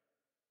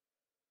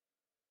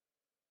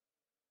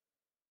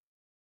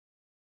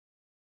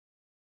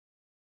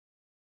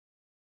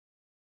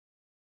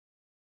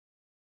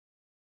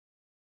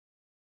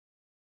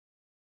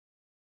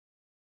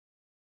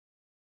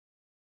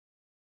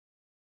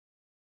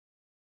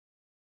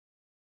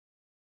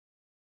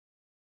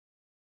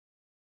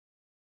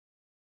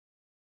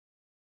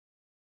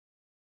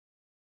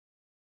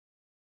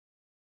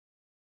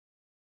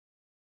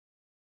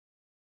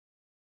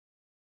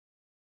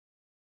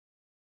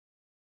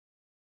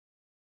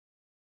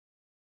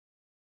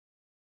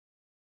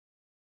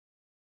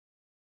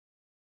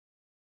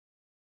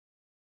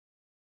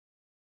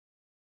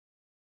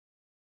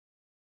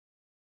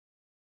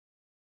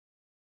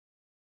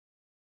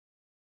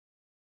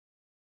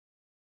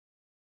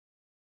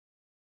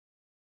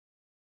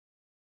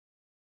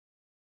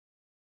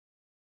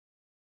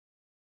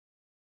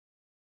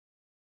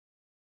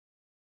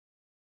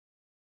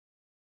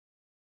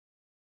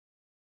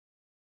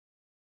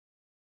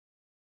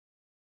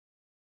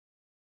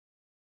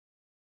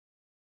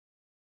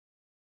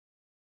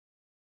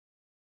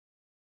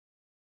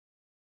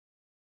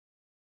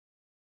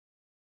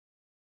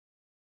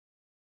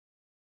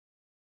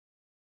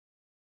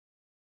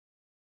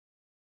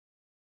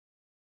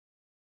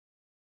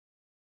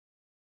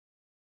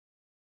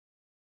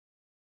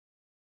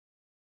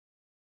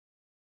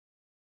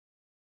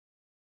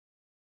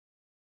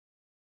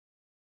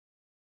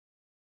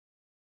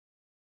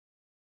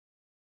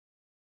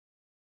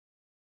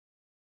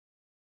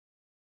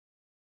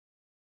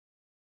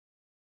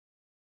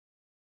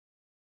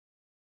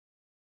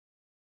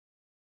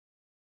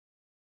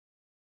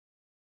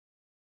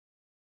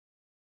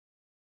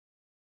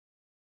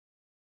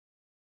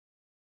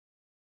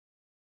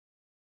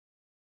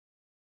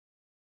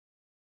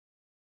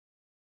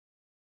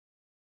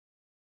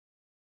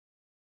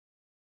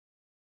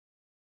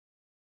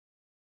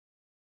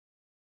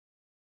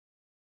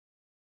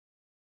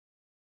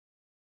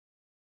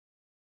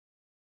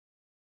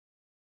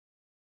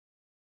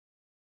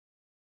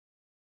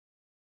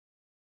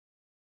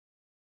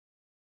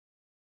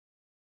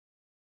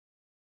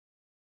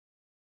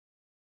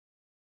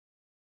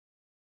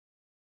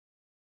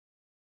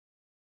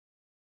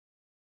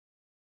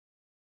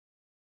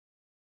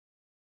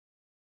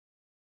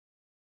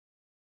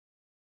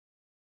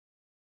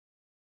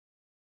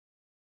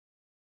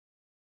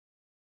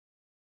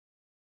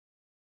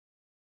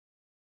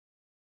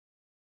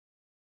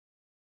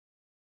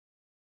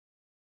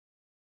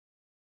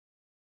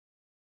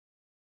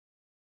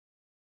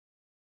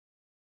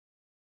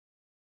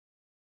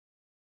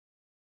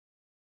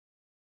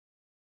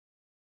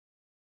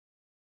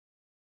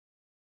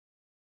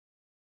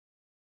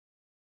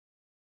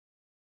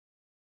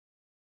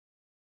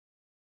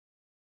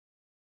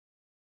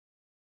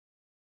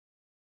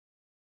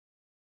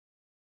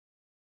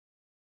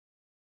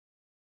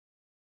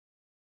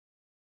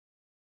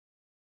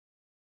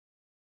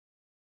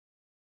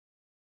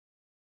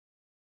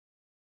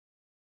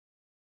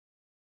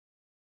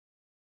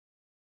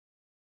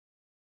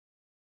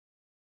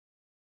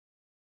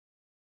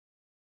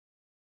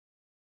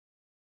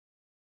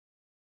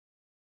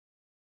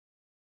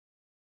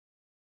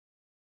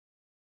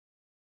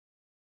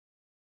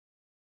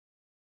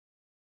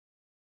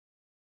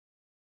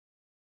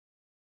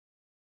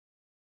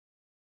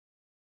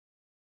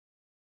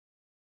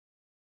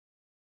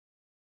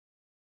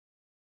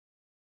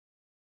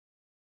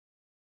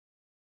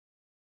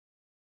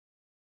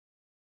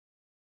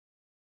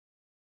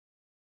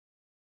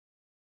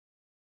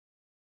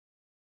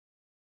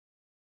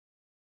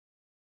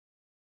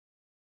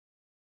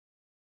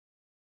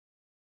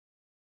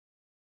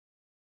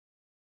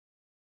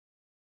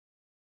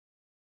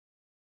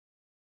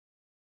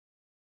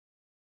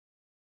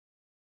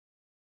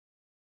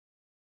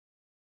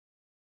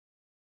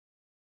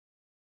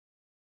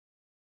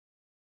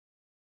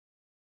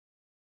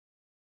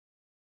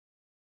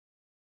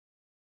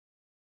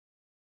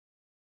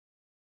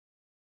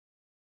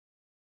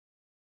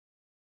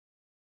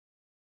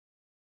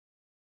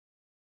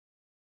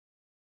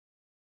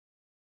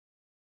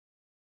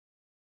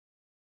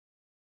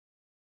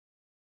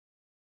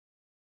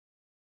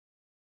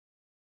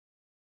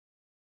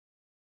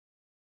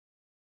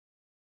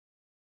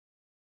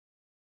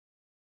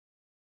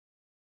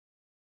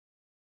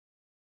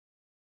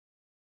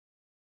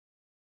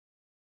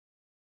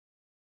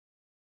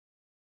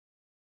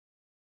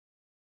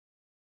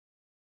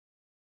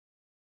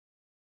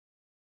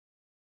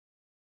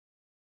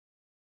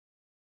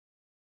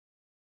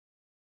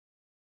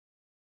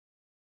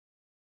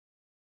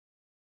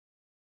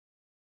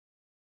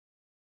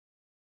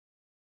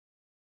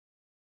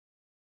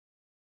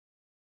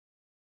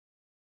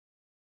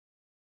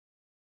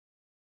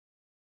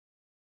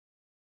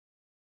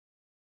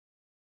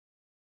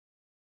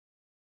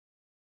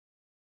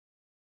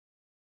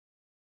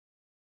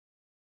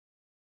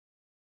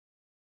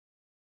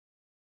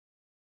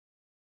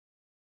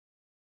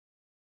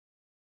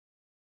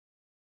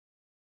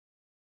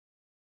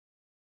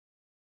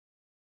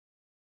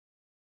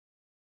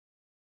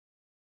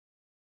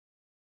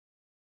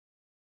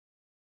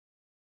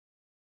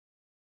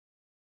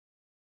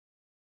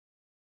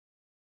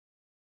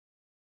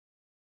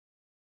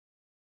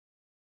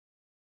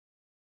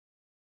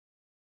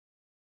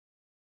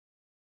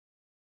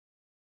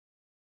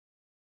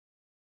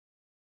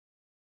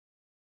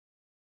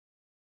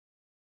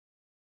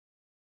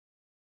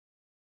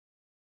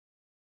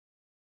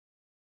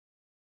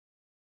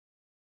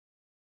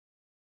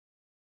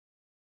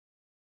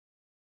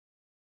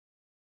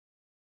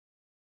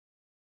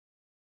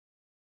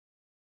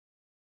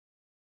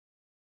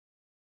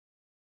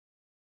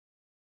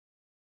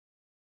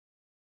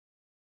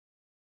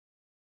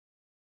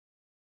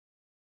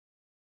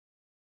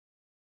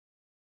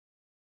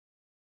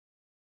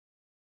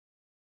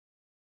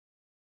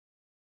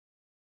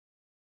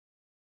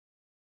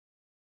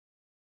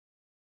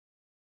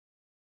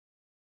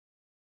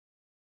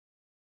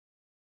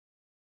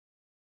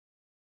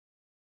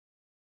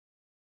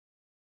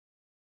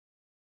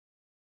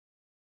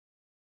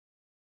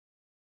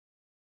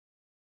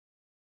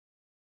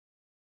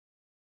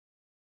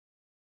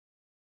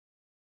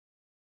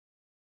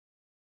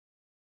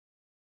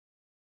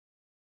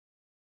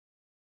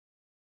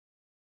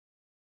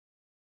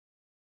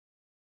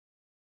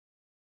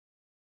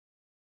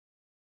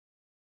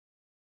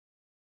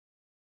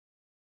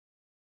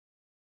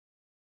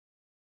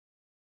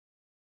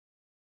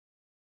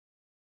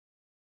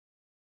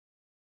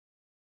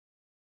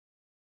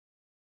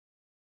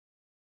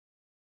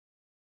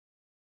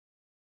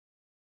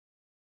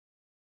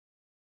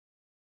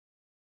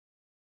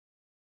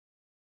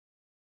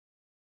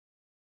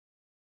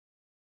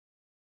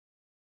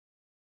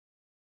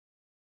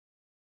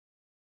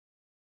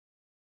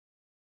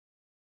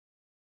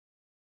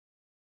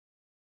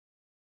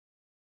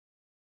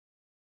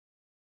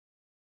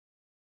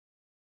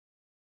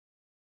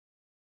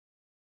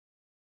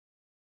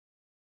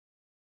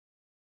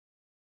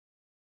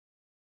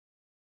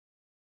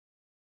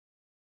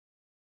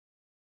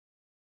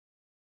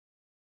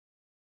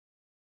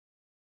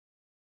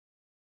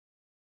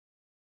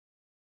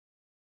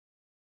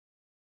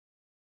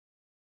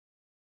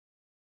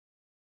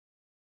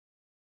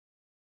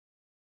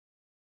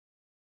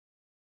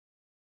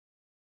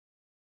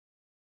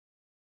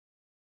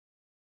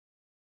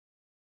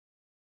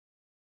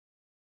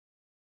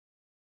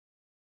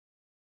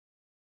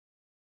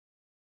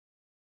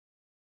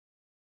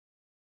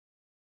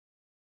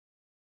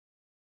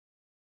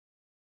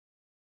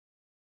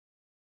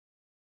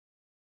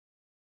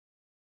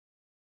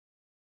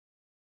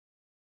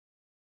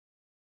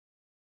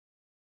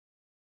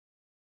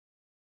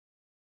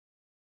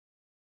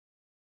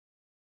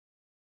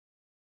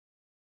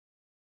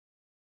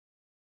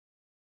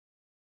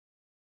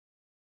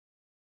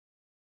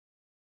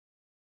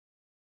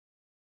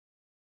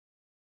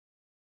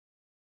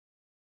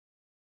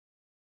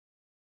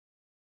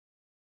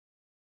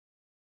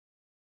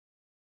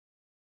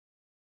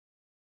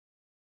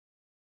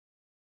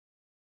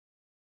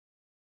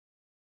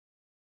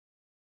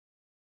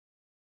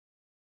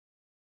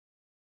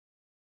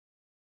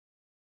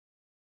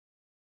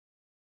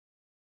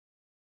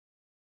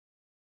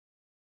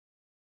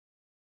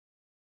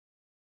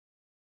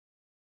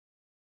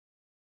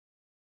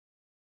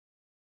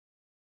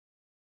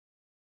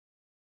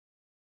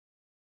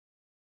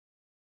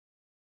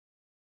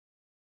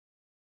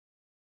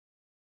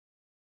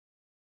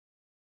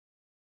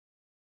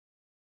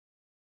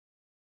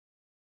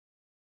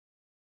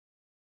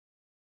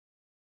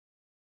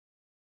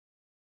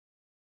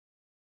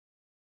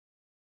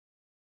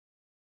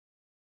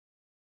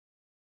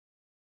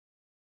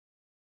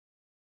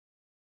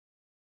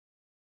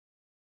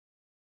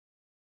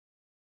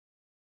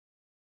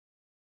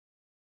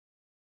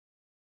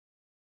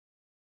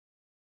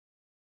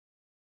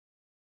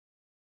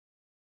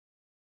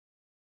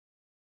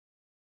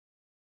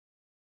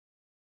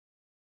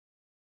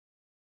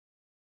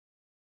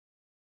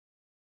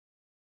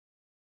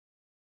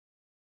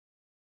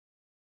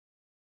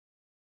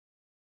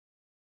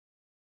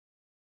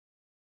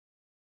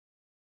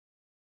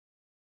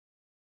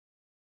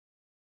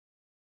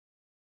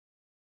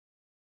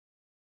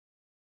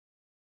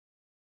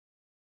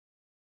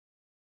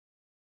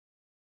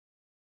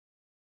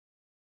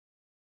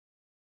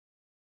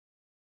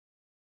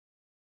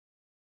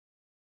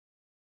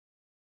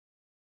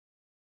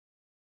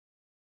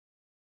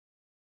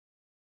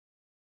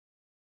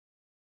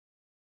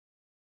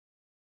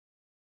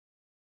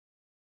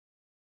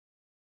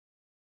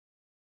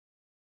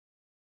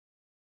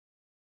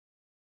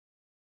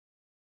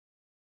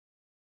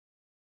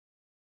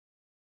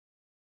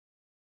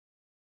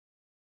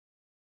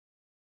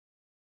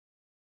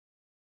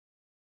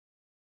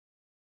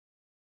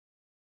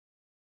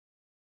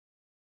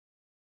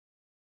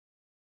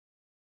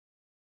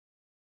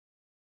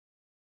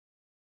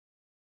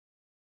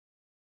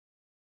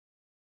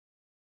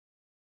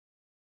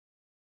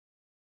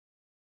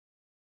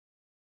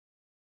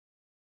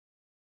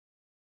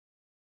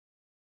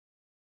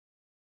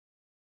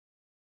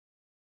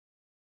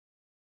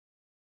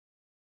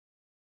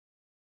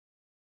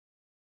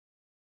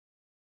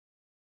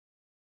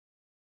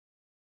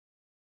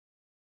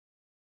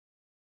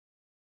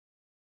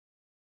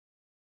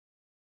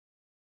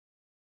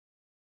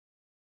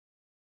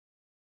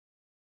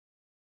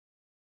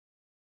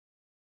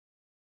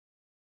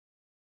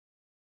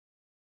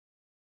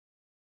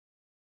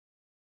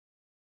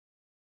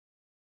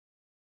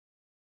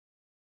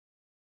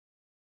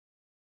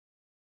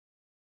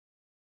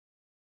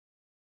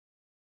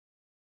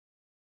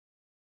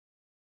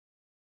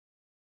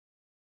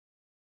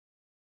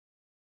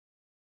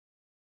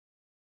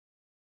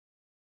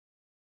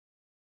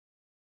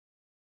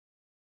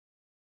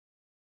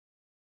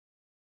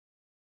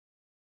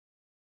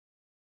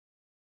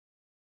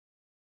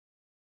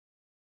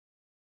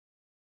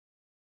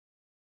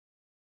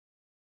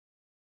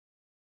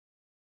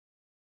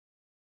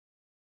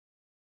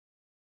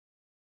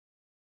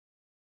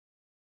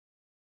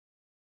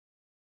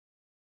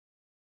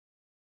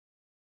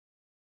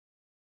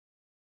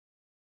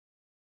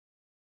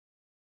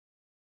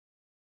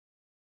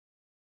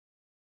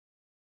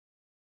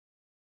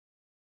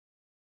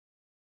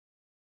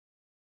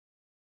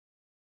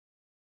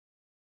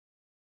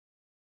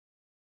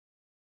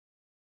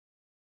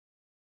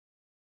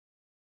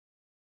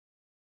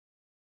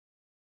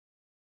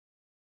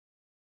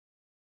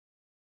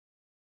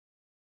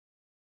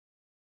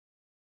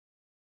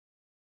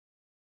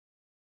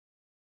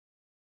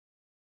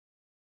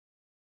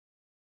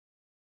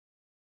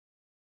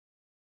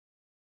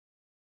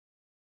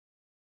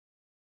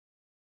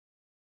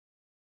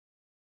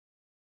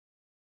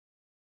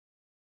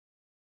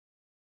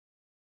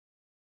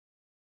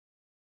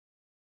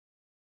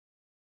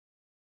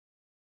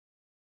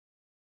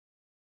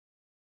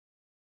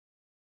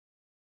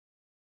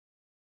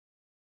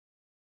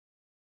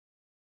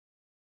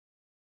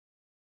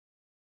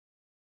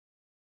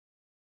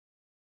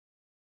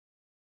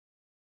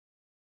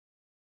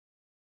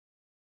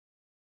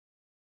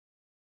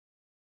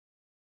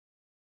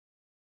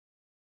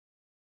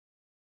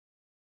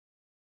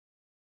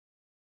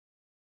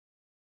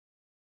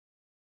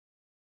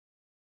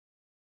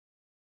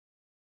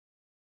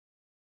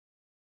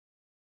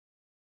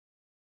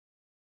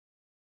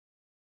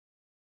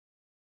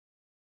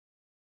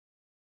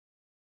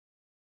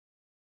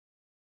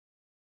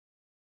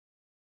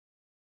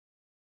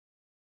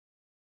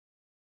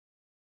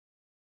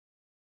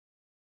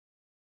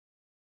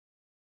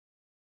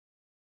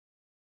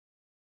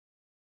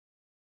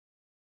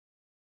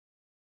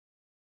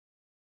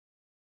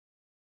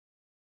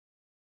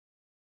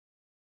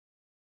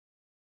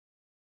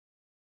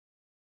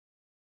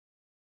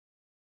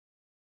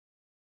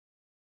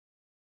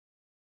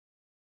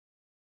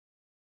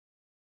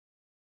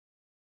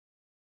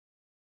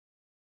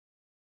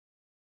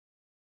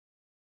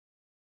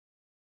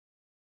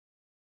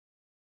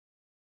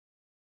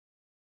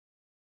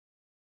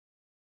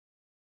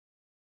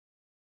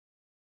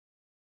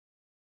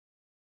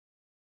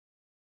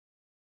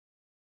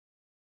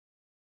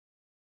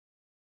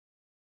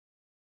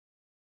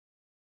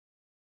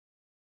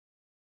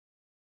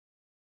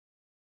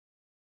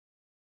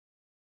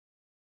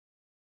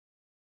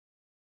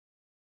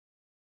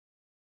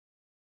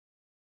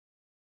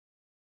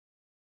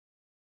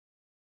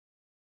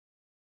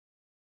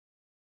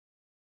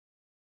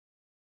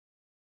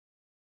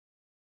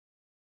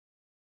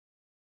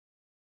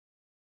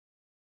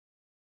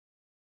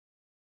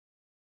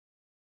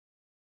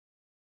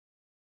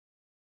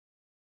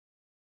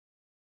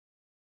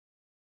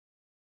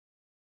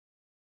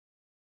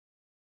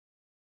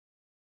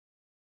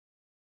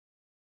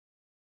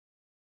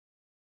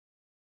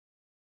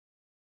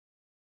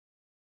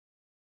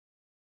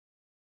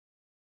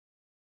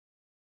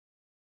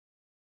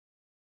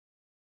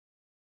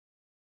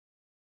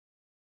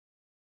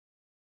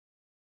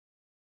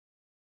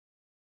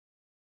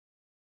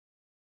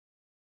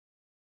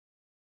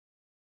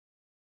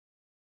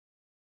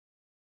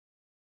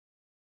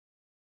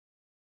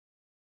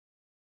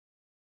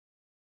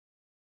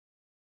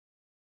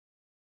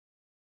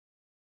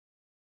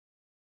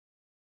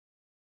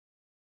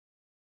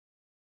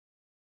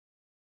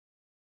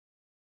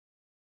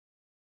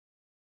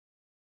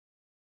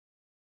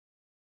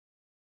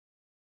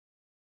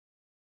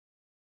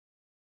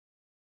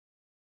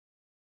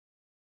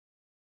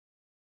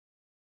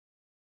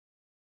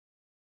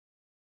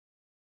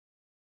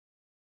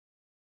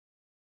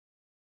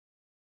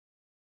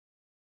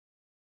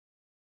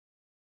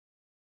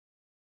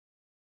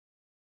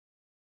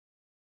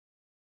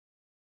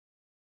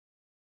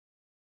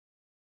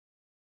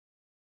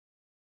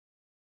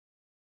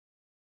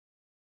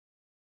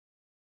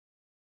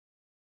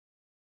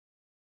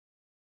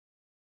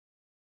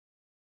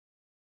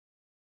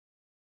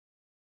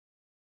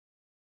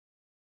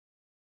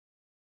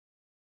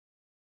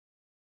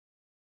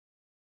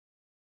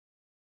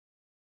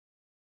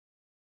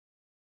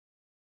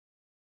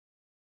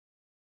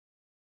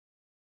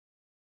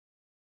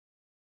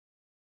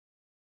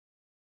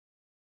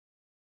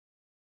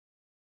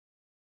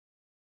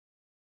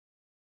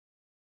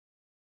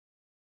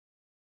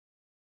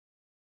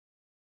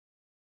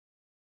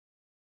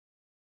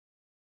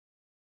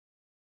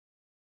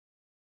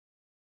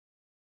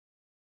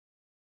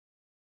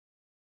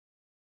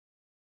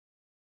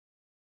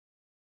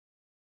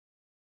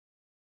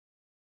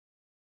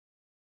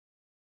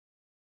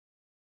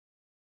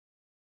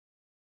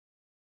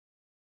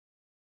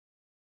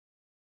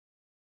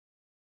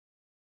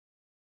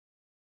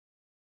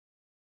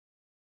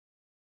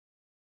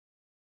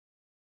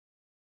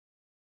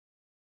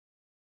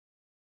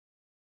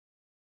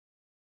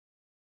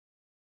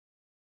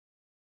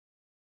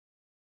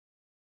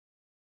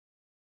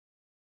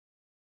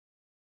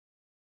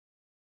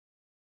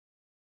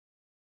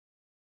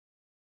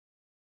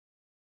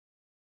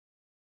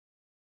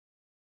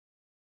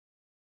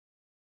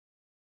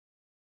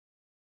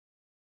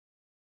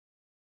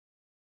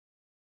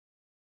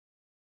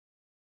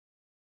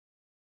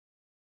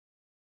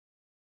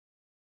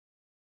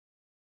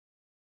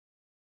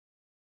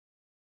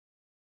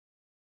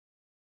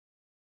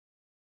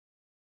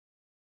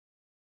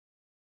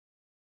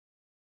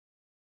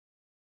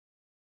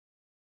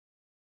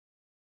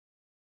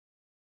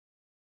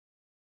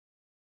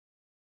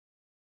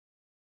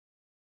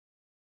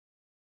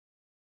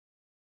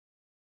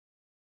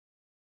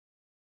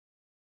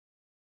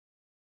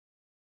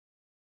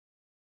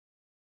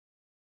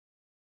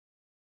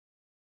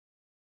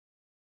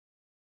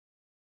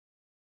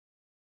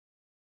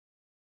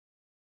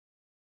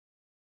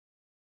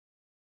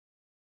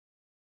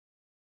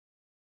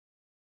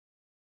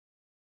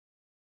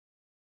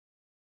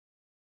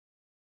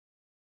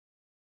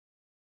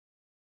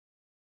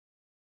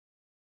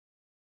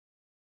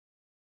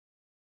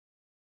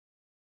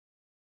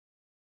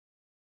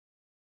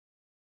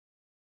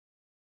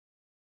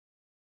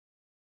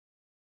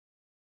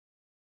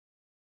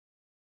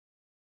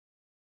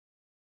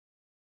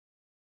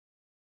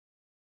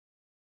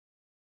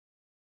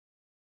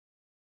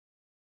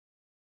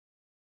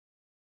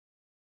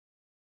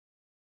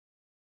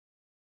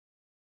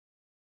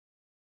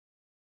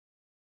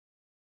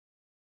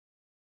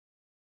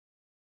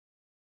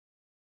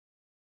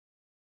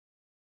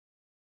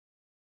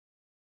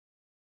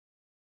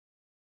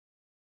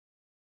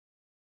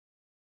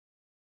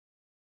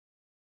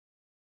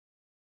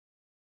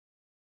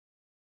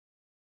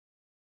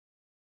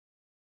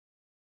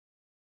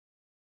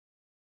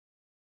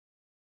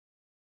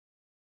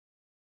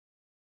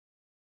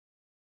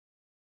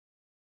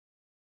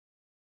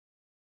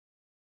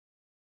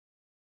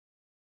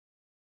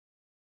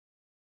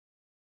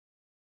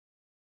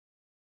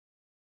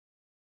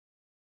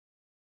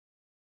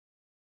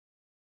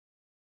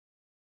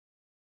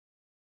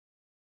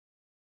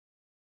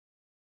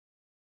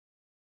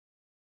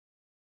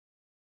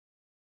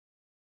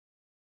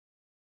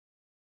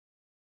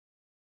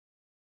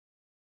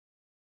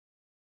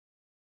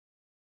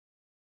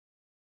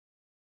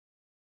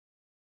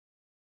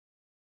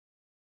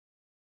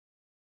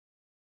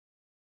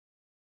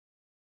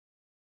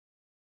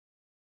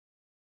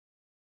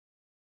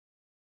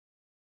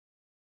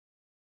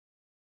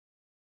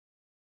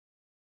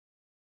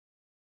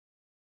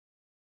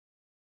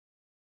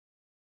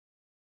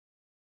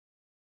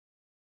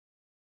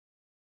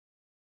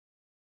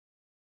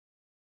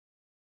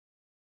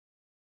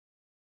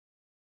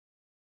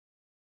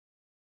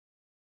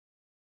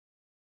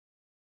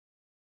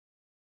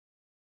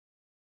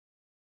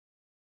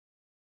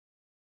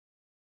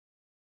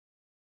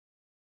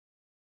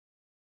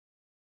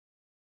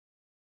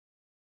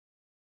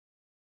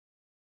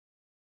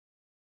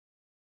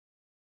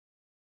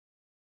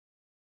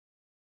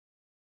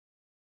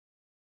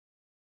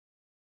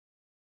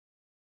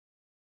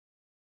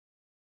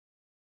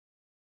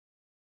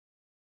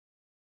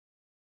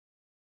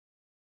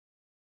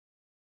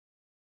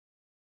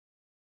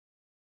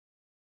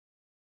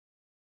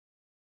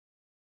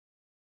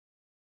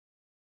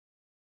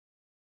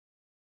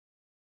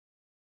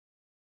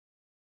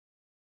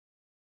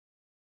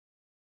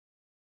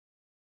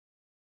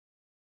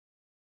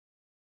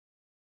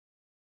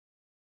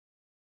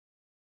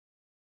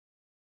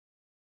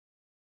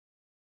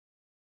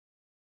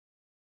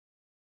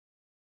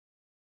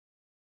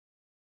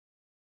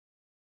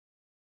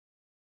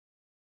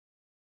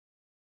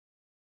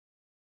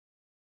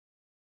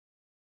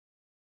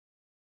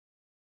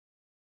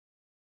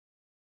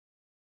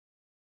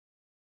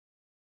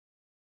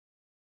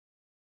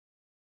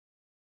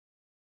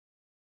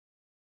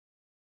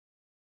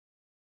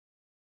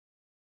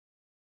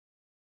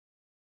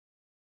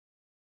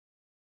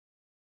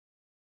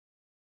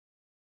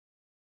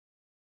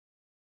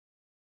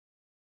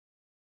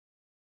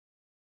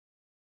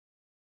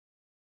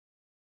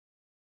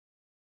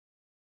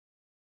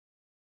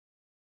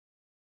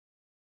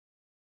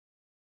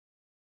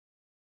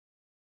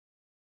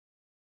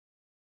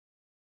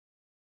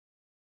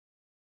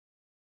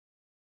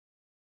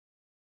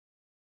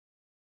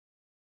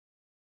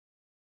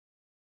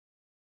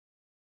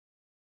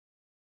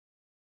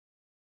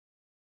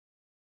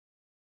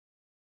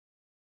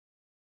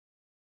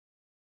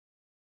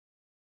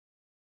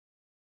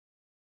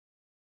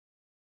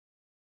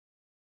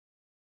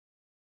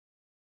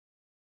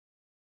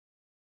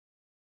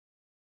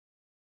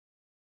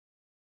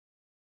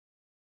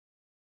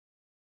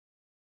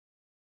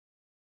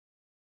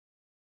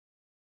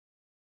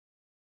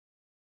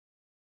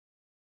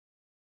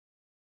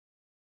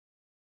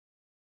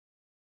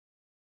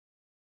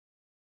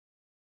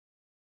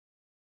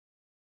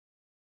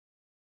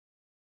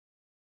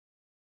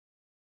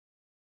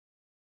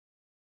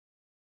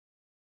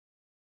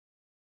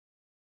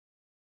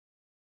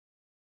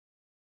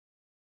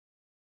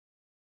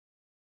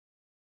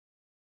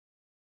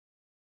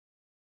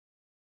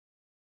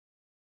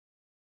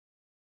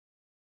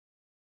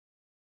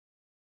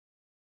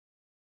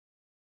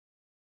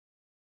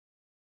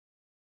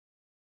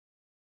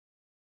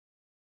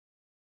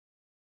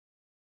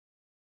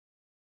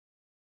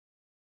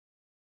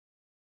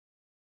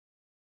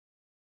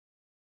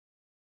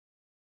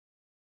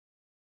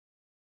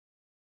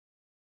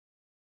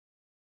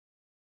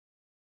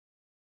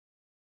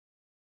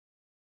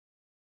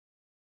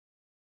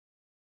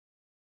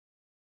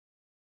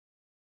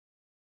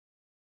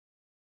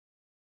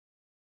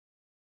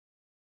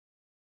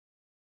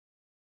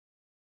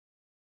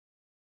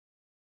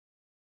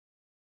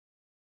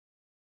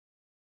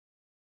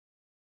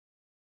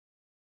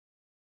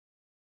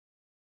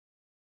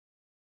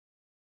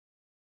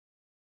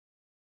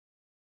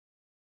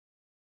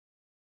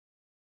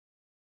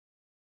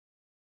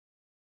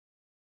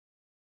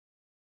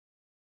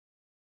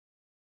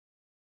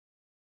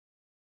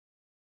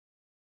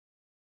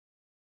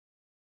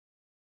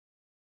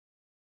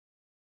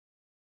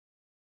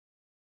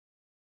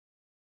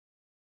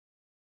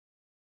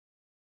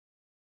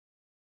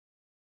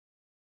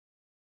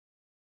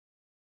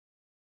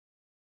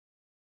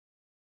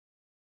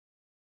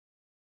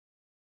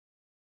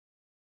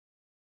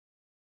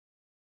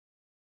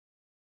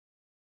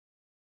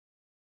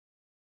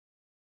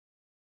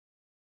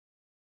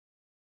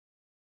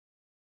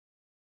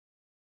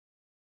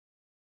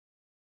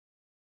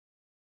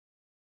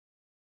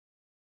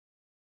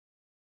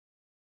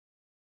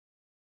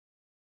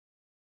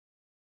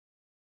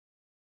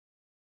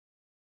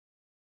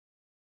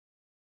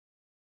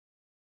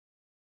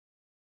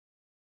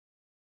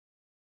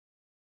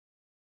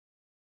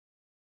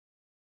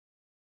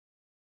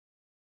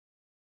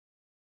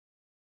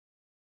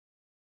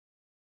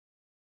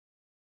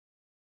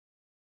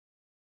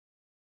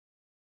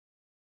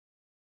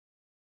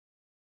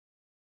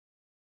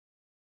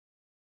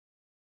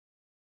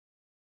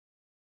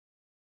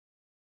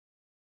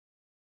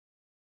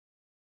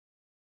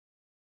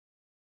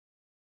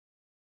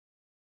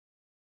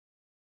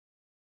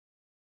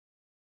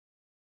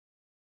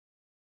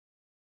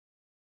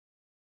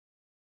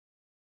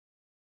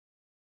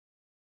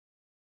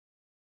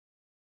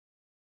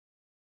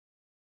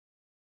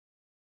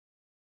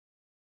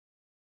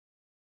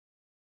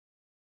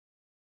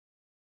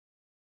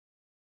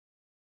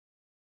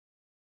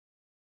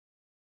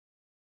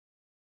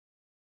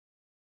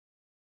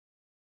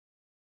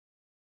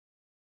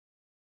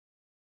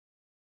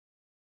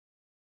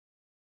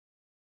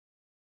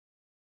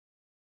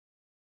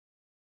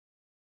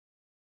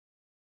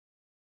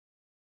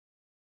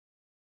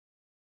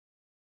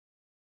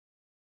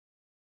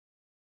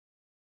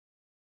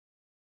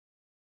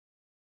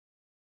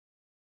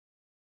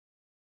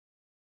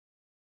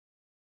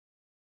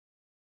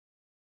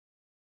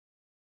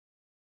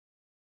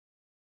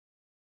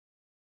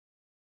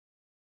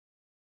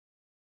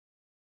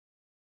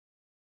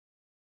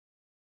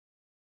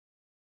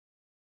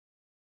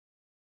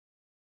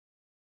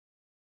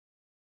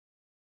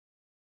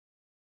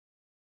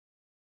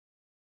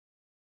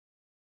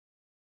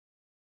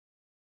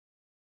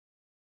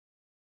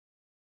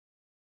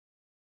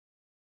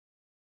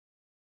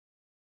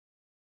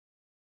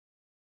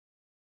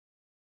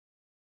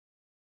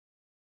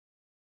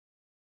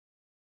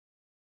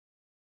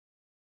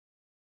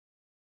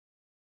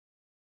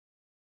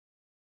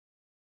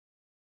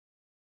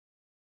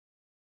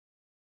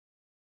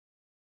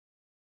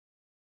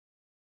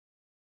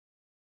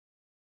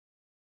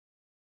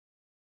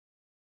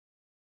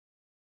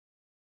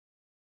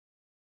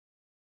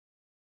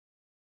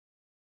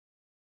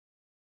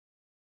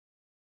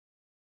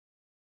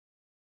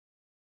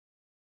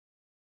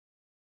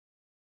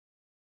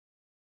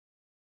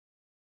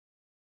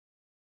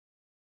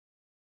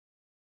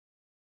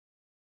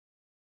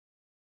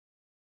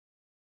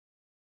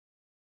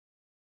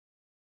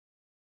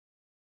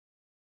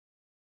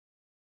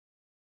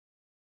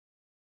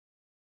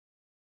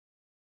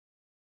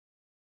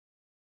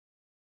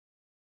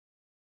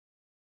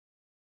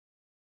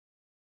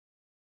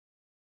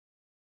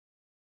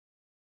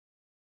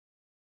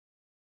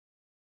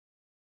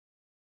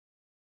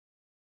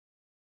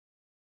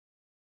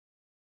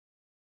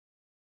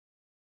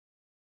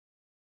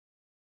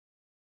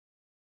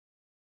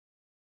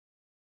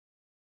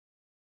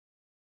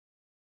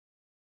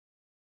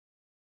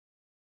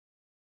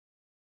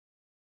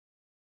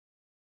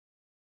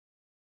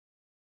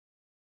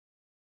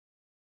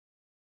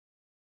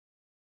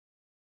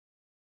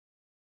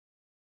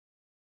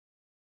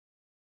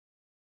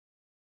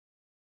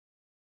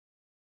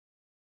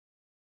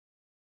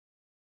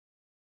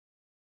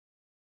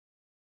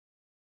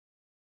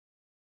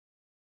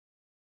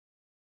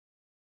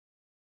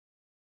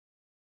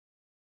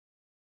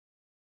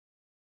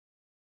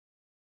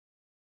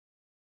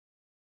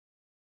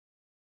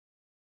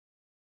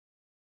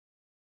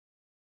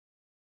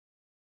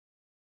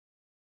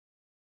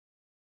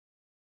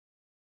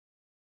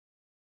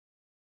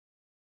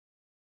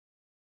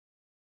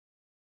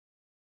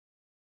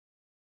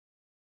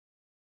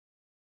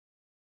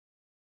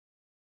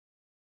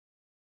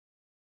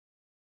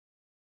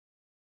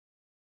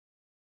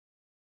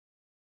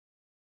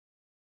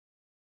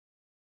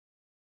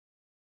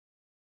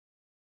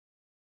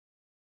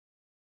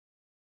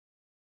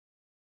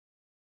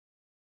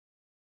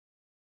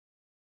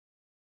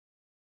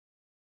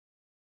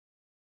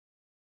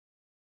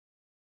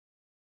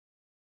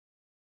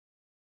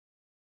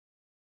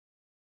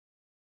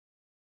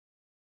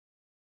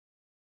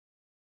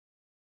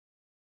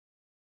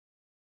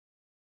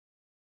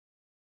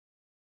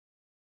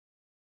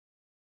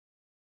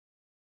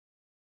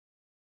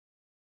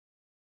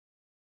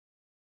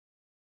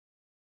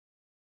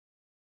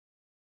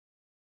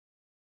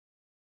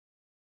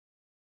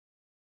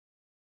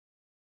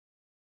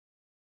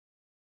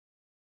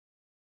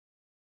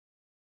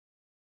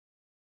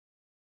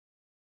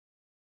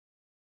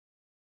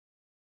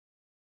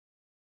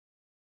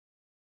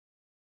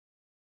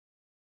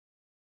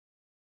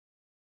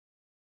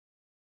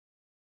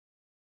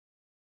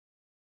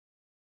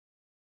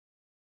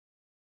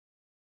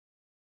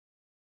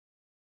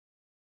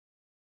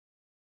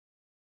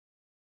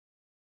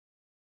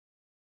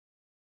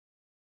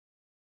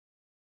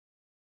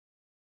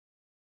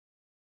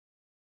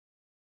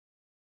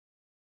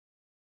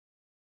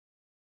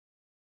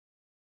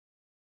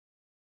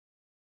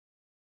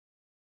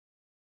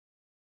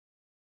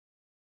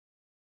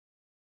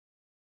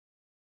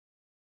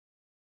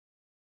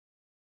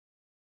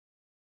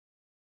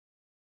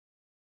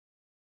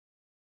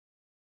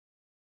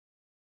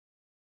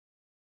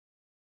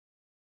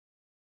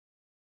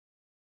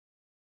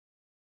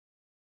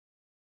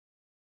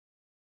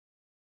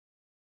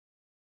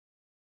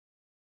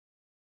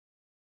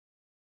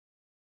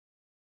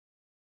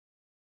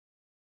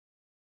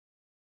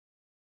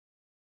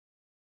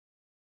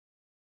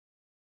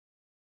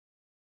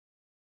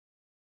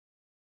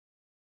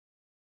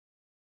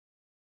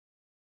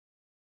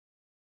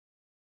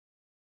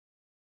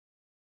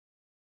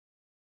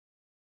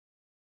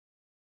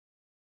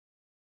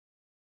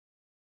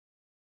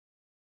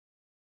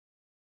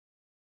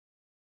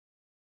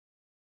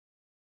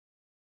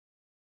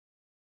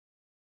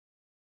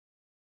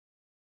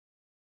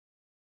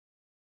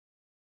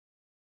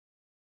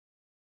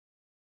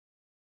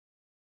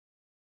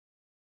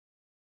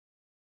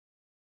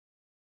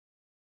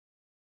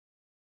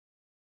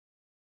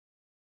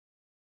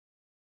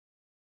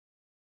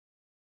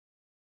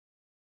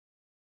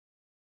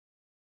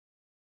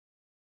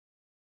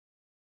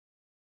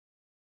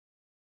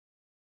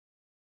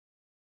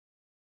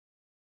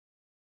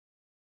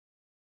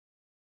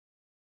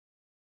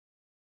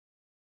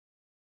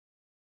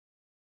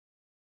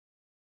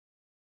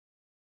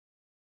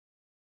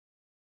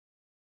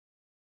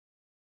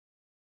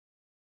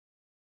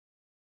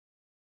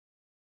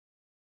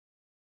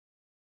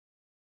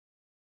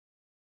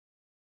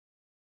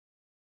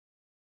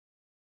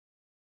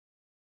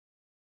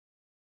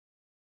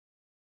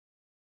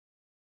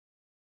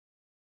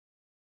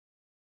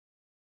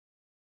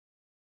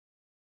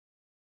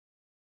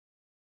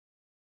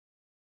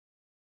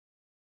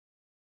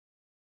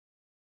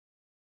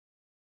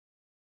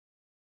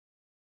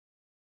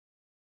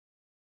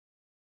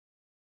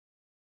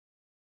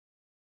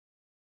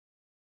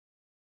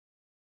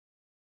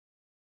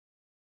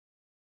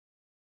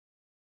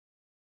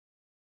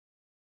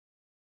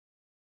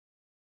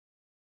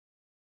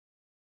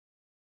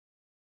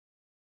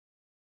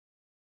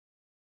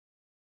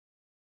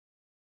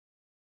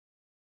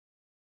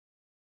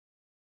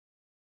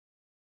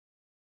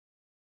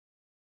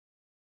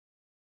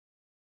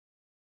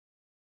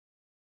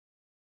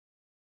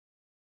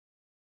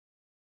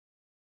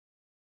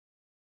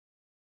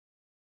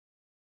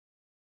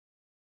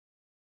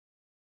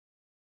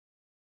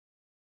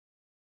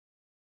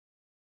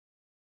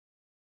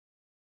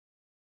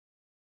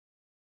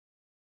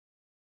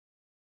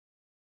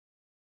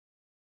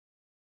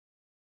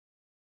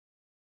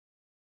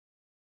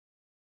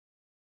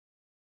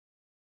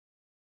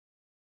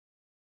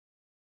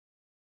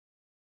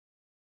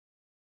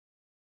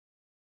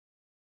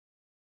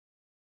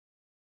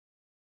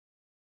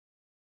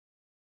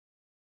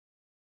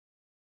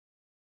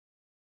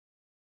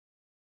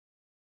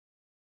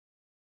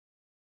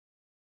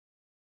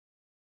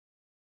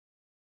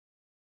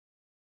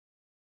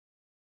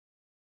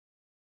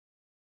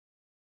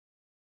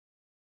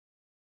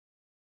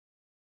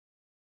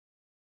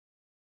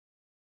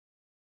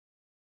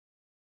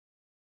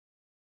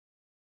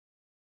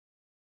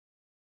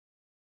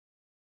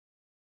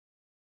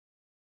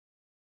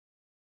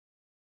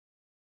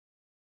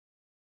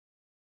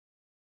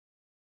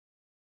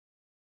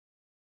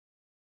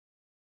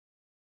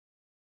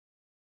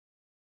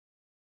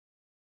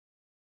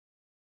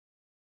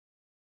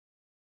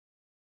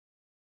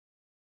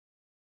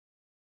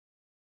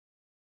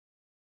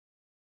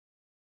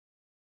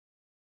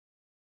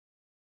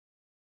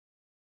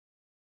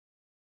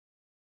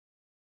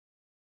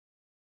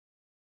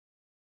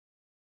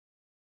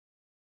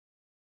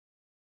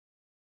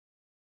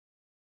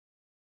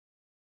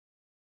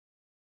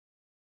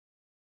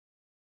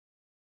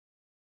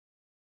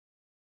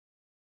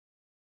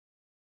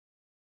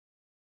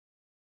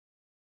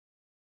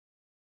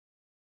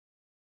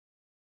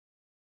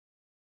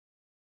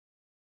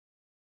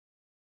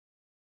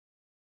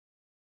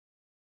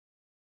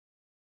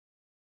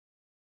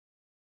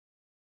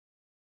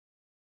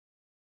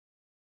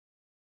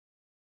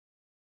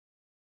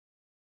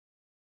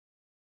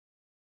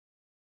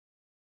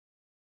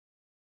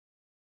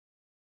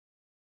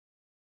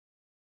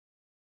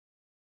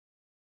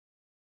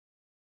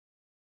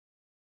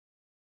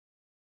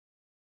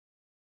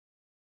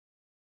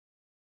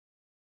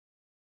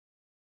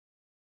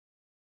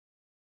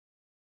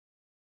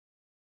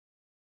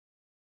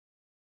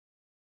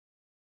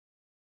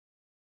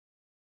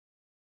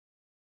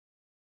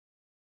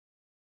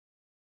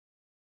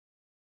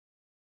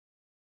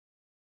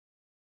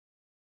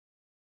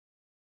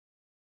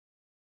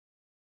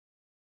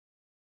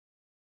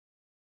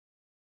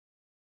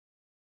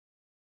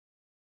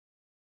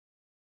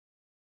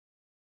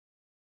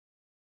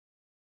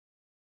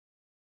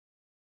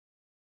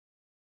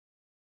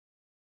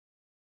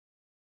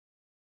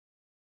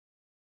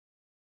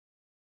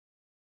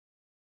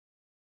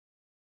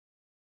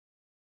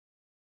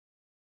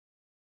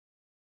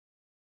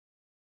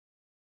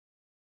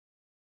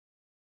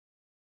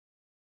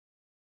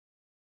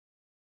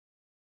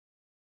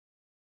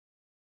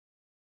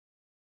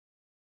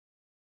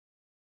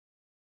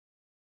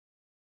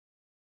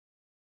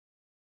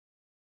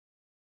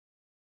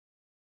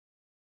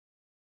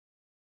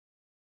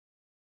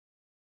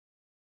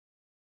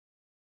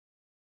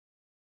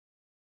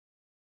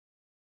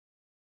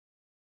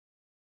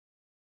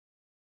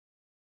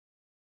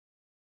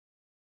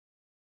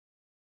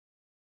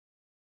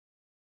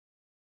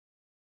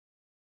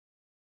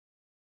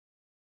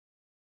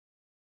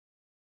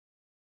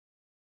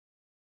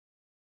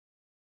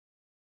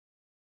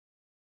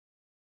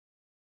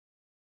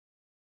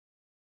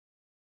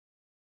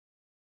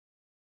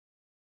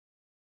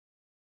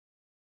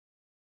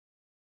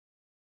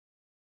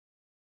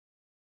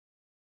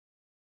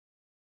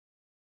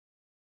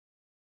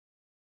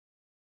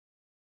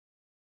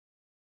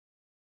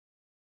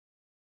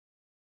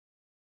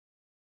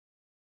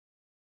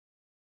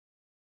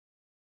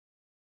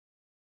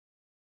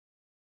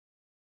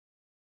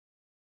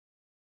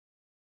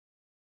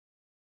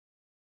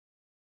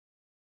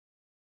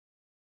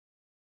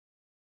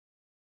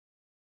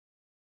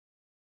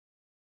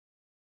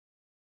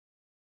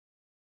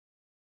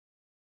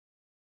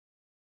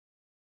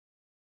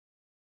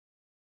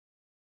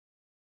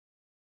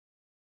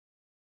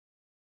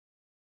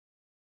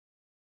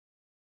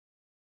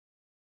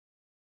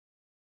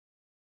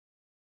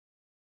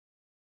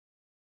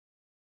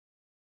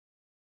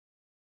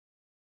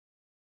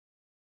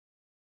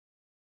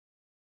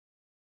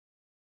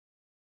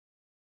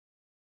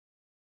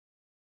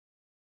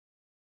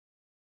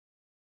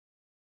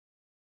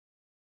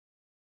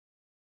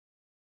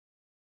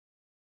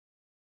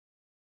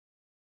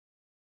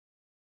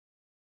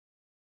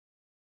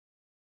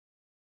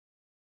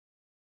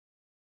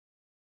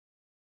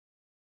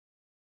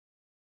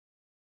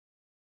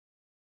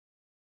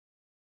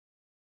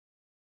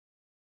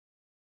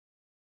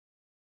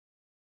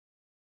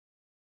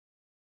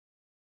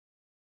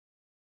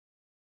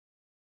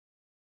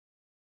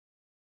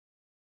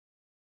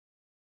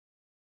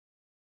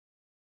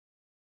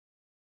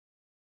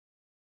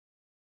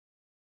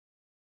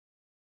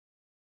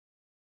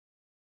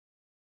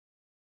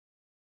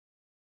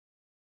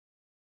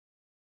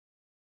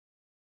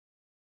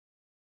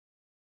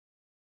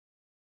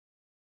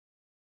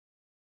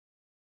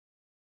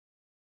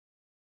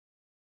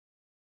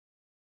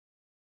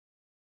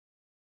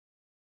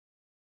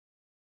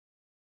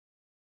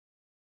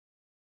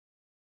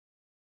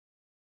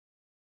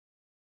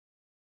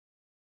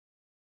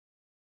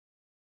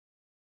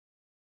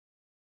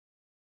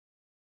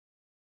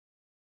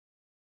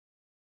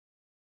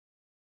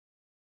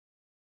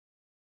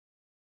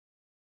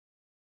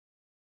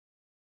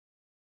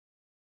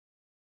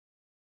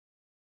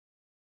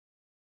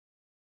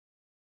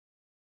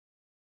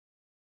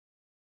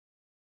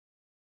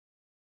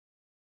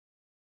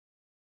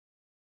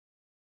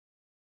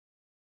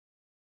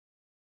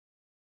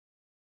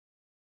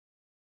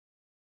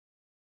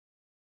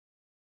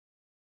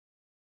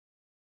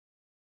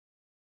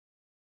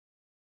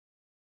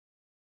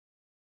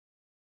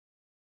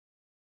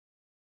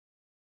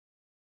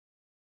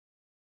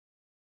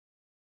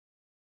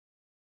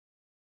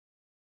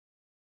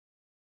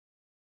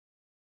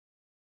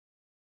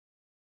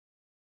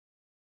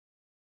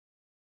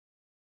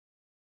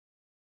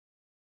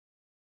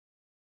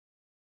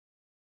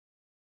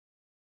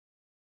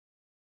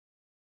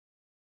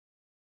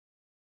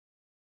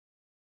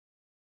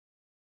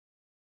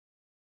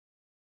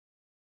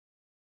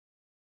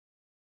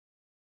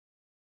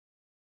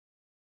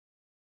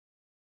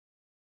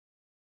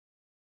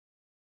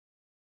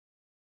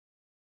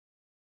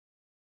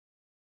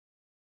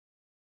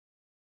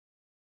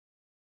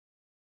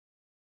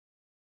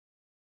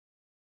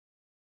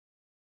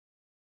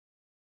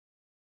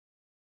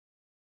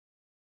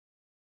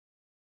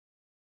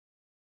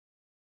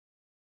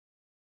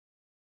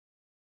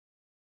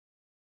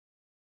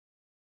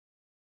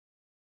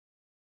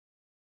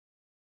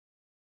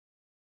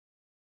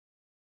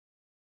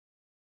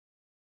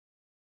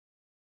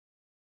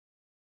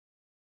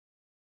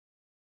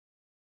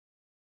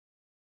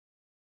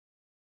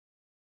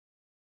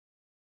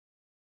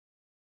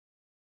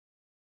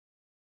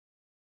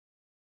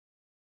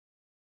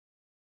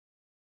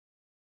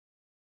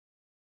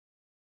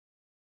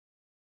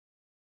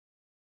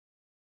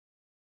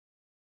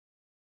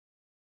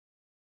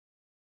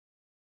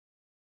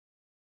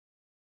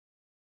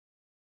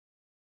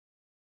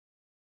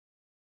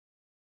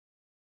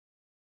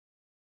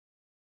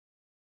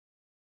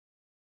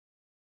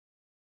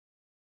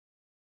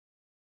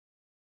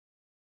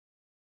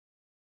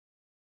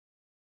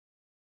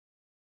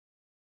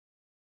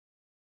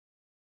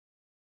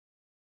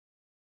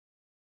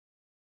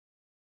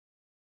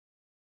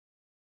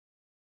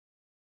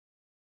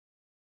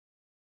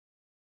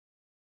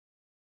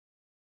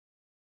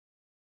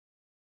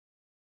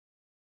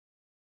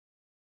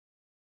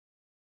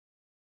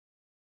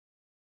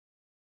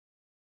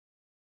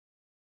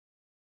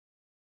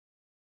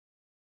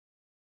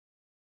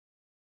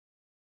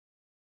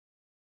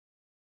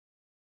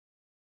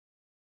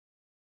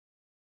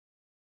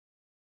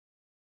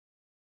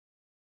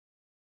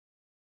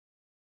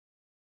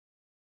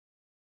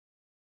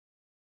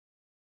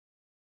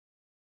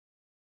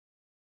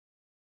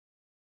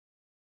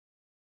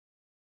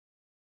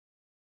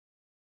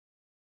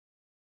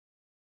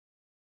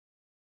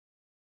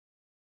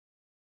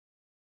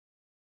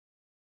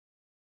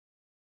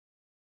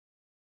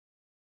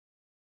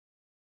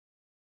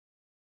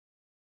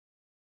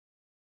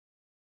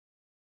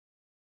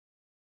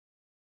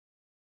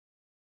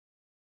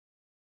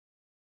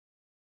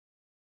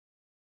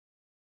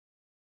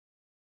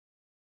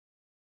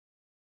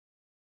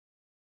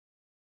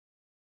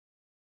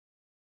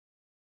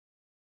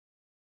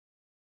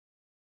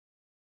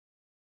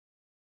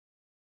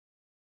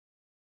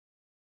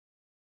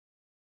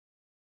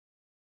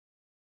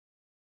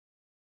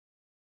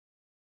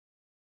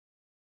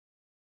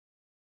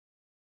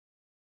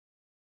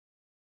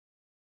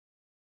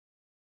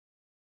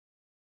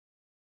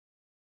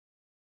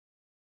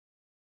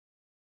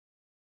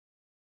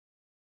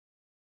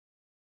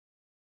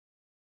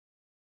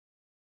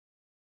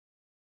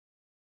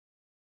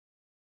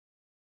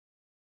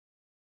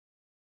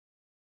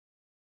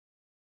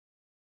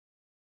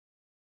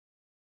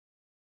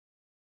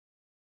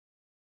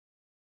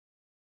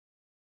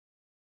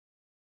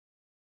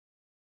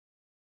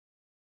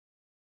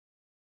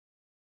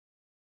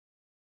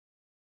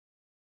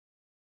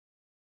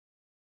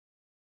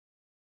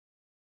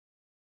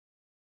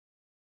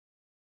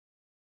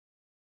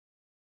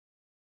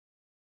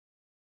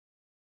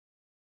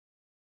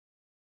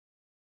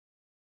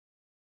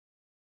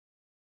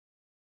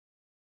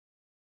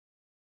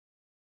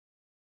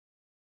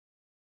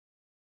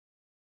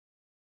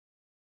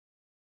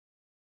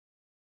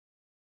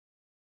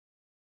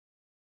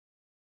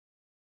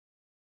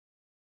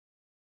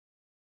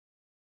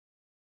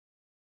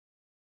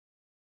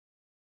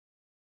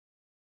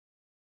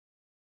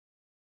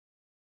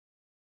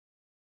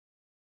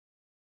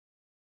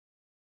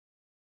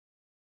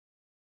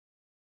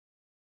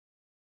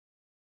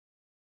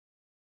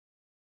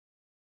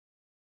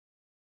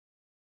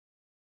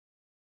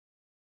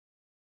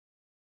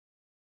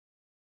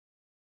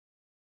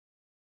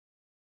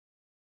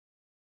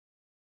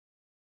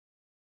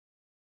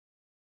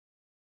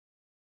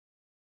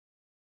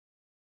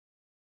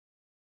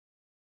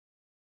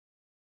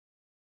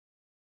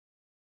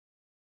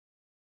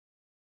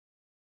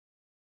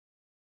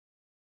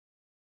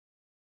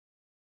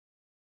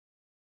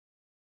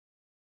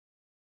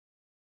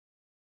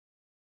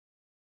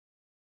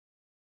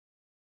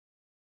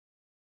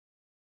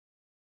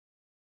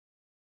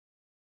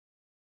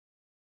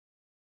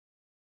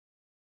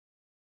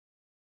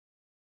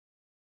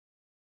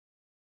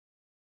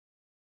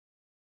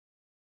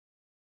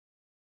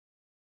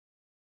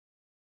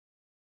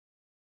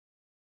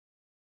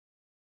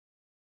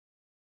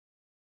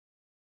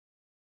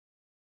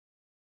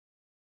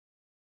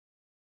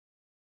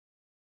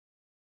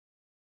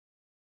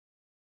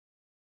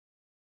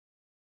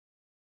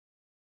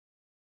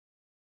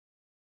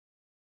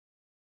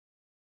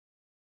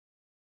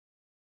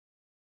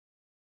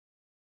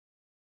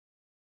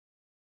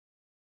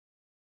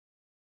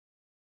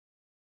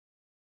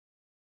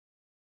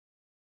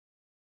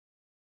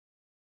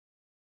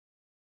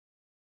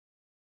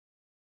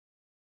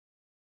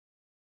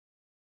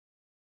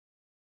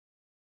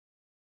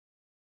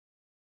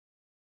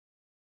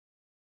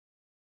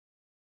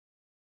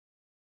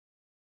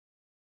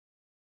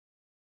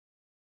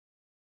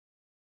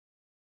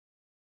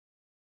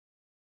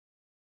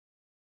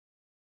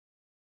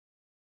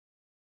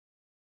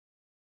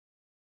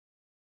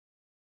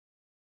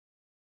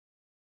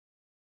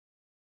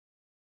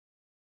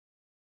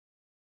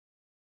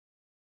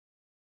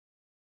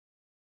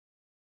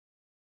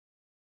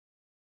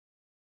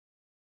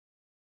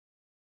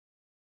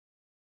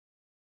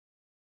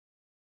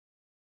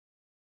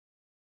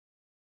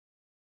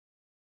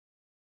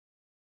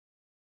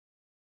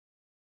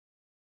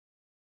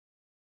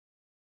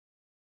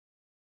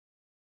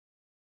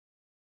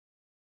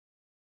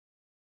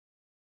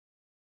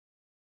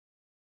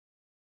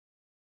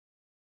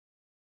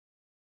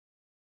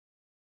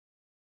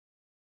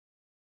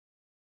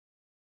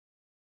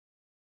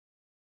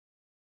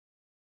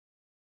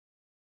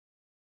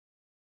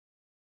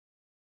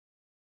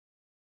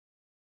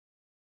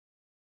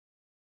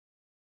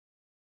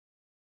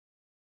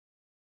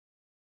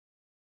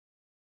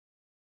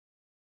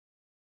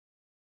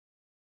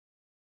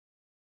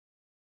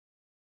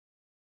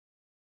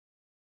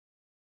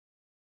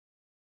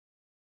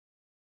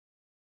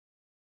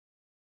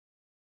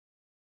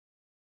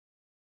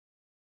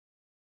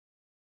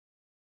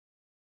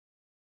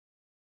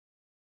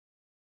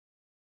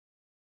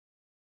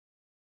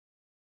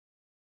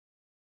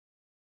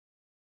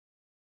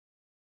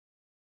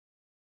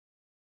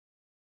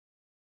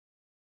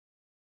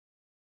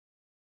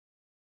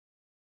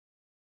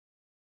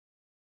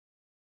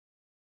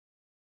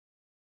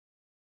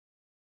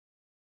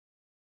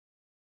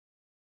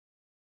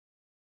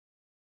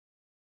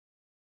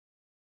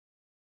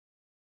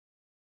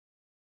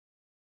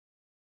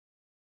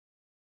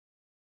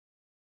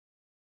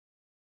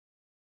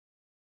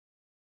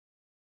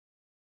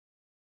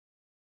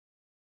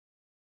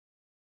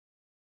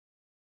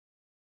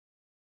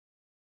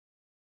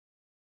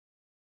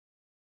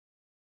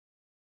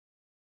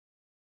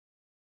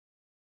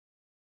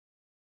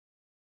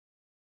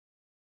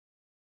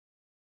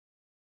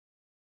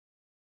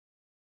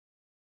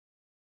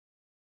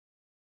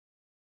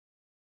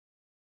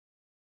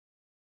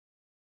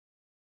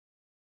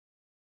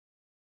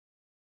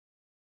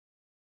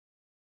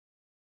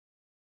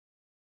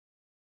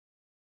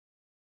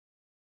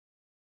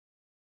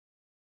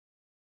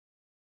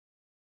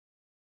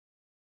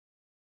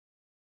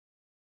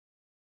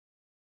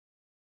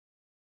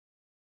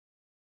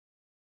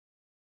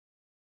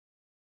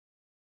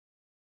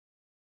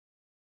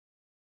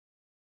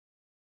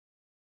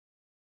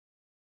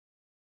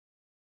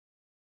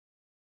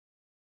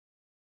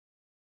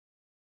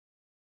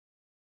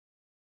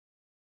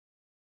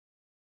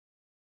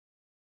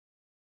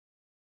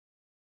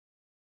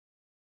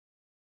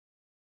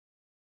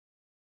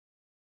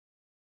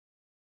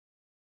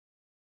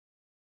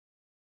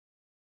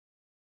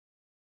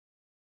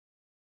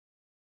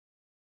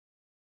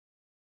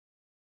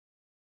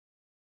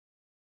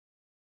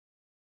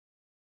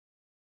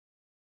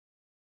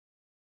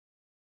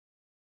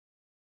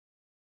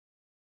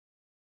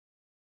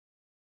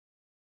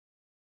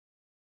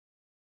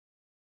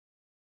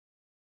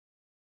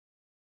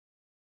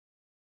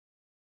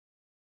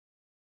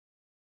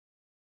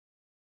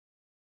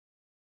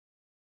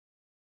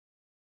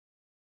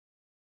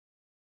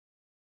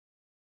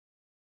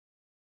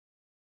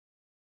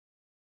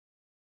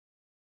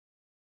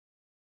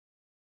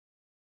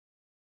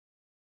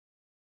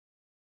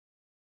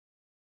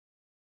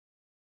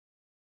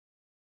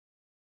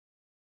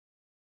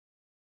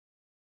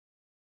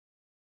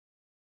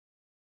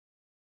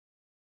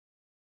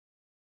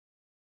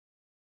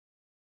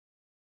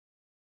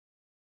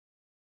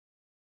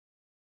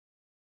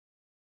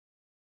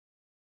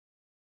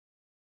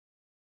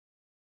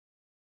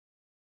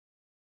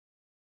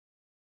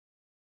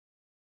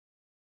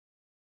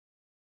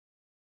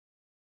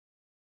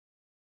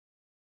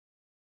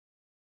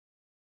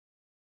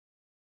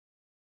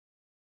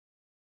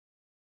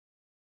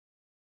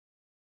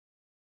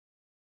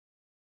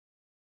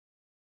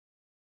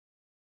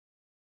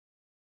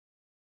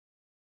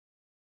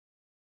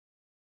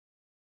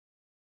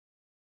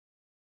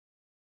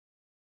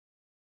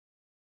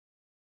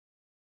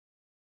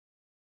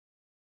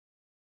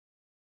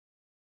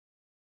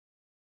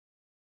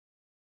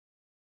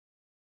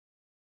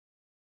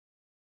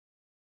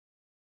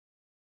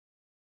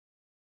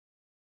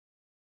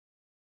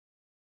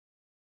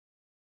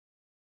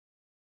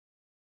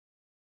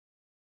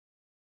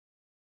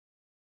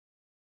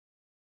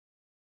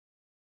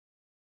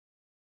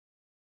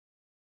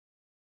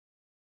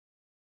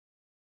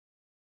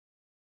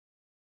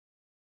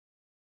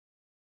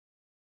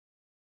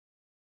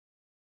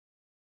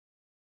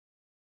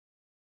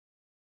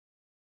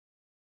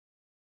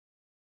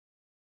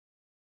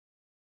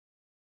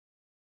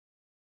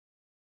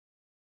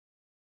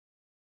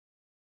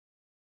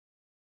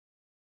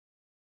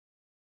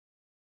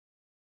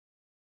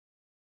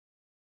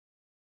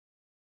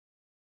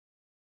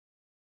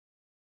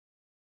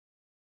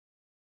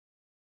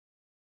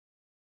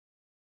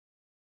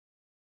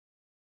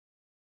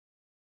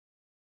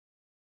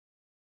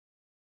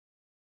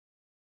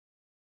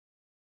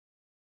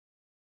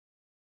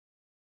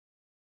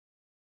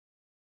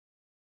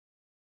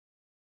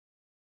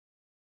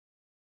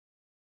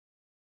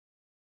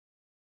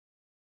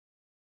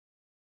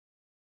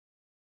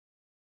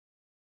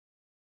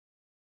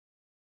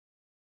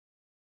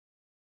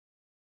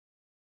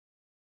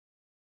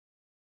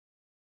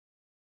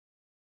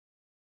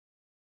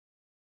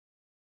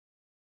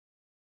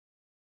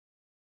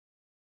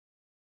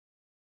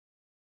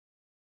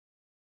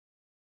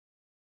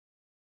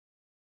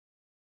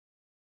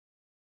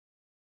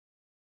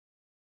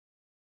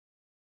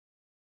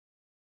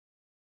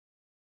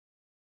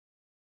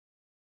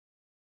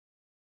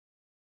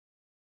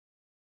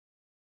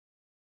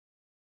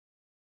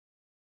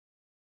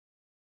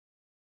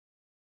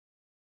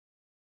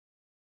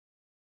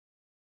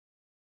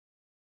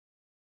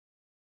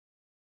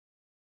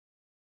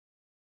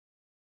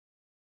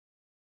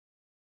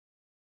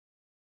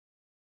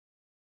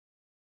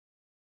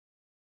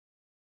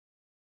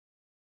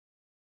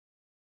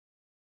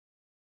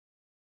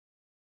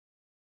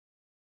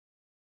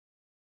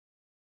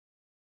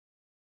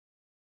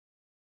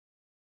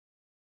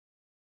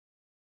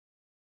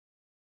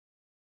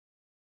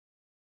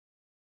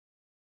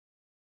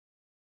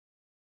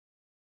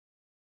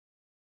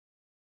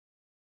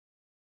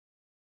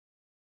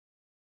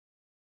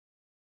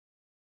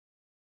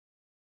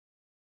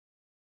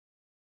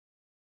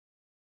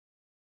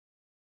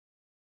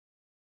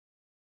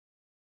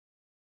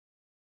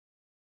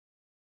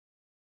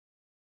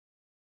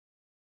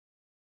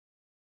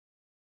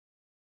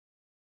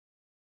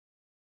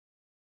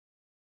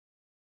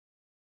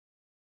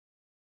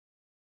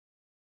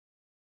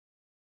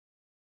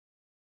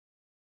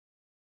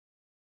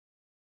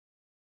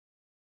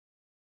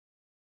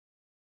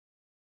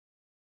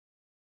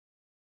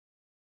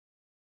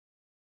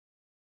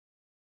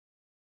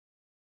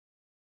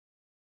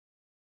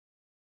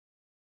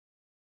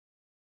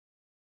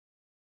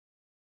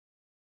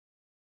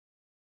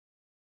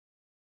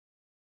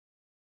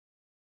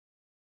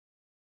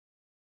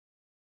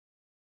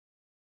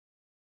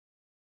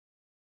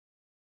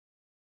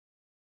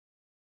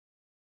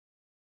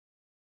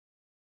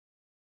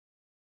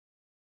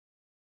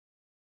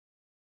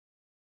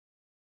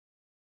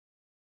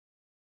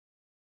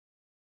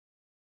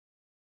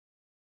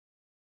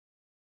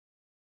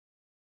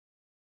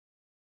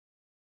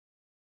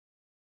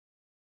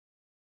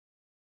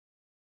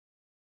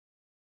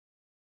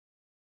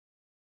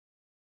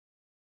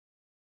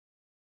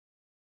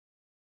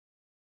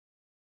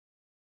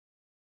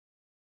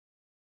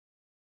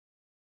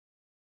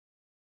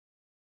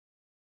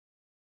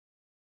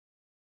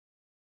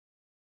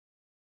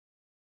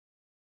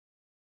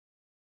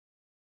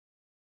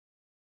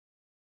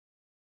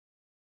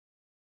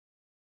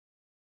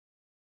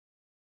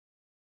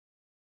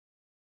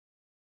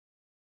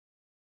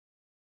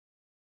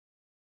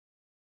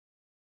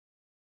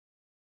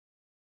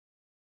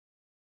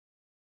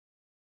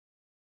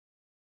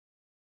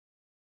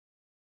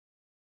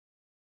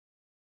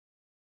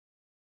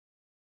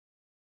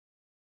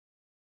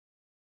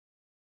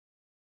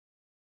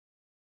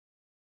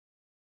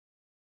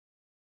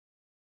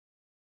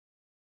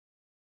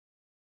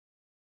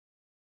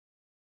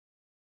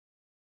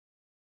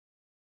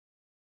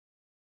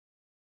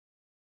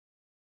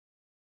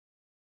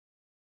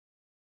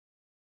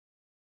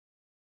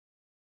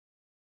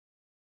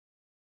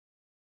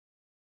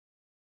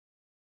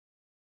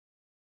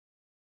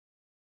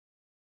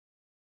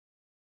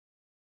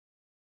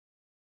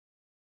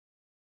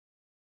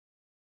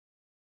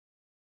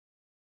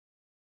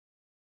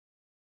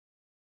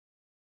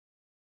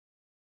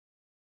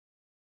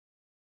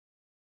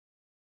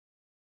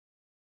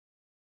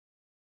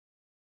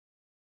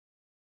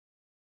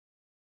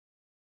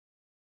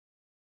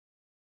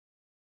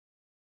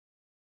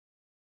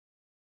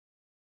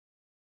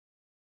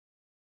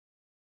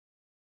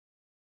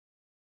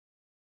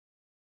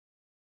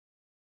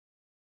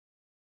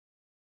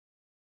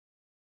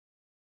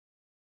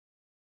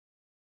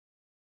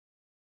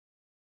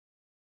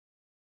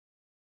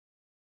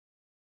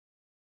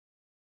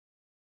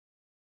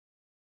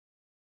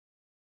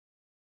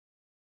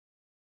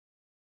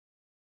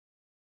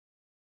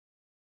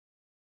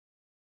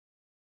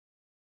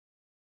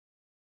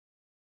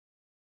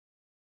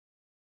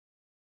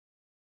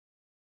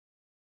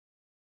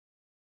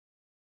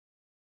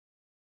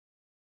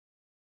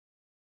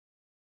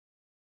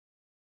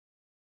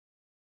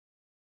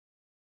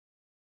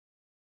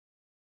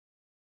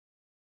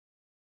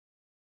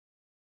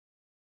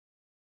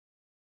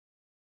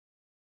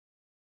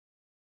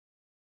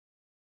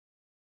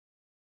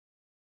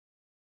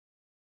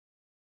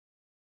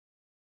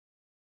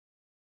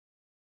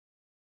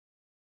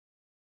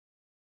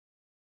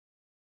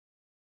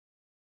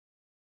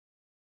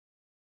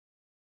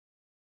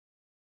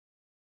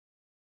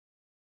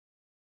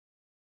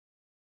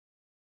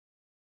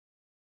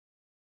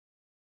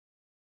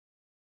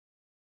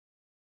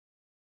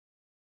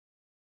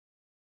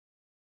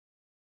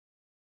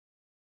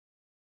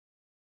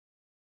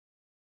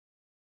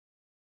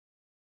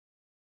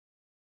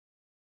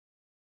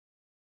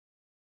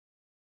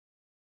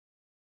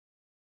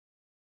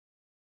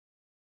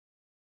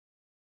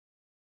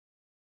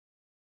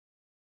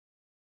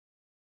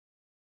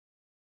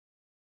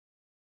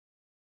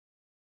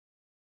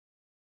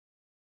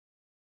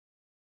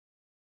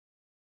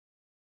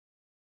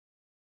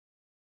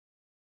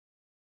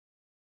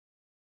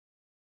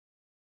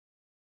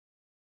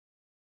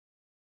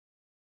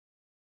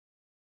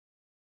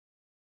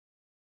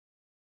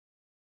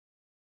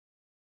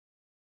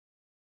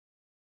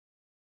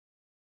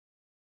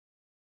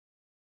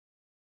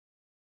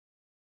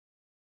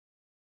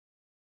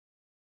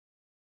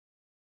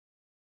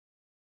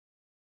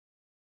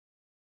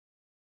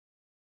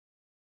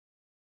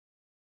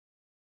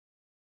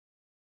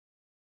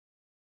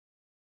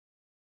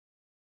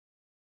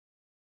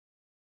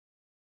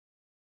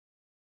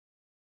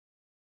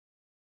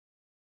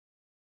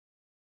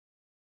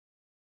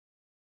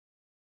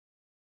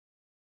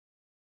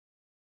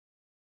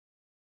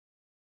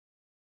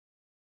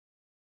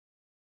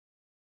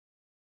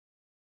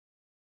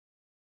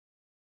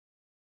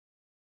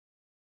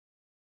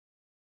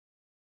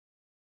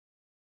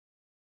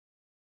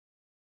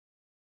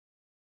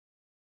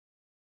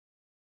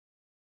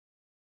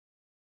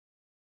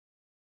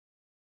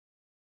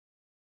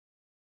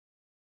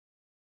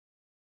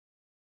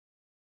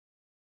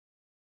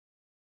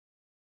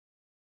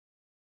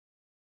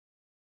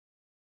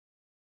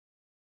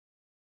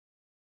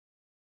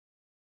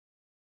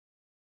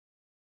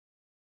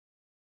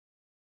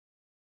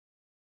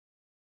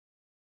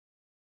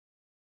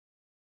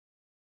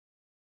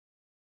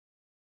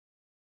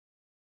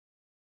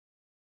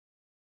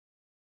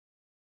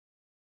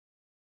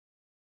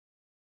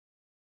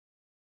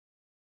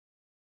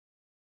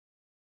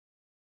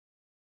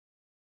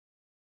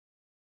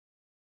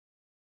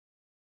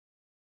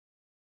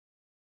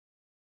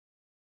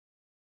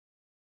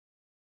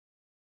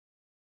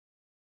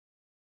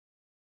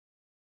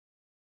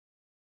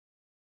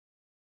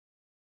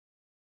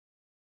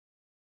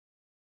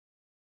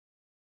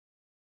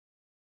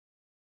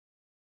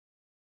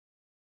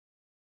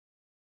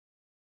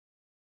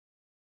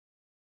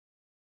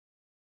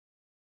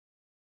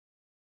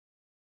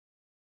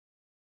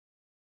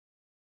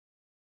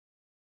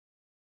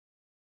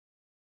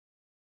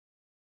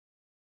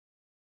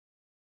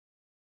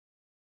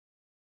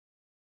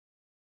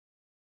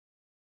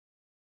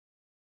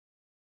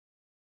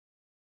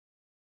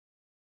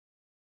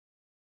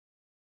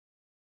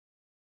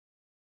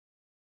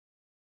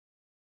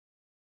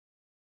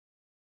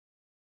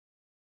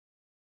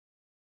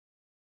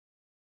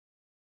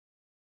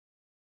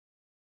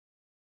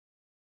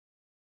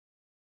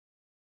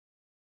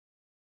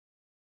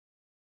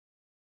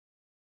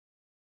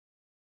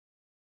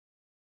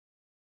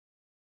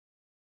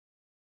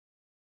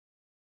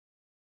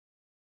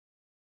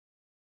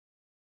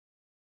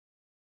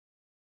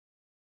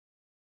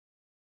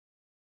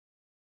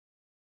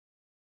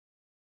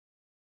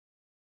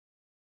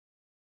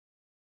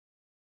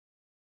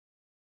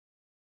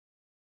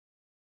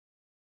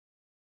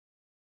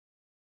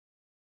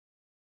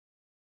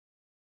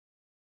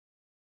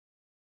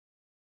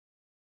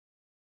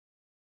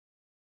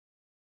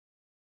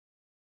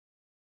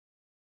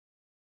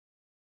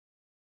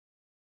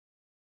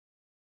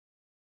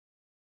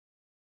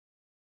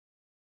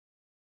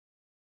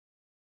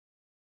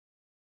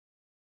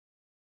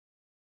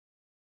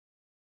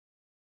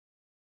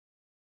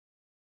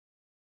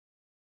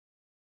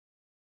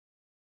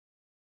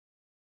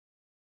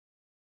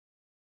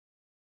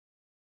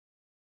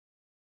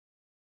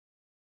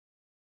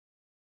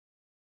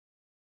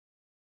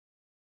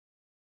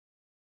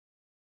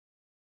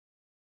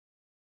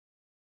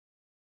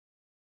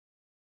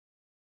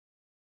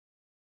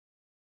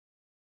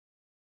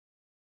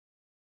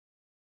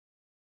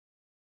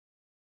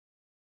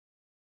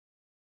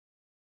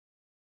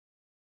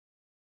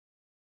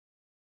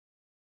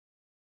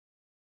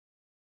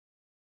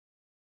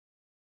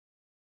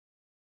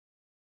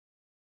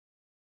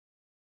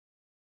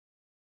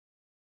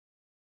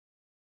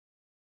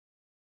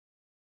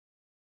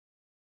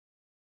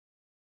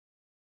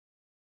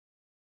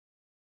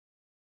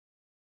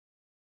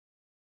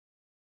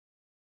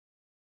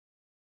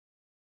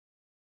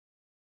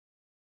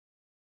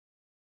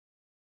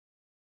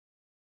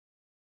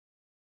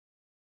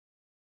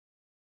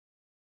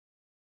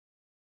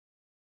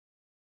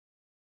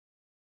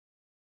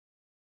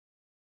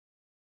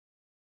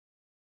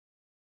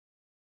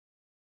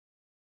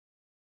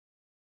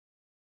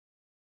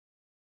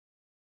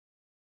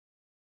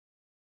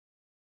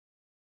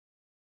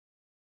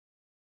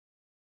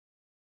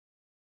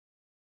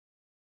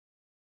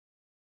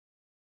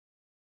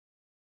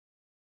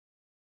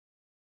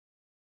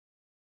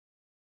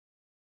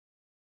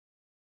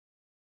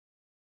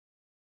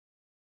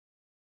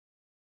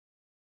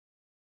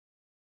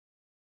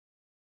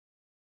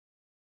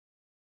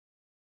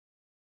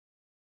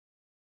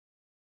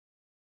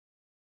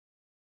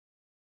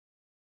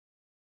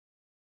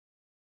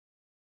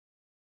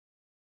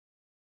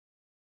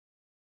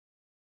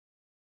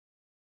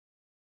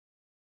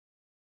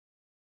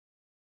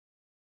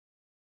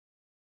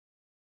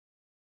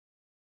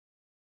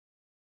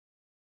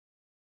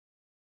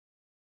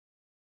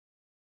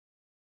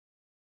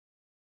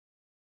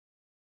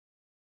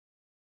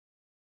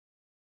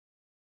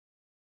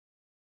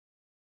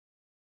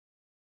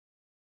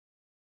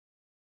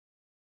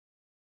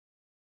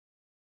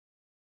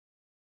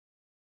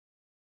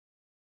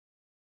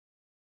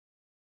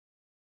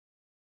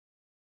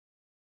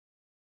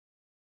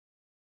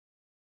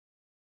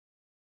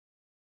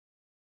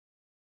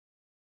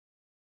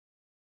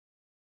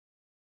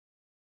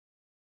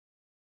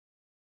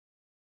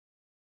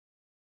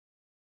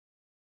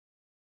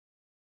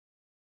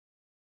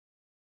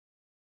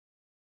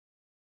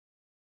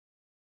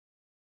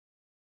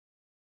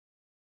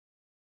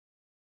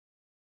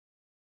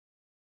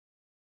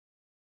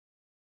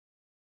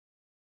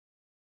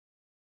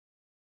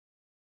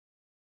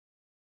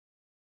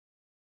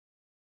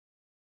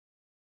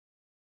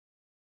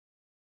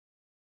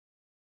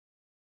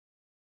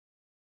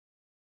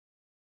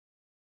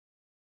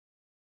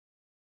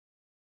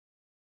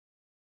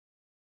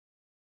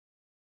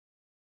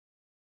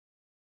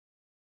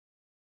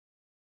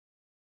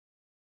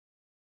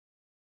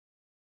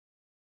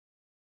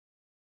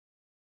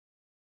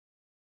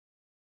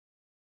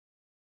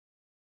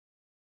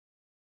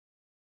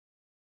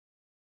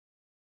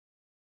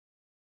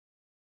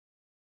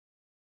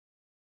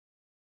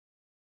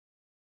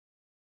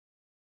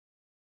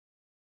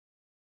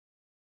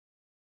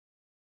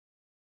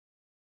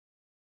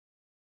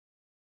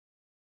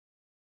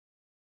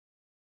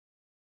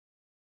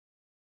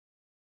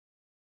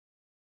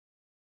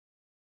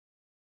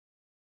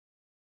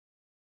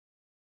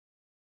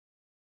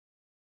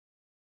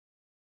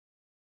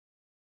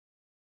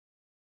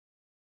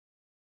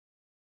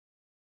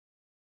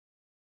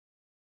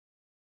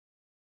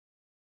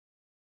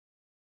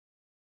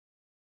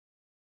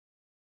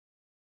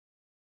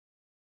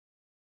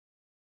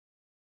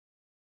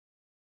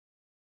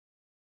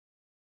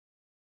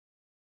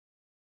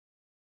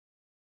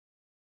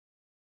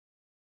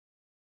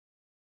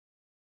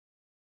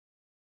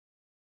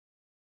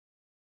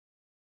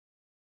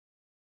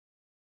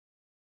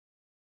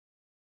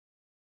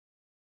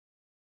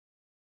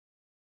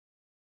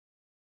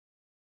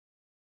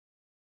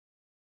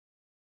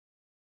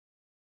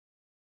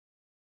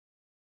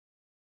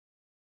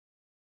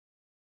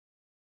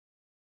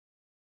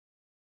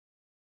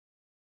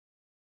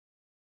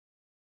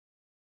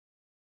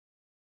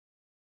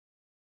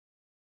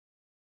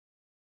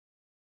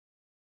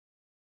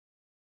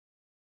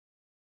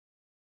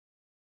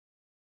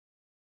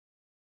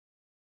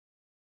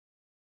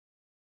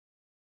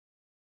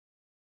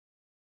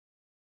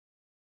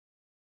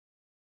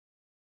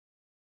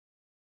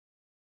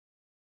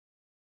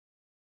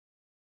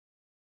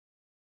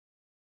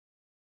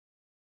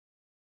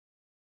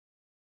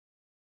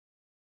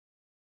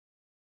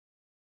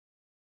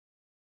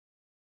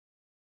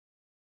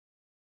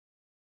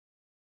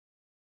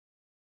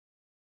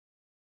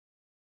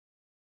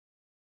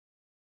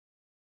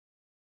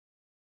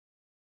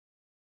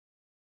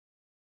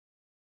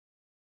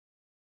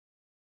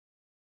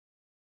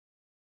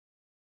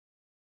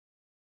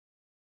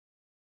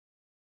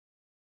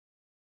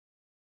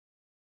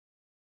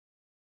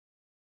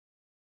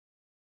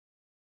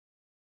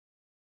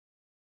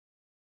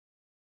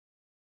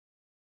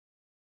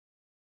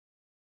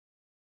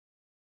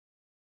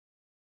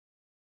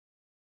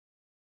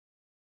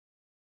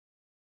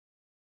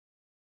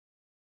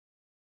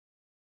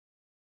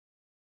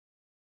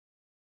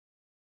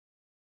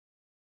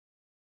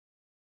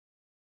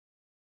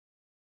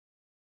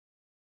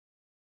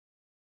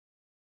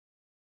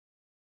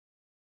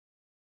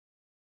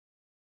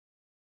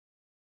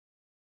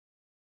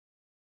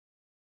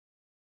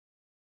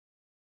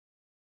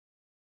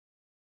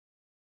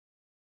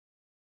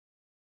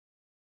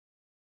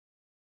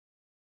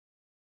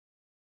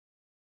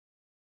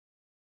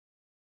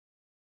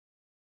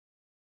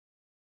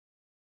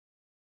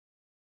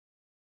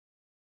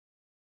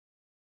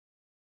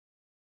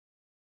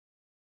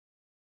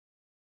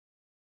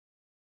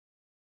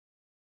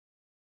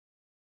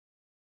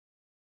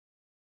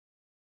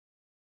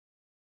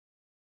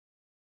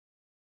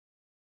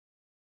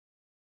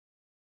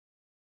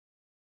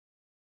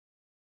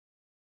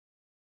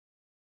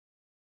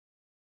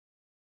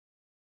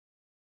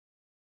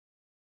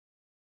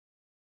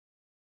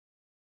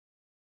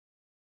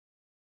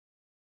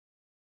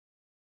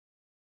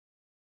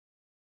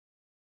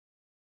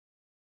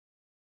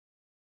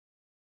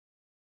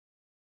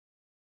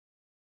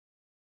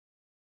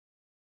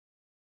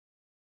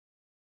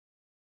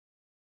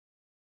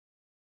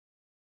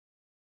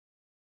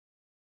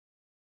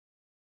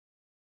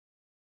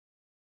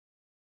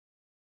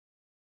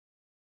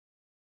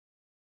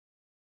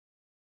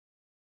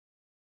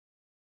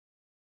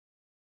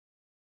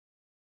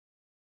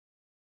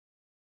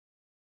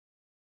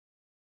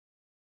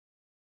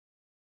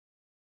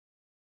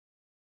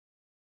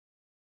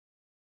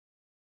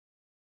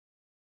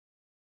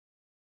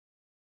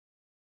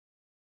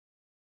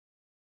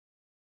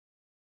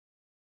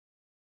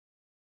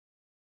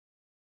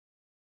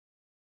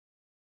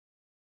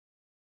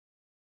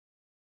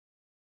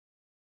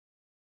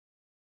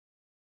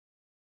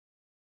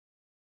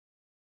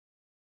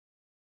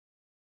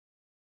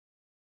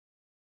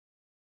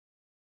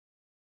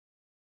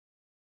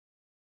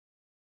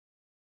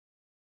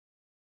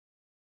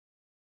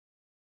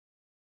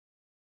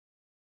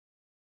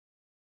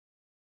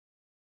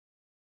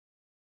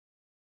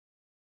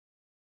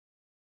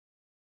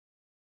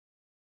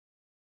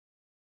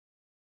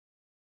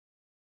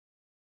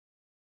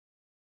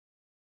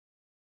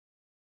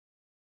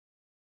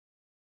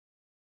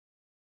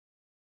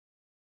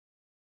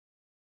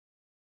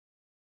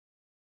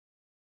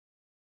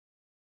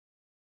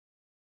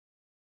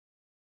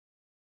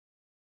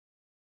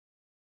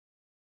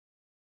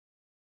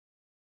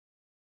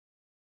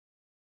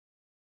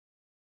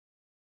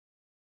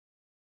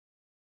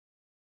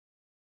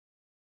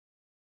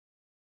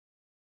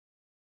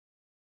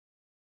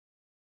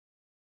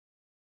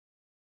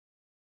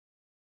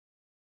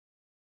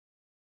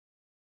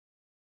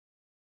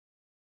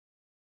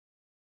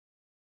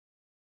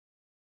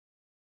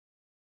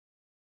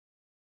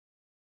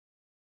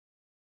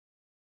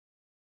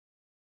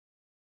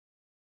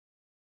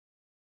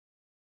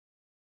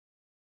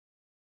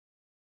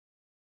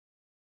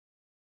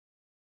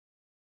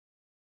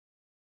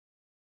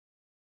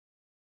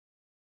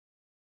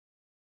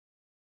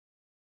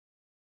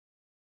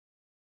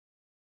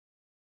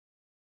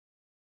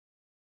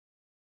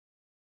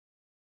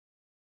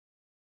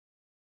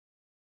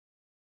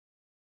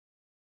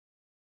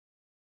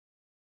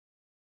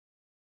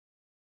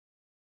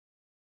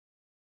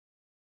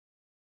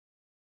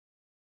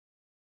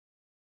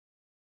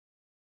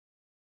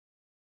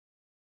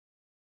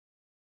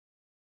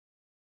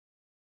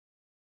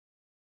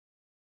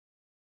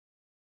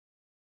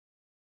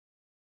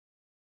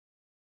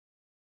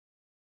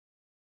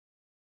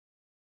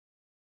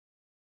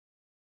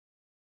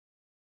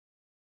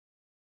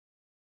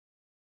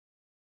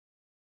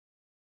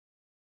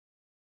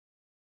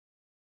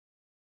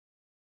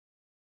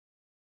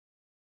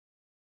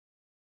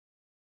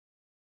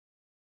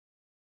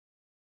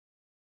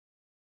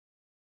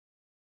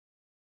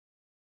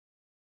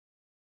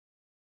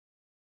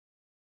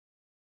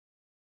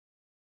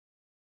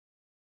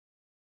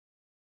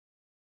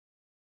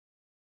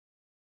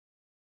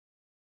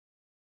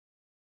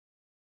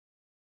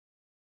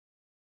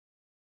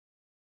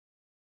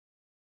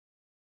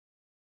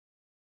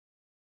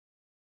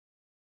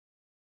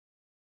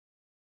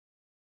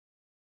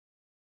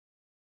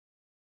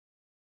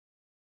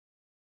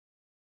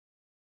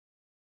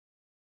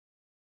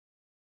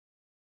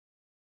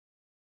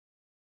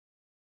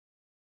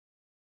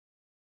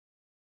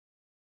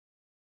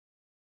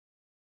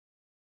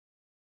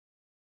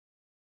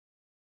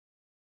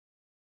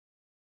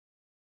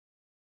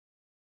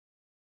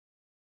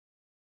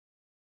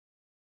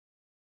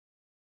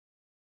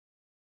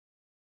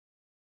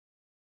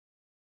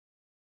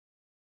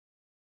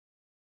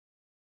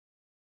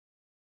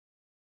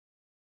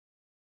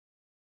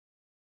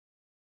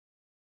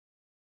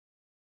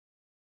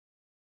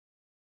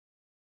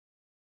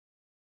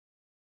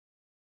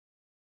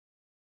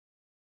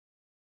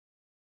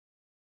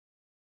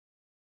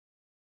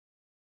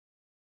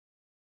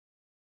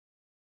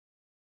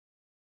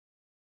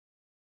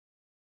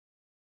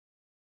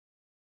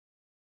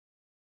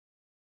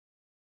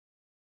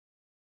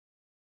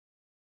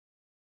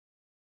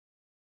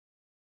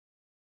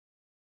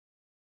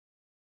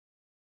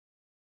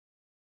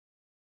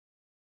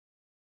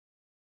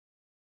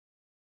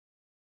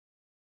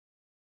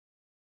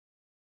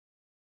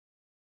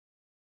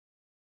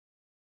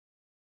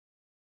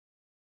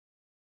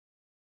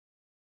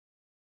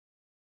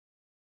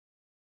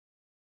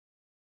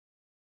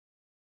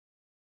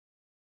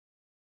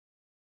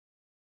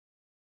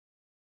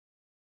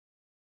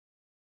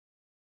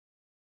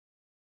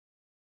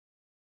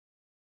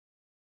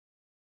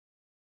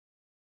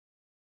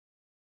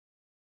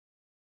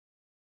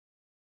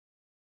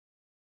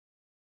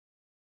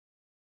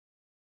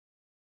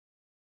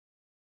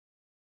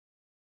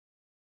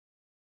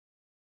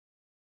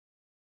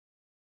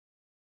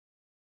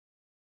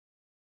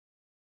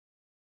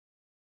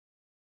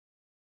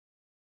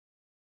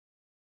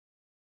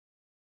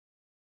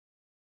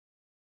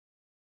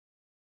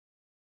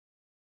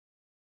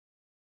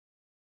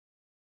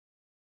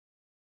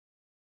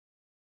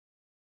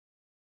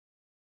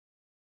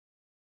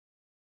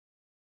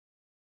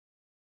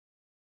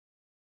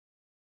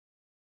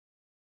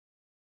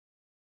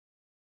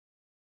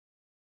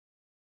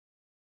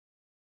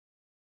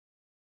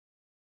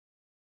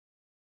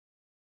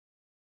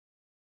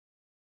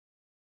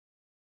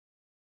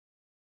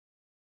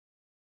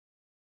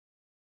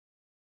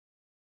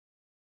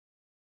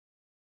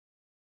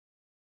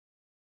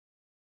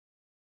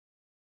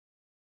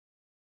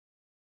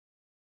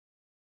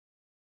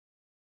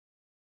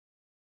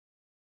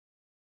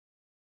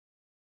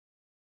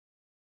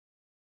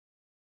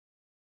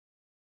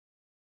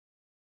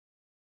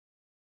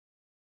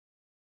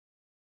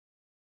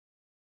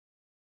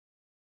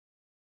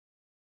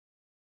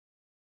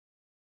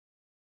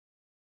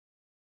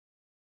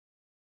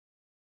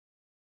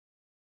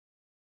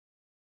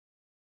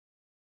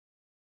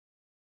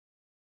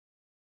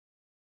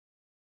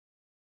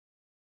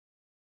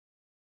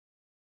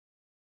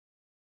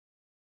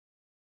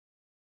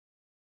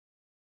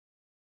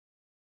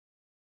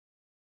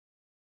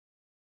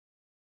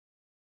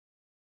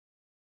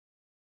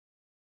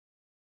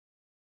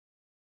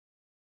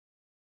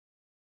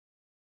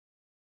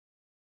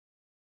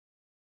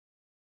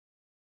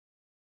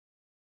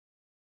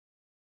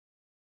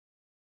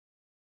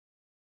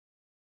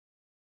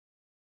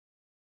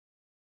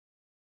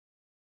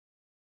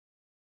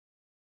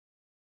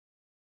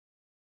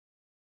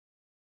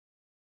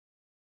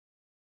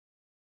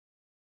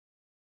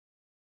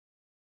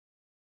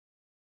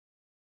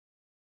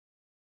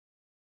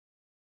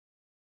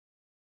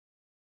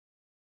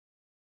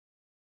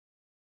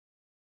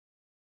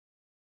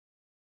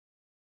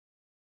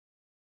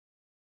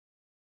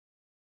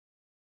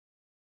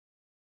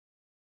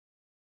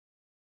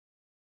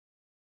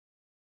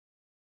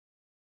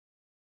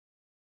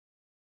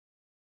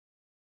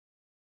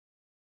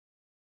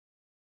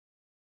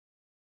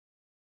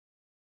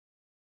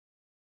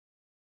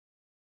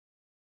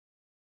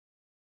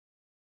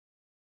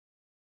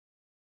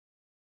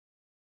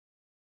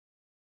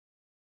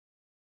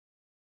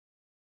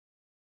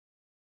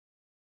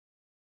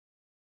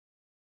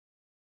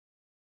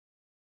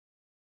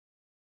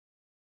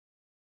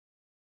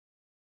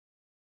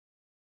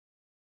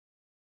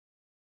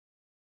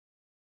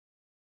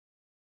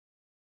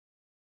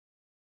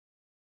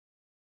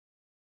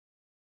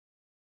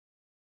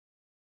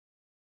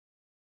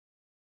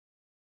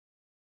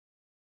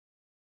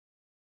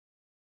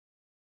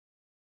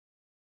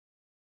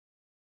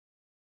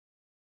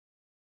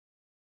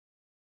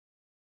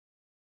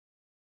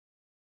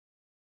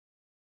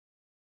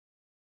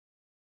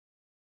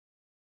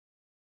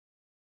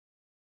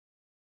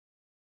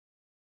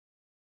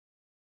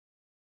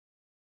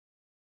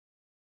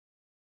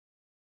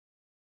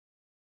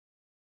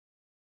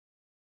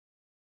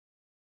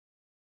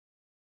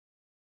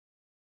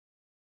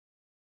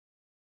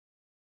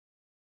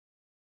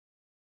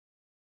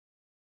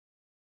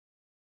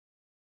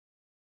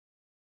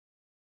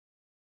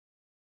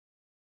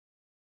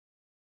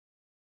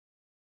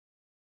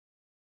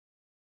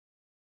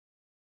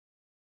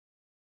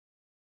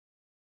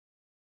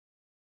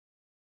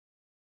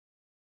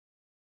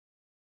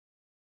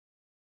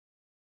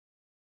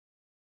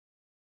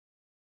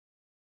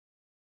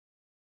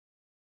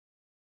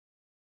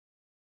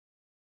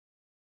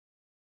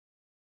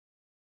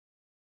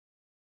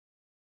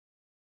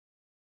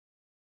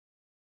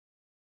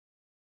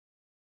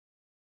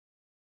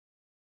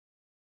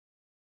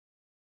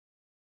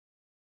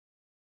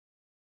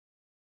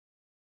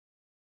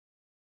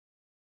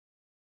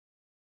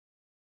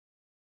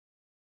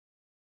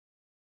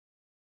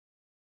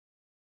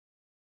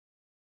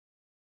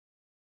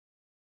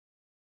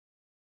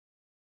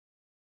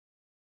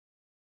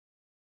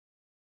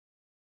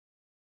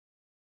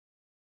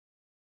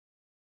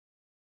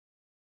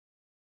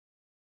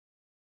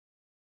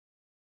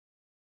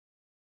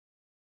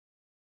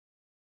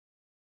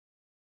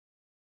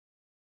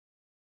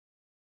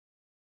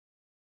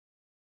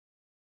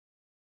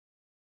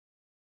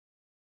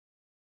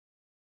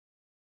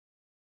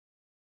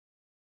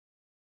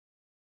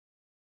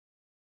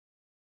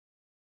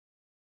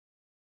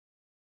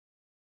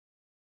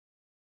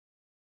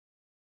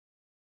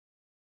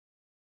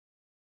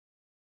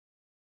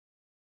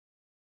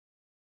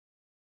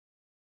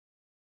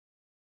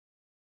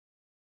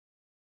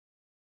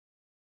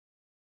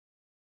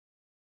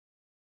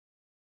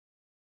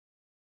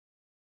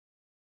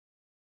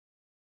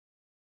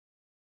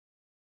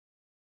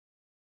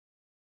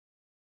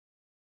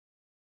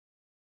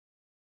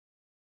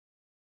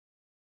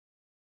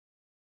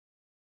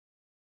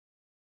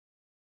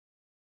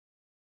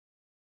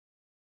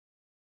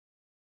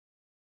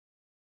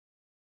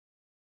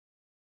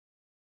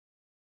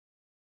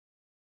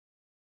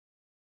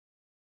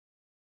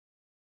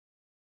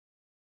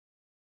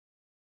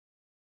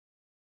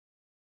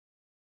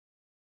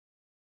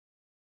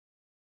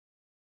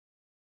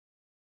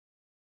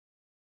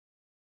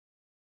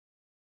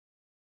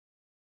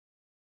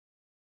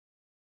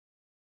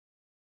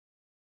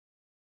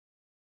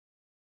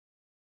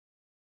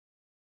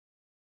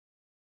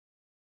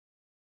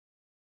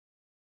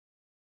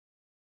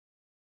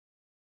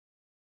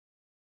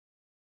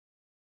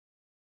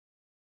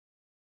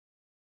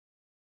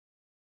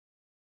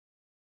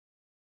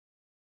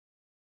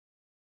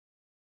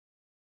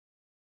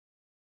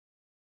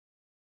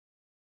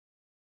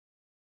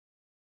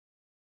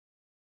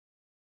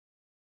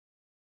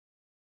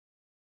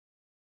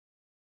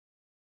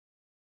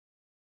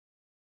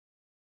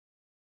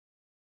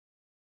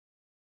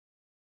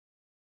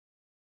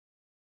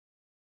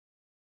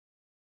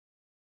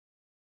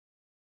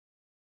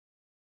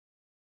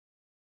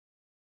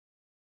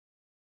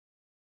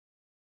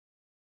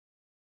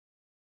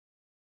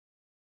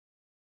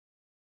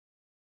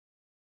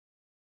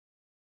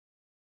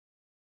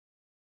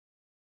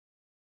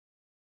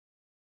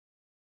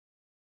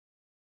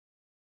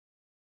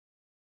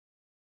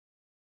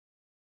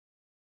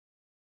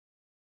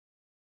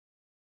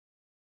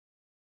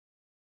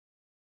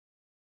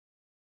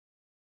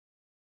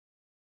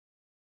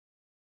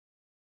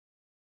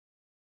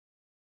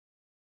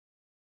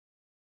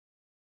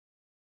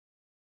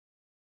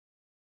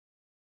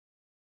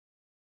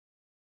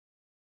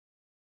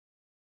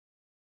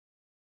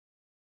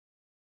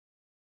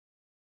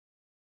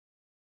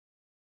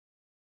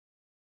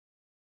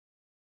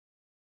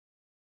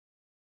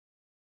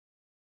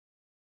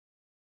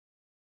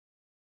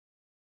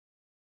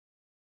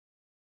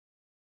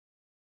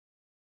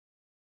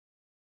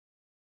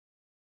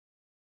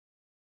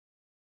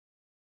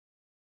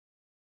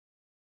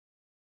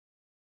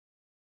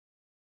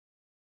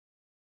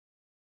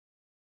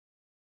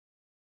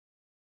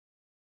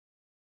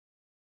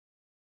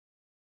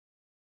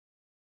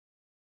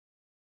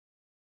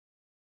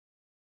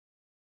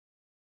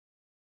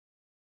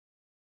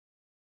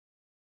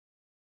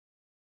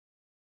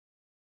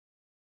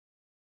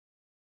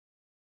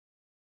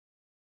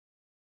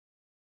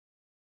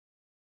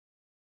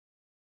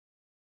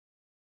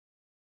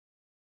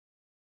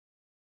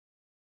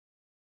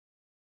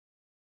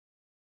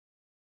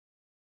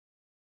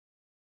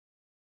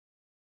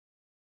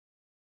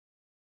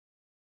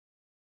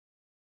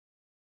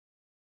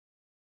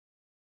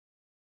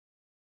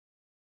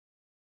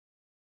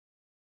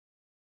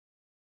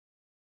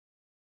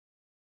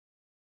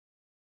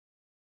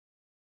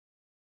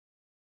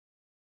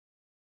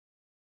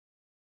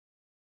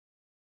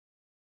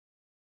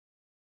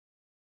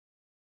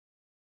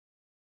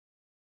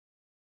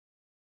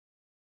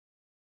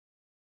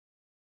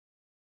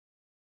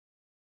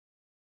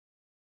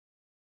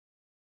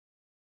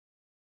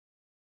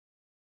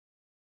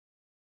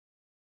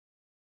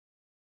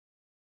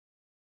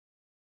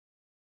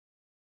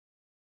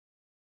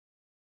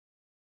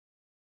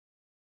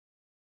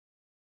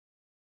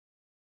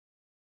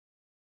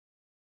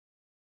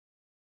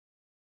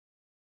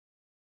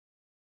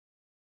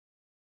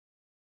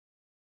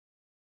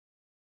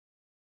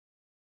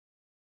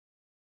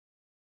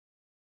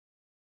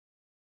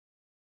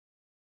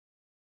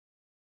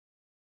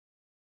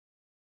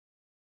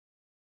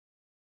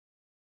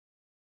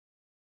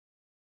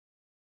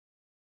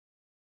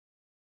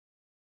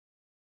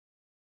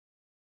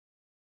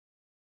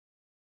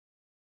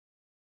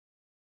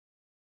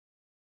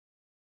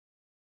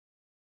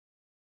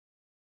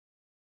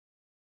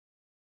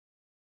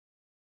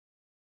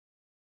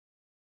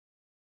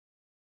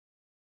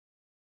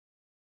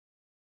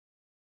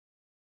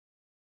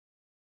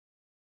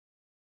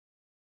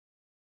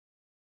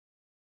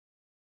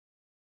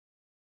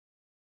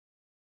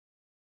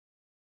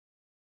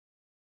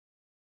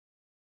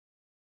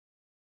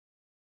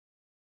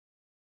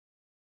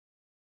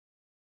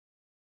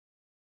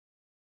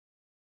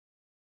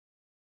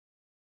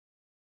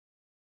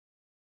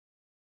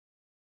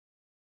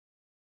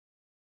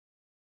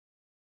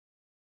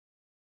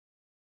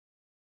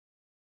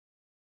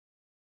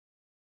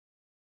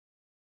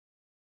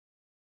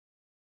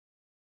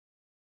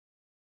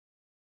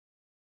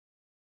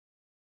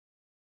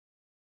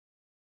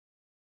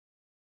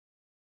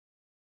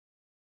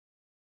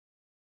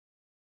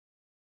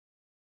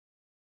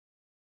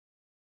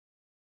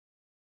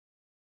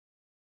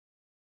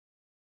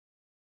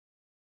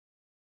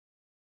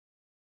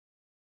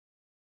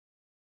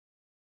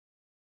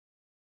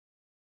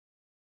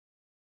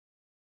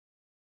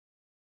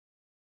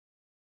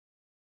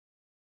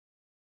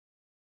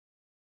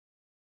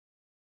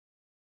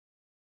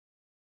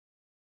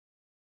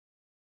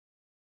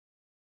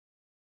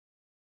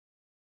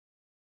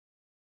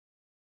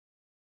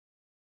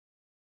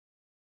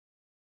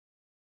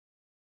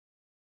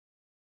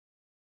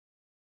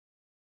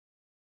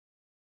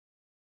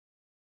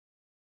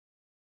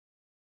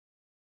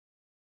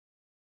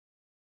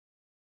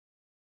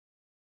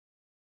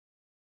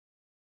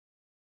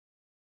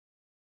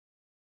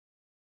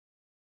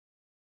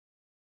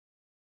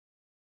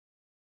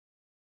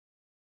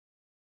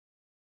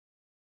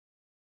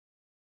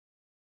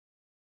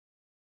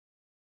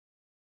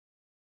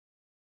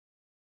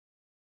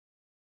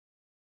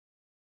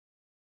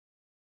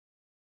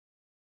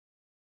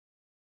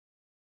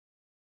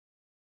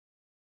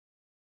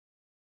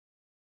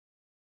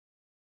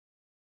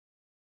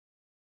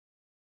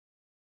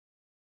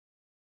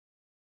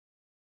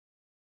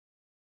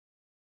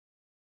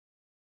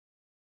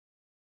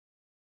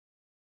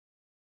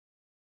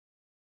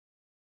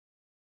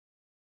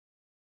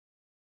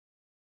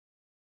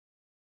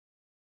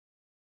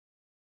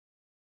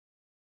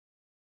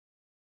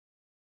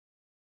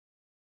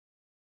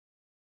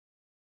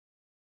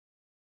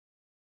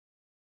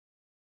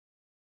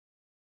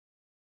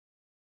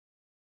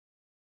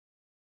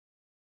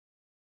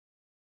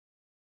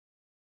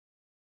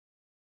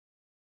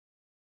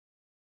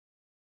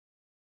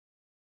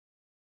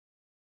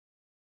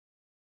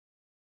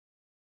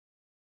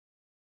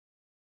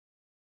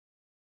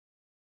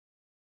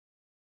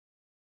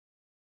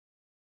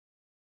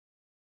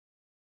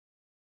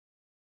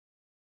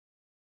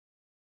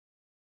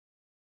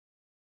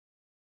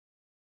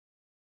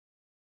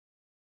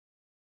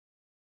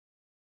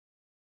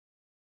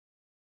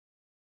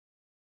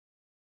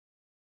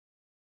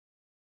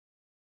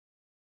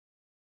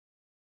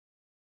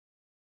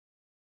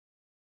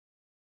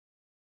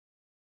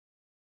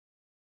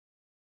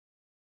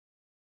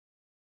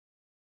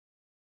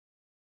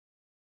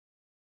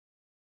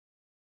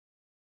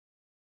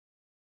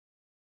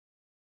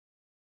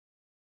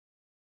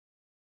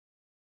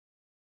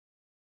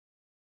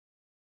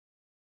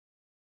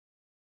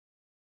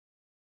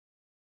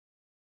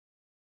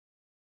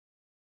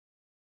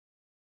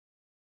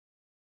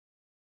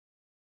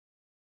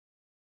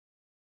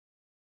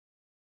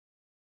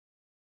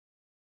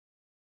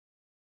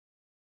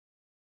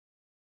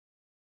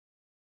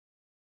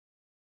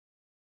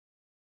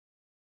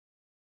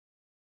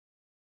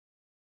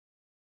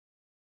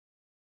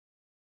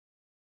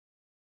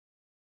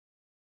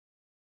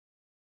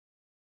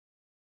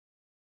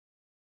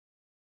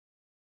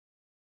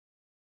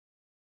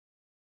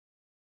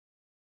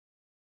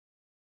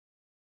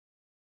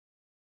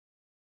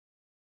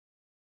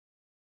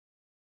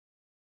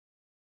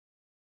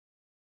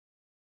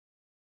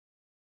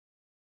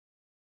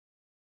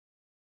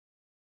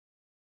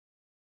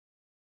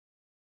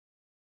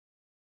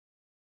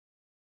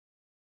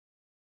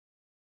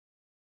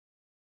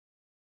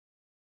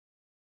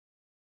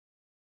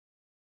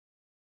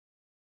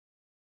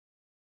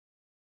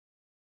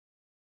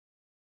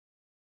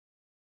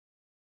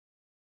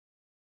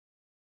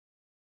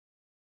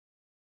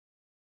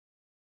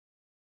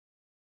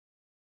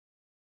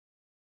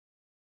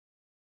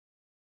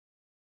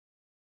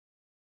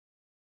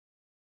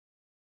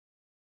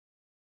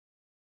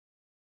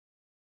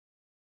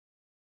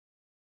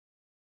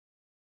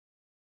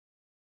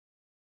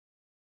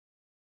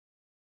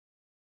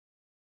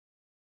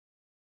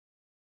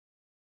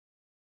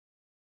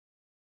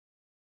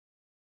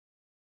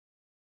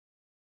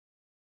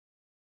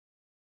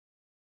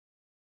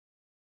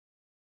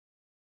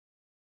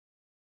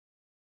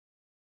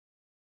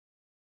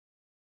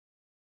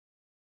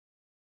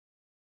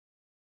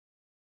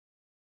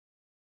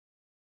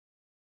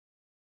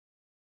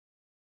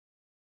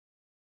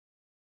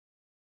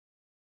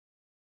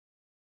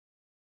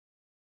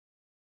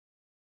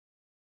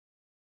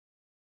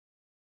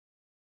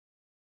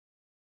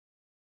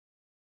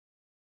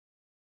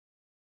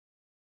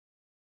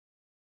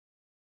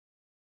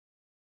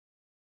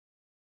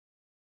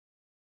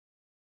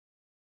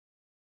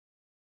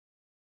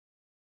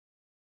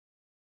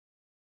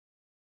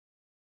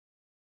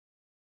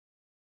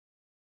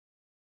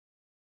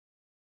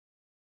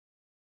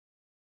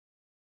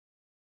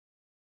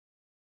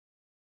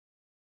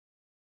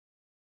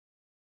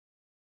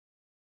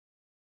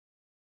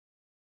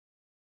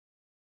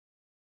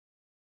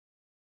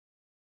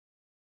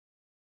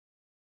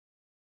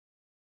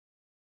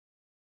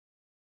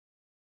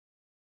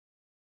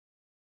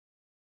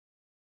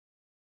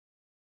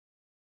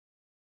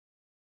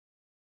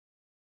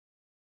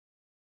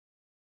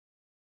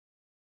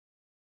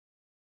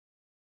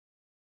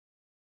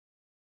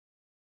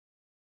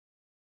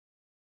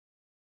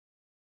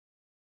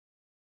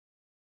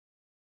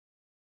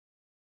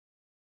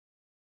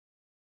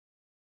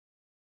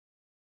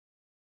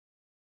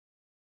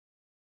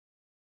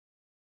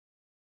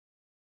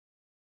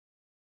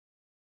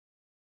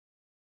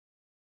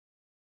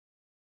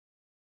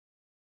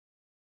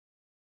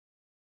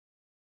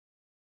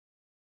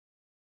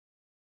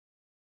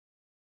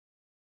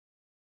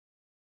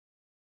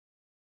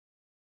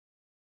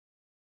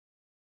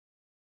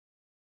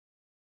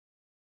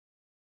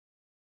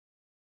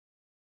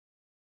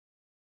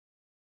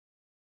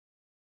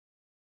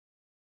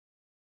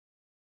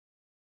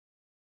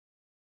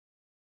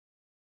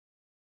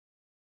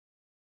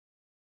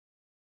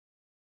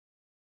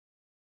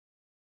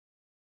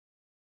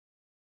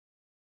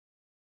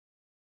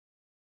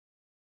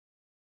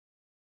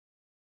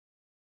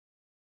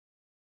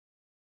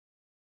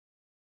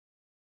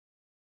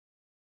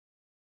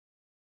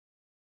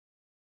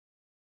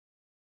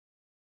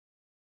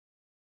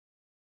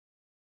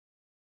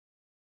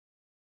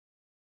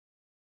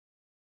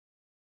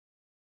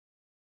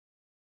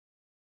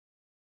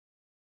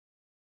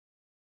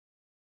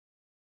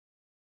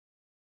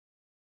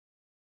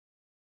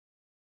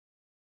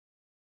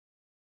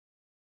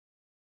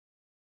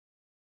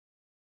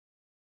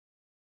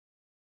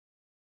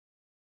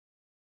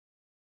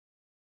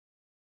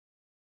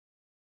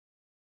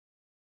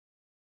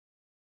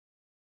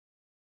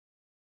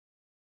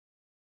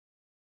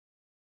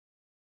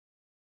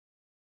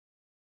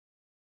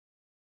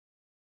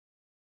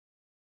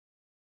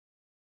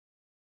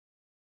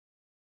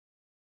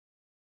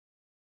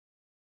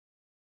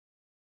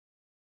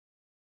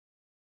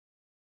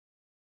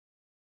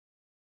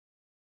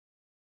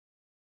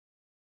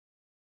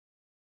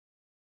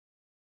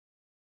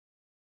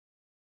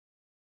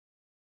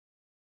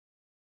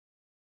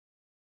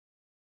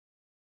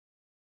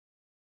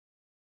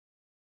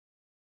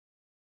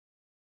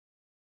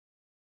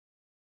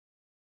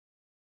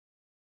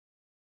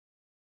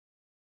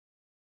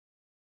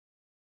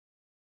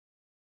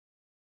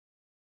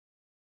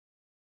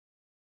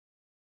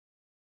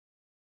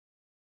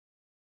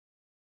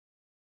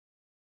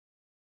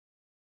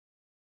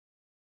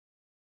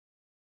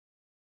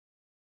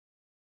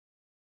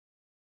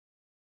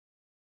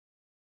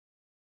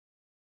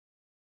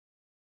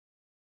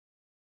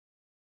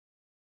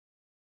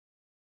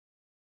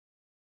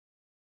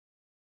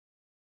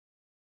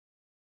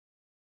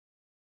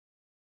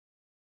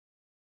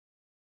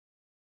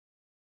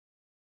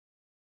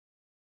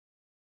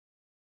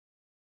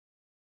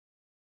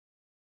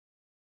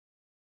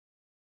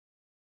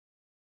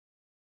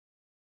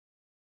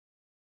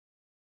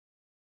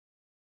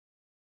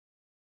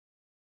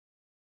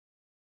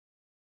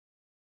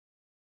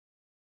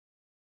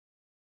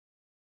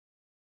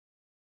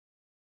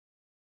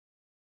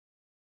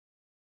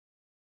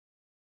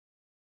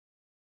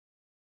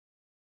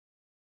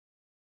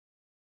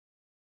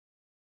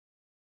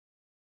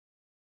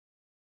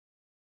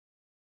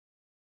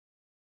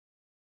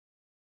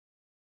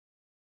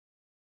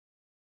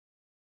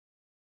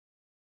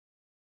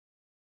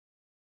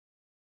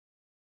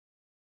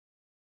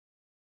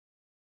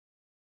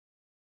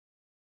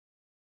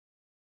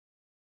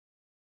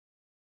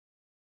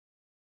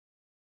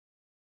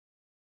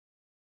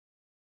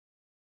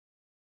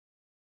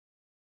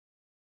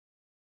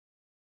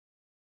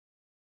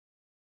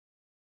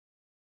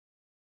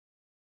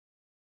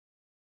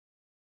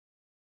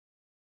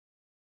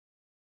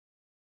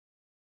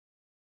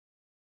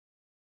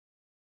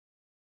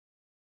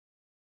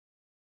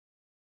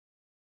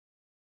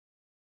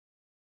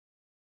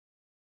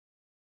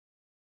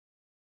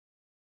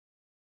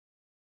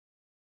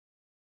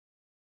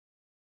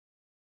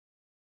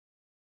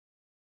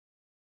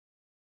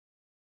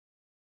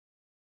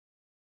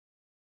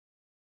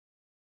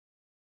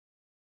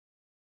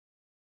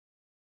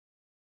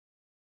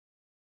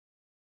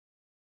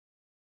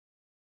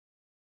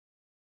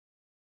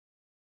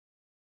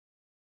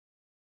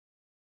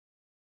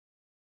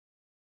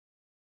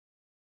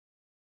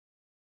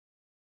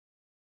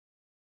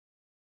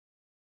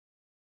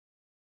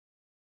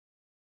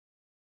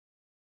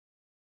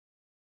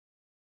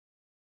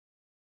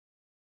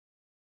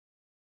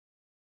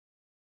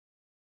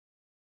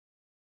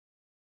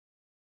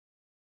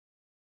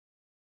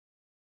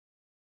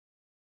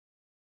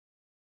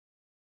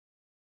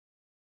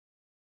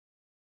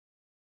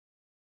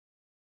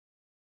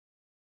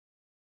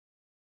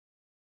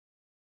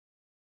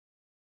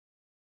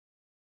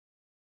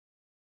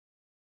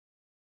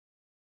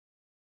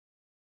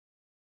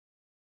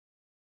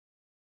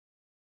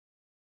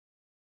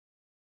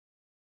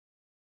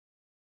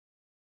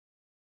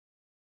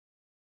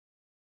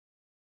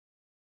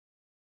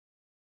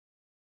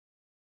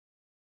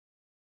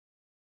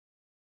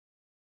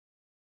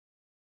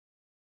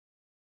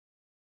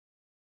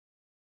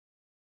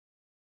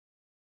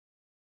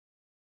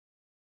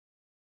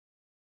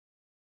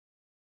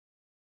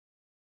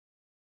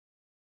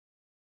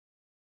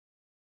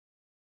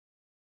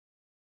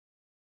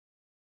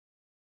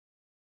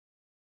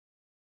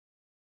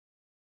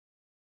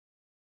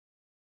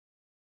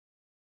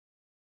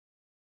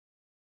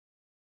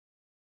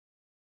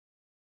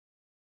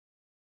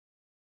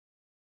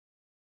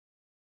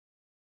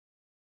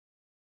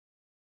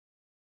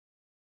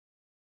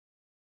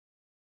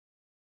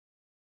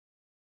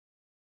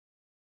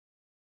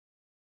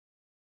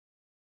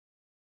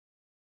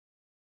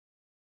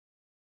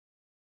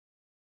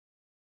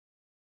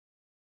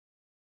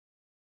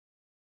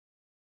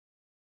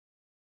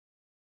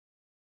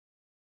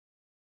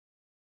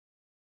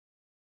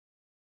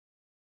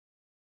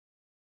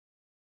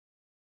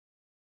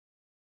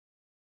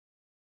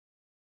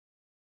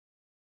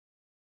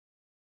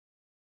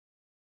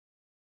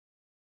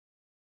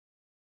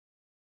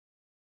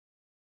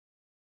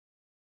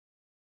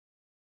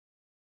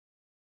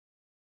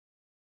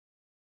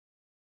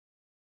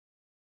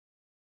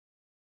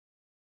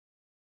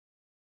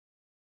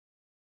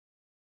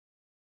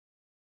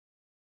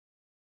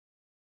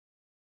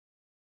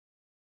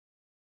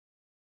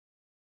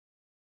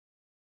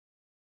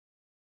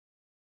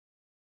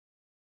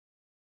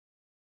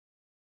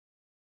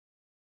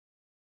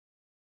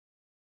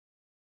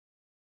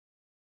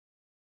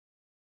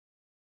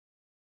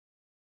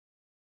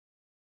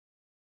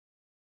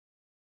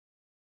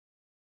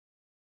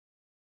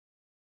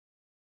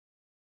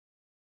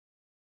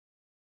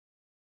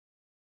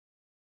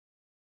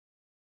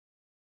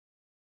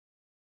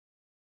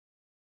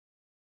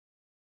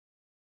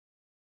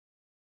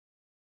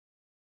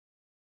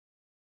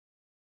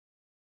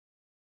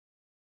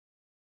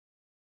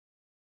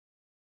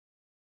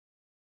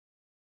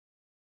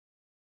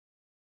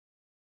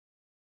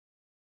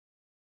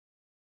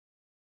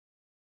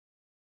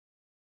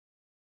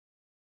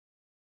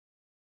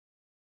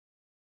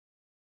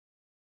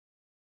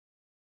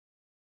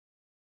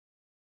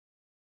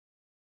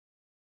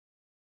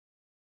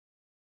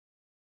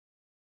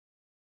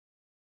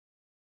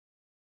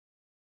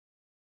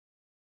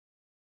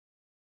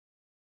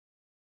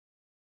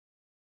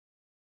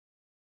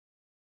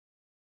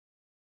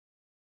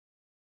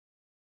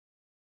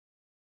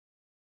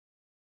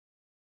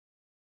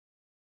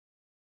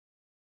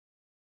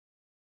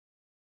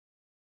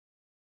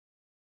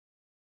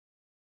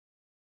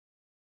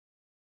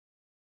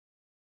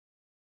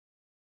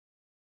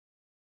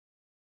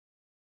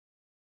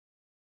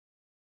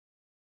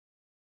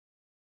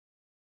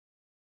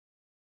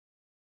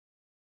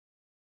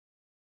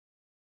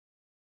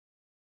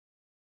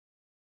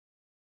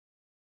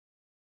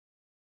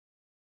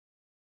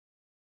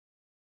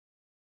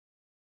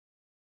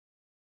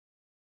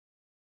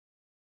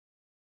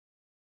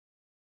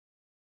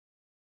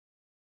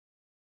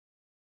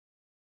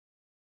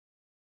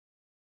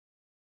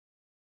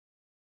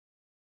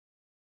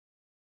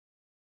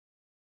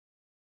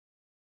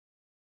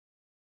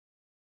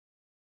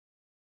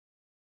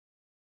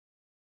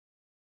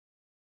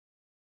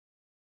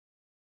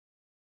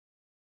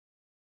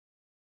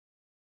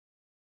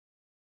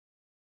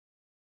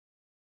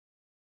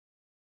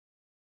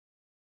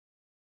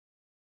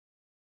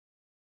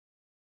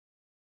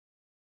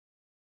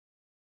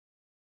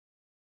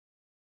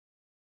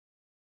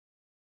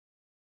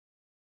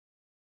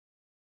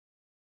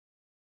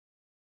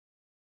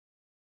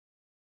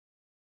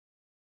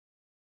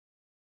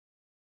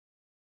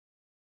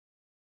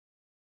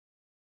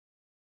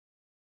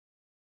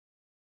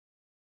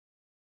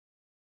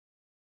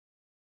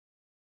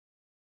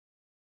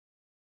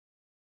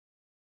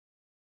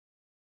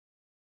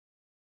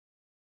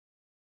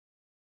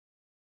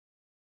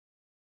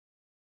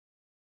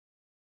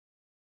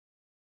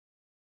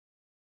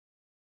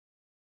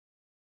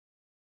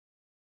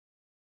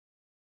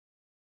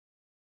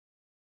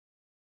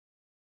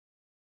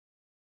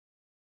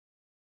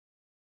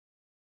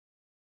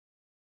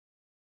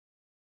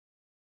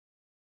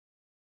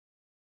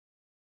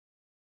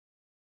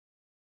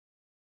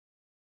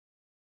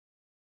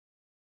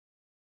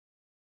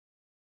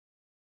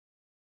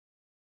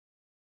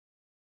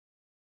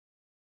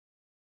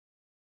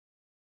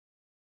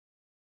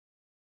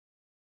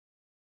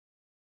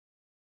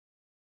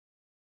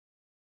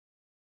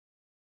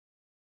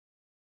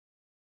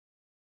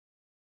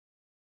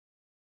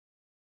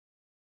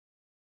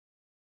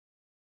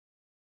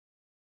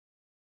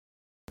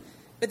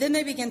 But then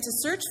they began to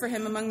search for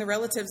him among the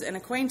relatives and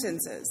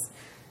acquaintances.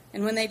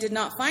 And when they did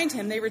not find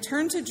him, they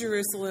returned to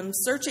Jerusalem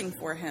searching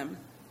for him.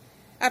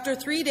 After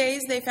 3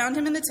 days, they found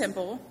him in the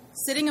temple,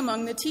 sitting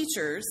among the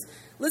teachers,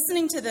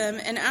 listening to them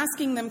and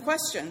asking them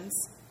questions.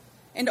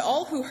 And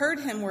all who heard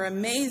him were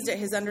amazed at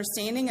his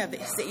understanding of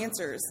his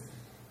answers.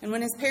 And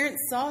when his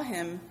parents saw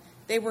him,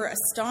 they were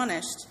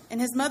astonished.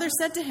 And his mother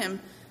said to him,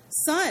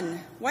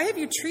 "Son, why have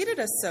you treated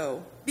us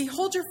so?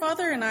 Behold, your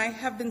father and I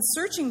have been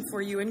searching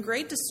for you in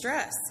great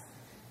distress."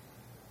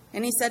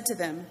 And he said to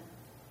them,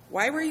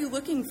 "Why were you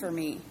looking for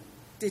me?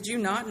 Did you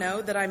not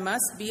know that I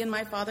must be in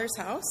my father's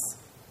house?"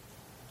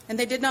 And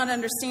they did not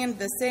understand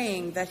the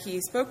saying that he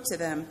spoke to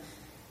them.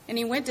 And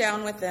he went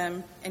down with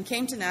them and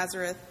came to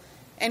Nazareth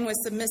and was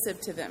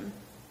submissive to them.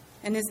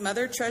 And his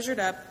mother treasured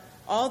up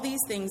all these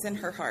things in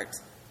her heart.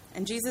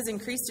 And Jesus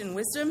increased in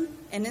wisdom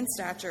and in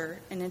stature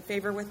and in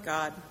favor with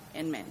God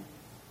and men.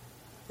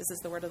 This is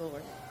the word of the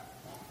Lord.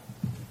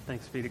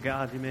 Thanks be to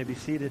God. You may be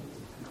seated.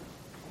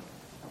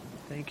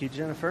 Thank you,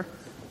 Jennifer.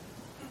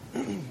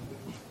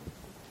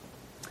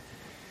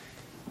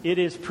 It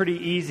is pretty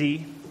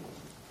easy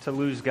to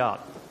lose God.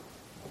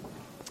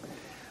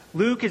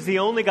 Luke is the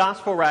only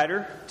gospel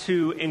writer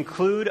to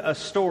include a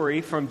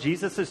story from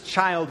Jesus'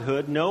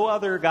 childhood. No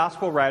other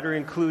gospel writer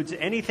includes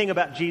anything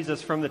about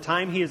Jesus from the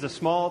time he is a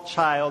small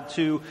child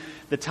to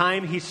the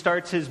time he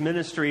starts his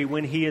ministry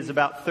when he is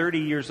about 30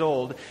 years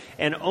old.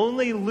 And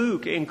only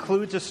Luke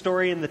includes a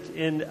story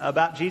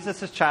about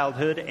Jesus'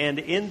 childhood. And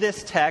in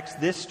this text,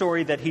 this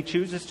story that he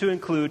chooses to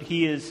include,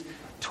 he is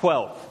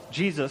 12.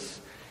 Jesus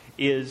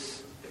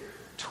is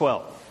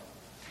 12.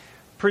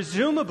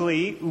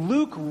 Presumably,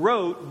 Luke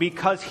wrote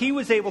because he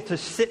was able to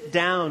sit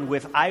down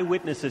with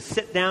eyewitnesses,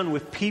 sit down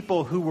with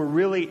people who were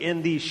really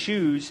in these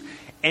shoes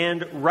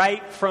and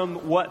write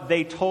from what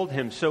they told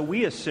him. So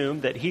we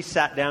assume that he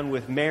sat down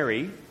with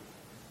Mary,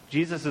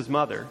 Jesus'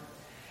 mother,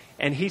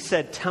 and he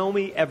said, "Tell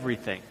me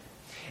everything."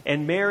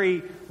 And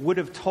Mary would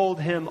have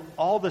told him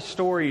all the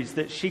stories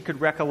that she could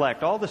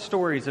recollect, all the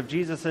stories of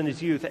Jesus in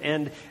his youth.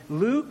 And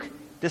Luke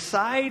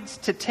decides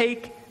to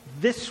take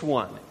this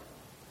one.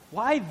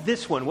 Why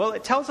this one? Well,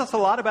 it tells us a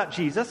lot about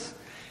Jesus,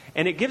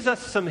 and it gives us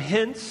some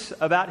hints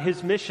about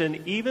his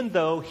mission, even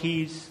though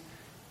he's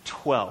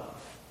 12.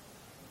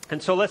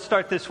 And so let's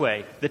start this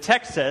way. The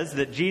text says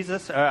that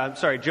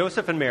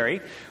Joseph and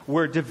Mary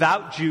were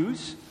devout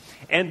Jews,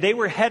 and they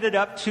were headed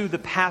up to the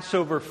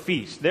Passover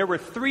feast. There were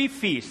 3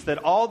 feasts that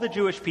all the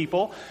Jewish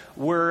people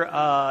were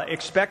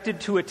expected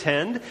to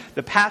attend.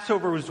 The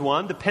Passover was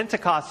one, the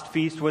Pentecost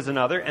feast was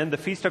another, and the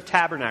Feast of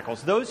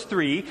Tabernacles. Those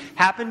 3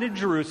 happened in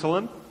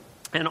Jerusalem.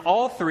 And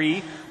all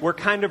 3 were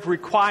kind of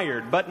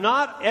required, but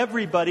not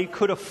everybody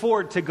could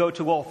afford to go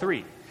to all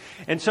 3.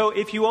 And so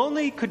if you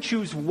only could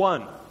choose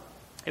one,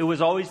 it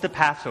was always the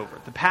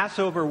Passover. The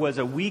Passover was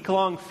a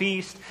week-long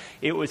feast.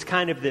 It was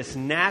kind of this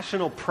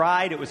national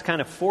pride. It was kind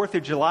of 4th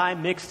of July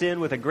mixed in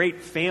with a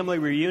great family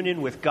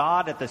reunion with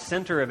God at the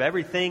center of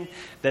everything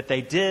that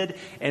they did.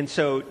 And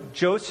so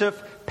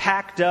Joseph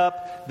packed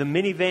up the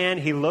minivan.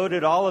 He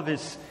loaded all of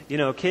his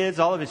kids,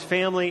 all of his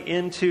family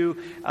into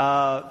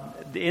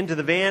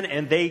the van,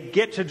 and they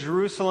get to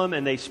Jerusalem,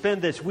 and they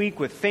spend this week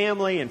with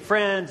family and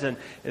friends, and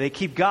they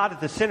keep God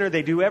at the center.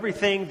 They do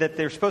everything that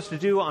they're supposed to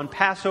do on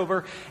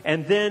Passover,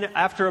 and then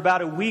after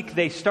about a week,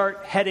 they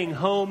start heading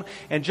home,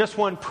 and just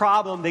one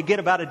problem, they get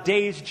about a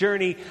day's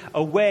journey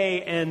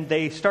away, and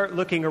they start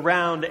looking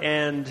around,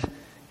 and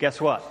guess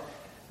what?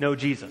 No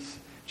Jesus.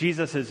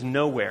 Jesus is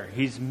nowhere.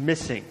 He's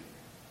missing.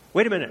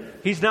 Wait a minute,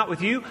 he's not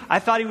with you? I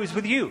thought he was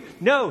with you.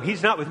 No,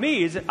 he's not with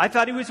me. I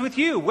thought he was with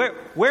you.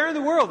 Where in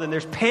the world? And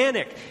there's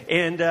panic.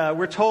 And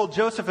we're told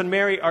Joseph and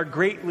Mary are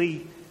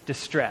greatly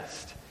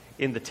distressed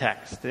in the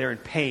text. They're in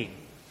pain.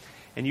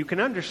 And you can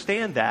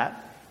understand that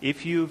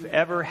if you've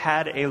ever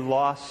had a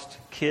lost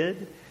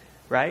kid,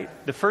 right?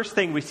 The first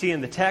thing we see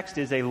in the text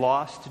is a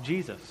lost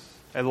Jesus.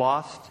 A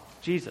lost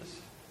Jesus.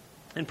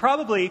 And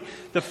probably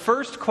the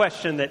first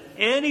question that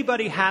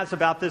anybody has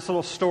about this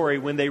little story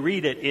when they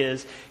read it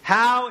is,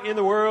 how in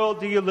the world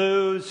do you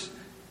lose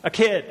a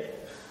kid?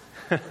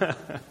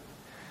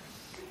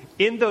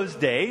 In those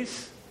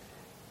days,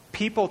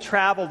 people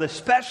traveled,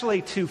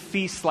 especially to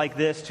feasts like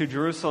this, to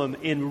Jerusalem,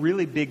 in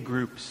really big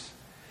groups.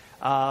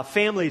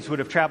 Families would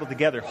have traveled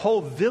together.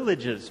 Whole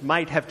villages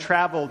might have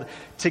traveled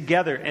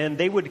together, and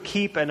they would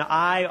keep an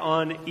eye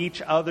on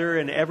each other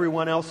and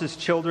everyone else's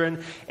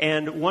children.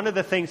 And one of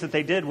the things that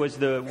they did was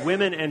the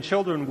women and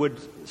children would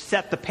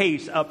set the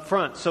pace up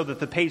front so that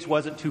the pace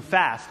wasn't too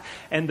fast.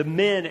 And the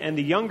men and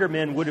the younger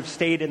men would have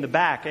stayed in the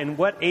back. And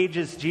what age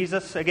is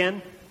Jesus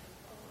again?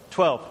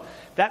 12.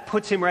 That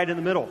puts him right in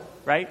the middle,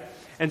 right?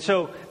 And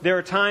so there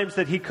are times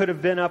that he could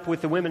have been up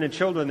with the women and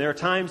children. There are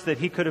times that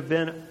he could have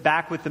been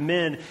back with the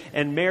men.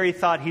 And Mary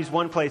thought he's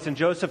one place, and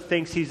Joseph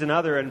thinks he's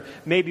another. And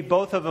maybe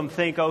both of them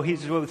think, oh,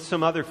 he's with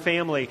some other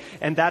family.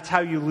 And that's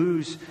how you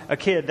lose a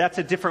kid. That's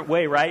a different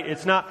way, right?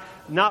 It's not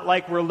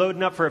like we're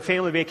loading up for a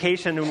family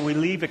vacation and we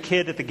leave a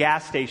kid at the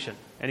gas station.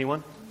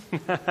 Anyone?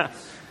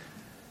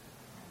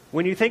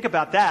 When you think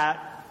about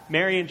that,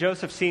 Mary and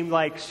Joseph seemed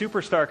like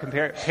superstar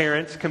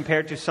parents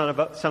compared to some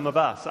of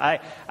us.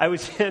 I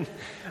was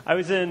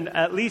in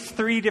at least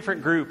 3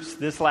 different groups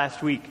this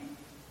last week,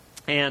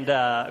 and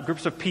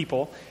groups of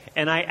people.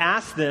 And I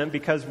asked them,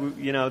 because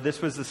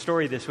this was the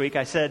story this week.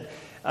 I said,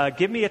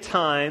 "Give me a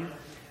time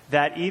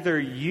that either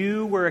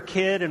you were a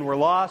kid and were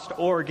lost,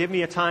 or give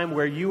me a time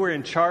where you were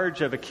in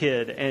charge of a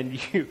kid and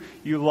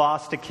you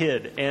lost a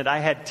kid." And I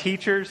had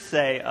teachers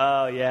say,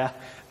 "Oh yeah,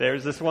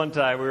 there's this one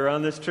time we were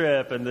on this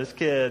trip and this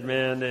kid,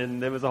 man,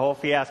 and it was a whole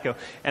fiasco."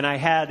 And I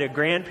had a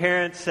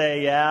grandparent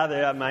say,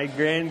 "Yeah, my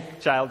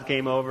grandchild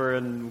came over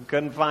and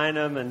couldn't find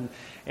him."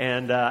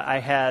 And I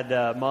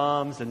had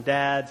moms and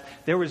dads.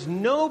 There was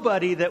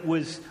nobody that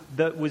was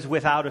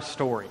without a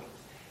story.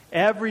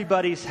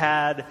 Everybody's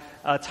had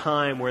a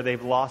time where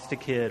they've lost a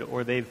kid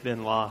or they've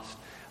been lost.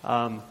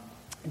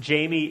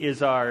 Jamie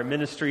is our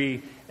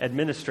ministry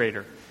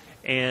administrator,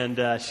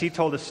 and she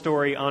told a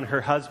story on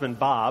her husband,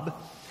 Bob,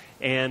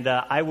 and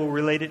I will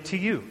relate it to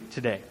you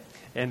today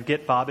and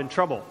get Bob in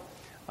trouble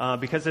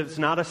because it's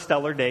not a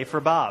stellar day for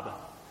Bob.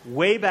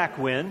 Way back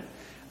when,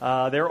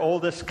 their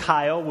oldest,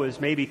 Kyle, was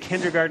maybe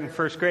kindergarten,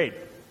 first grade,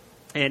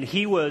 and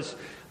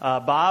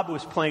Bob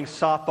was playing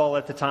softball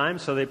at the time,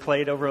 so they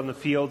played over on the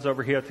fields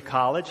over here at the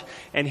college.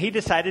 And he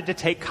decided to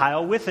take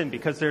Kyle with him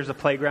because there's a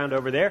playground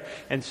over there.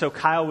 And so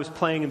Kyle was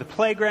playing in the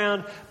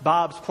playground,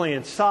 Bob's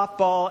playing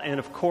softball, and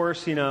of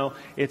course,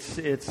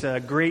 it's a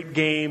great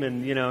game,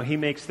 and he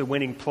makes the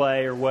winning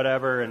play or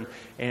whatever,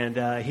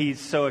 and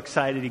he's so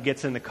excited. He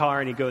gets in the car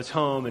and he goes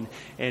home,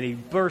 and he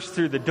bursts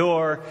through the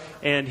door,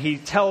 and he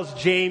tells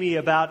Jamie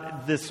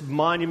about this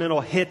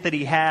monumental hit that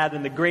he had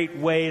and the great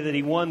way that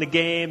he won the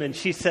game. And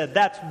she said,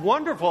 "That's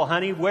wonderful,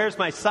 honey. Where's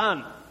my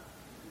son?"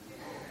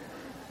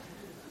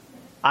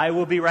 "I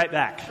will be right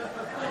back."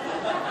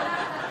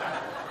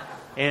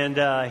 And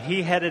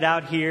he headed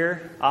out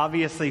here,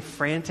 obviously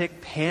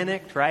frantic,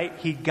 panicked, right?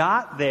 He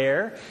got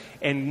there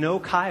and no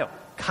Kyle.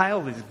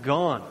 Kyle is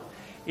gone.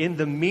 In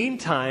the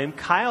meantime,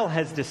 Kyle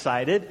has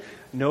decided,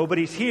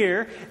 nobody's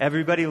here,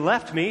 everybody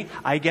left me,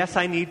 I guess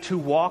I need to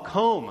walk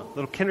home.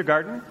 Little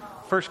kindergarten,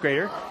 first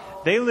grader.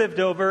 They lived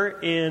over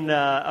in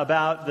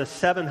about the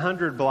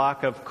 700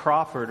 block of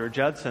Crawford or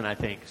Judson, I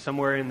think,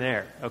 somewhere in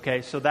there.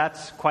 Okay, so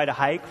that's quite a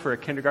hike for a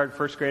kindergarten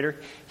first grader.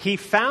 He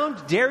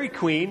found Dairy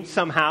Queen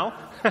somehow,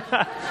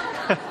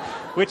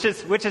 which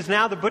is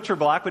now the Butcher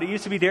Block, but it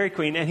used to be Dairy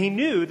Queen. And he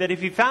knew that if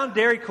he found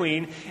Dairy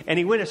Queen and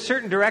he went a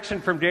certain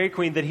direction from Dairy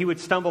Queen, that he would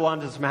stumble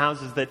onto some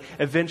houses that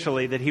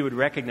eventually that he would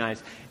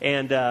recognize.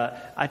 And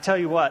I tell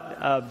you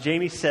what,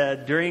 Jamie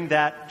said during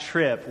that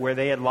trip where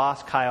they had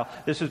lost Kyle,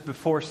 this was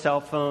before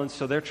cell phones,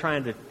 so they're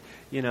trying to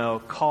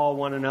call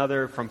one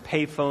another from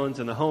pay phones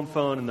and the home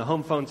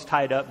phone's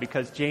tied up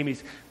because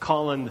Jamie's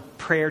calling the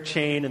prayer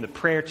chain, and the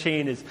prayer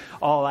chain is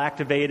all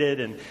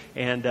activated,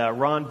 and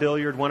Ron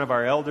Billiard, one of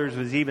our elders,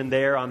 was even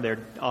there on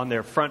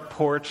their front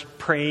porch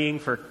praying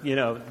for,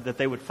 that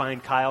they would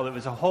find Kyle. It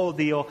was a whole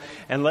deal,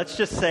 and let's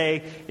just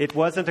say it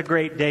wasn't a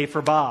great day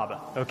for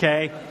Bob,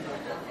 okay?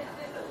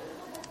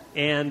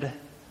 And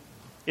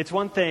it's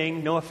one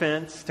thing, no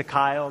offense to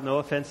Kyle, no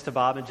offense to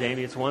Bob and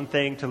Jamie, it's one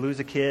thing to lose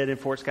a kid in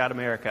Fort Scott,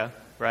 America,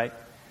 right?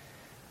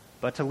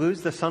 But to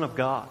lose the Son of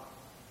God.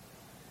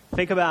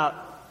 Think about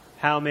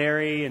how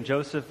Mary and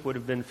Joseph would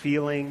have been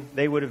feeling.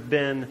 They would have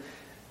been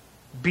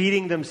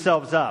beating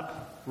themselves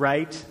up,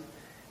 right?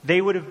 They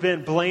would have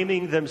been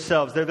blaming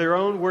themselves. They're their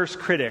own worst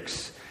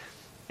critics.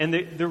 And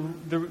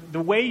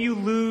the way you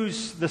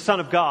lose the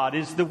Son of God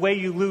is the way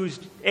you lose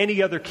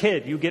any other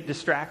kid. You get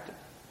distracted.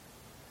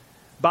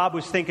 Bob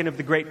was thinking of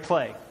the great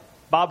play.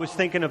 Bob was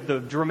thinking of the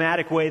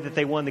dramatic way that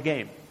they won the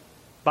game.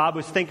 Bob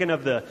was thinking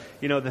of the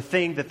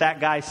thing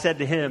that guy said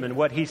to him and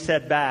what he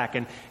said back.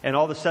 And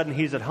all of a sudden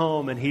he's at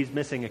home and he's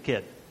missing a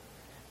kid.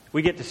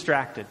 We get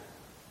distracted.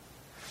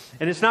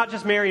 And it's not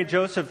just Mary and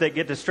Joseph that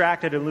get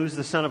distracted and lose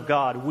the Son of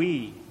God.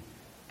 We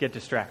get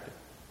distracted,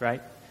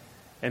 right?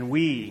 And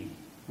we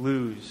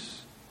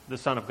lose the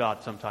Son of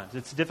God sometimes.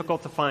 It's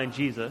difficult to find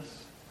Jesus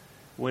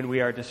when we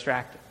are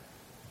distracted.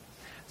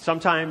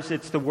 Sometimes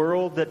it's the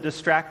world that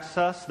distracts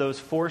us, those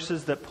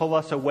forces that pull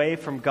us away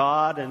from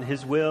God and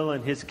His will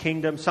and His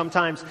kingdom.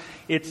 Sometimes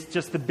it's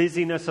just the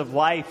busyness of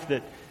life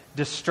that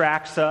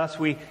distracts us.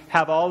 We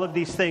have all of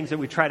these things that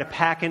we try to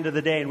pack into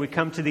the day, and we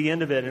come to the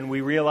end of it and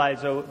we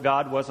realize, oh,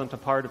 God wasn't a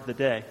part of the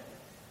day.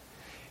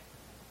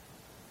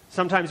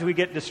 Sometimes we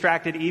get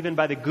distracted even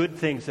by the good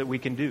things that we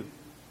can do.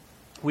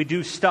 We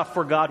do stuff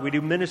for God, we do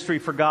ministry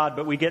for God,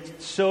 but we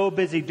get so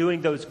busy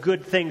doing those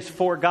good things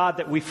for God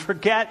that we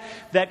forget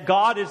that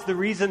God is the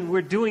reason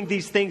we're doing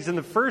these things in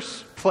the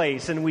first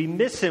place, and we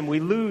miss Him, we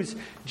lose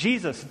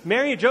Jesus.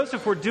 Mary and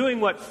Joseph were doing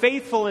what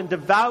faithful and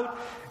devout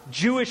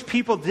Jewish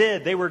people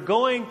did. They were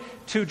going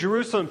to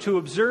Jerusalem to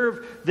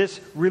observe this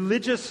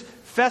religious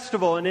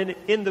festival, and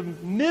in the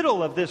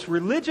middle of this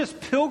religious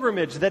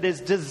pilgrimage that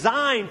is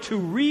designed to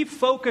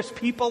refocus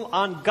people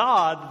on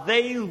God,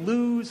 they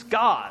lose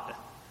God.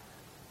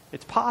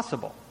 It's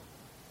possible.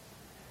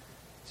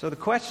 So the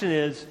question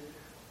is,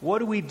 what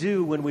do we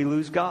do when we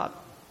lose God?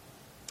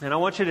 And I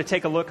want you to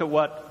take a look at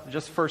what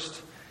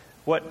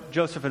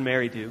Joseph and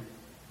Mary do.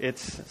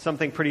 It's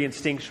something pretty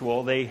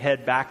instinctual. They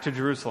head back to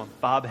Jerusalem.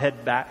 Bob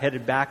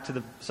headed back to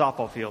the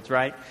softball fields,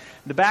 right?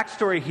 The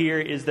backstory here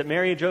is that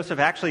Mary and Joseph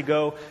actually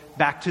go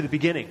back to the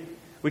beginning.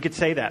 We could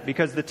say that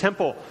because the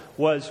temple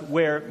was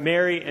where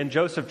Mary and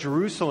Joseph,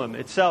 Jerusalem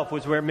itself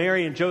was where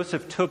Mary and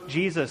Joseph took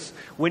Jesus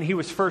when he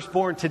was first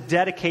born to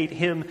dedicate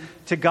him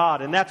to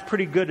God. And that's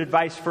pretty good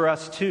advice for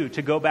us too,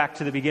 to go back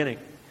to the beginning.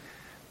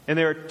 And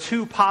there are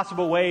two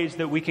possible ways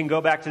that we can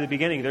go back to the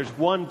beginning. There's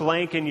one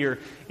blank in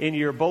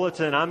your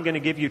bulletin. I'm going to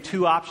give you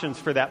two options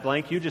for that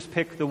blank. You just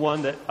pick the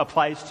one that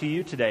applies to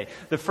you today.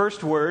 The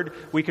first word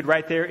we could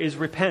write there is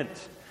repent.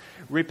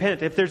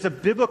 Repent. If there's a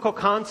biblical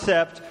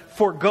concept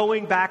for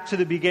going back to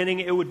the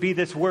beginning, it would be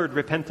this word,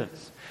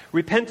 repentance.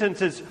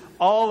 Repentance is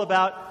all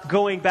about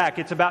going back.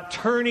 It's about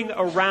turning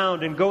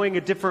around and going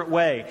a different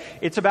way.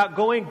 It's about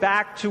going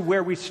back to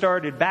where we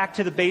started, back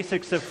to the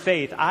basics of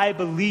faith. I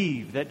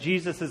believe that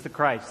Jesus is the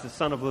Christ, the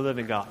Son of the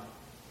living God.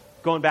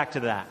 Going back to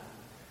that.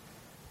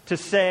 To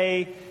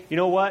say, you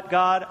know what,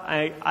 God,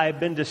 I've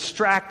been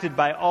distracted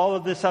by all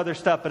of this other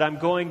stuff, but I'm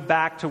going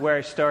back to where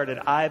I started.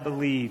 I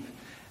believe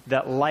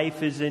that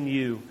life is in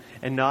you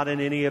and not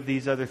in any of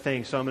these other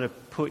things. So I'm going to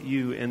put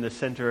you in the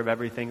center of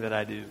everything that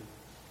I do.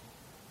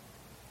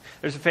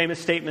 There's a famous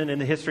statement in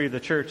the history of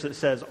the church that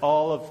says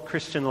all of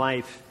Christian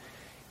life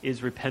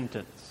is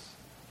repentance.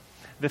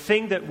 The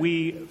thing that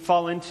we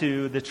fall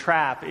into, the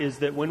trap, is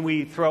that when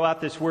we throw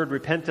out this word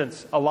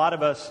repentance, a lot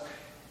of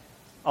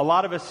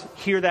us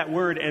hear that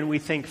word and we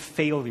think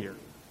failure.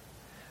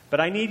 But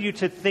I need you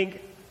to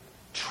think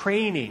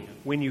training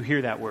when you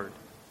hear that word.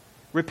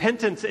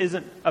 Repentance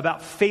isn't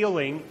about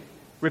failing.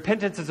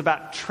 Repentance is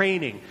about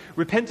training.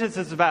 Repentance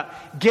is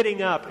about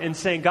getting up and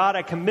saying, God,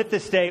 I commit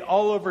this day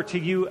all over to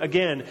you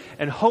again,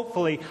 and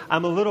hopefully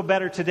I'm a little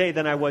better today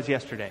than I was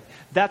yesterday.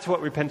 That's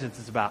what repentance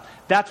is about.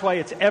 That's why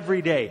it's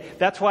every day.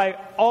 That's why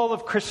all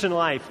of Christian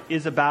life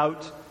is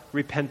about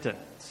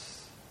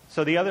repentance.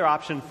 So the other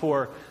option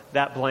for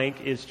that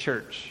blank is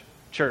church.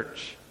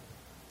 Church.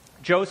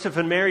 Joseph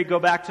and Mary go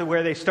back to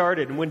where they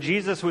started. And when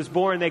Jesus was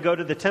born, they go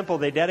to the temple.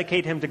 They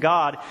dedicate him to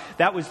God.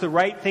 That was the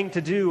right thing to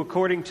do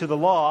according to the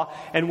law.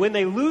 And when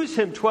they lose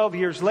him 12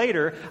 years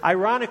later,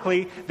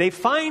 ironically, they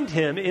find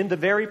him in the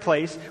very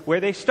place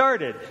where they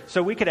started.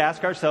 So we could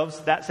ask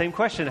ourselves that same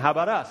question. How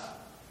about us?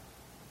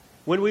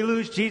 When we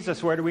lose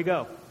Jesus, where do we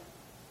go?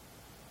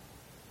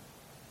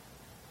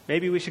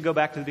 Maybe we should go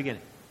back to the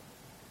beginning.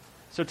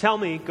 So tell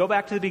me, go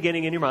back to the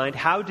beginning in your mind.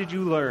 How did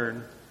you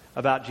learn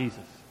about Jesus?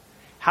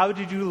 How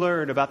did you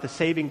learn about the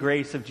saving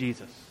grace of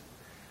Jesus?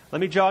 Let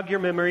me jog your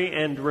memory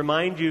and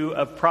remind you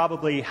of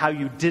probably how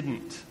you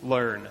didn't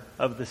learn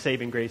of the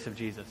saving grace of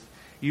Jesus.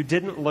 You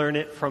didn't learn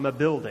it from a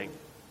building.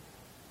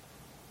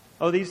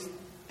 Oh, these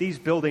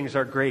buildings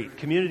are great.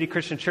 Community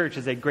Christian Church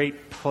is a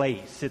great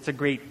place. It's a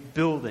great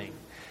building.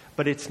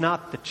 But it's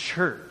not the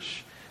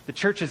church. The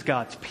church is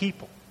God's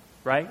people,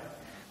 right?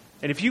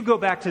 And if you go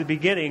back to the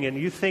beginning and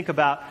you think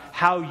about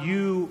how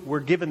you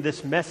were given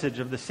this message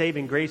of the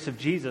saving grace of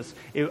Jesus,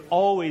 it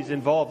always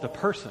involved a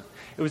person.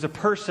 It was a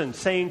person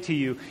saying to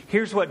you,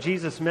 here's what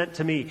Jesus meant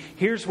to me.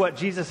 Here's what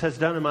Jesus has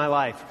done in my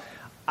life.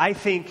 I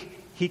think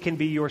he can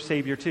be your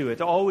Savior too.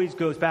 It always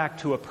goes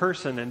back to a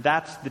person, and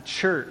that's the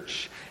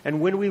church.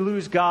 And when we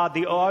lose God,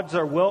 the odds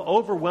are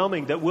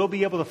overwhelming that we'll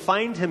be able to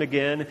find him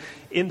again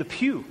in the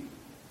pew,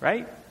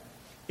 right?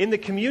 In the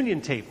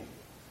communion table.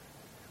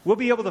 We'll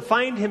be able to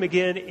find him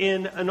again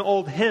in an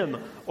old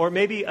hymn or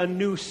maybe a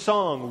new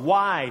song.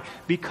 Why?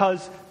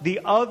 Because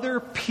the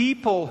other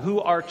people who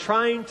are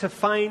trying to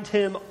find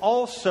him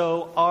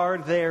also are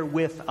there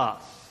with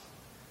us.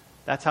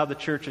 That's how the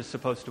church is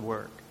supposed to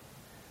work.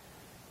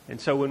 And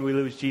so when we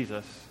lose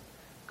Jesus,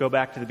 go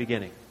back to the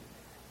beginning.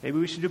 Maybe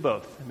we should do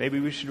both. Maybe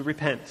we should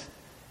repent.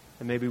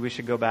 And maybe we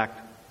should go back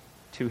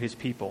to his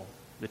people,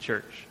 the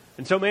church.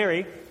 And so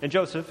Mary and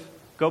Joseph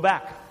go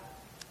back.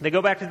 They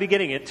go back to the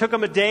beginning. It took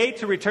them a day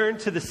to return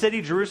to the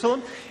city,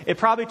 Jerusalem. It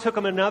probably took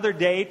them another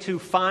day to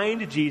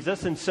find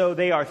Jesus. And so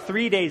they are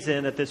 3 days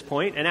in at this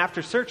point. And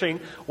after searching,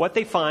 what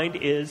they find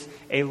is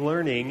a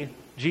learning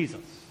Jesus.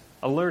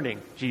 A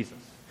learning Jesus.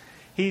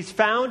 He's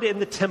found in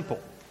the temple.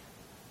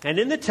 And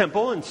in the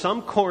temple, in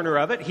some corner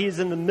of it, he's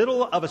in the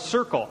middle of a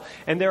circle.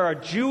 And there are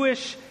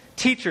Jewish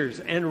teachers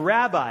and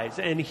rabbis.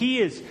 And he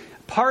is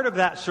part of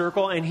that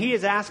circle, and he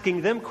is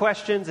asking them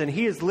questions, and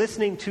he is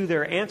listening to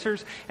their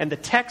answers. And the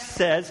text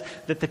says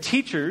that the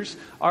teachers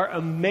are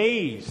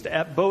amazed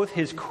at both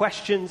his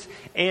questions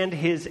and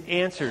his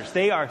answers.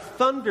 They are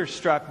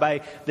thunderstruck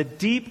by the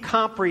deep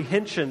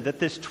comprehension that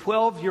this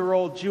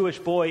 12-year-old Jewish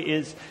boy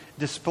is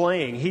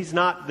displaying. He's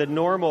not the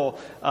normal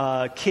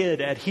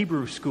kid at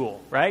Hebrew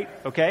school, right?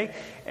 Okay?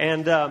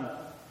 And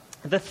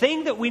the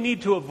thing that we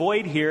need to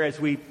avoid here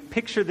as we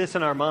picture this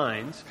in our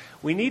minds,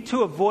 we need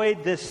to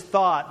avoid this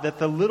thought that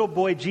the little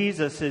boy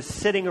Jesus is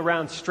sitting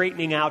around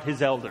straightening out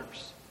his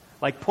elders,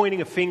 like pointing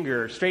a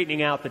finger,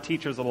 straightening out the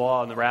teachers of the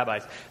law and the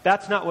rabbis.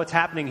 That's not what's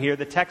happening here.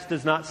 The text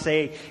does not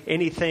say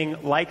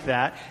anything like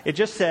that. It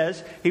just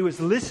says he was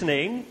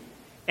listening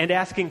and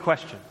asking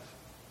questions.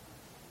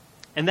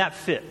 And that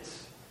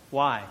fits.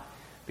 Why?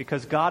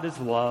 Because God is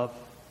love,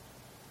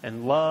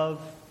 and love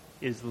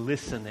is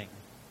listening.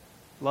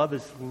 Love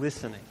is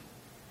listening.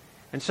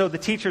 And so the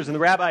teachers and the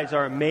rabbis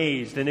are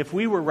amazed. And if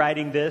we were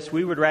writing this,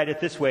 we would write it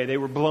this way. They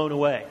were blown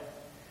away.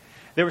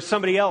 There was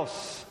somebody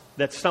else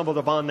that stumbled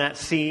upon that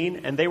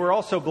scene, and they were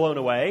also blown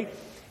away.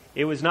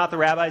 It was not the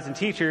rabbis and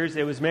teachers.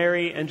 It was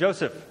Mary and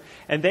Joseph.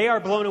 And they are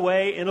blown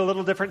away in a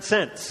little different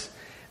sense.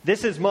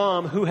 This is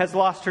mom who has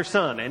lost her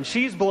son, and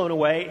she's blown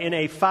away in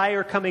a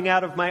fire coming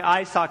out of my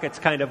eye sockets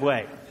kind of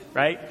way,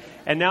 right?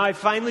 And now I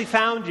finally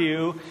found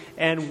you,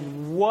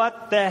 and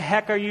what the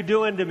heck are you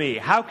doing to me?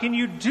 How can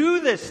you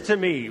do this to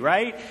me,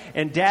 right?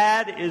 And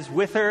dad is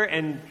with her,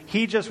 and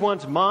he just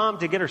wants mom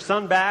to get her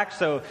son back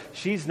so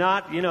she's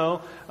not,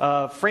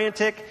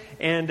 frantic.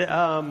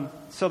 And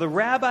so the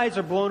rabbis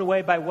are blown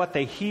away by what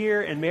they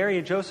hear, and Mary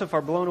and Joseph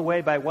are blown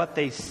away by what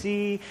they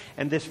see.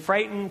 And this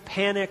frightened,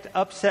 panicked,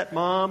 upset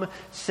mom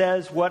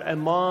says what a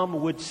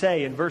mom would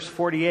say in verse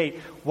 48,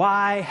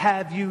 "Why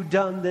have you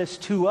done this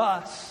to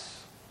us?"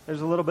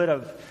 There's a little bit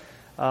of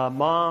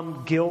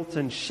mom guilt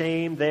and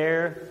shame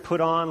there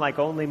put on like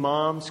only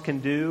moms can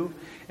do.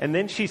 And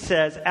then she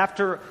says,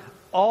 "After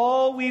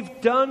all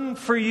we've done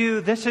for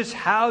you, this is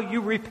how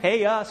you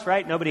repay us,"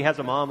 right? Nobody has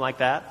a mom like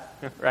that,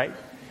 right?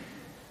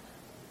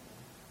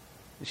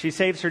 She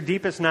saves her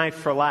deepest knife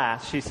for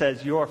last. She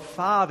says, "Your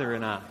father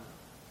and I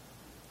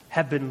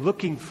have been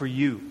looking for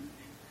you."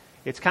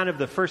 It's kind of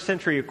the first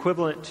century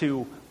equivalent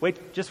to,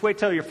 just wait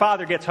till your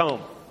father gets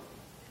home.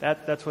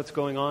 That's what's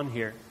going on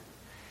here.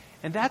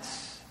 And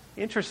that's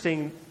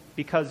interesting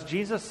because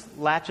Jesus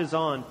latches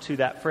on to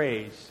that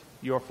phrase,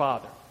 "your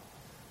father."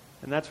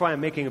 And that's why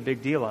I'm making a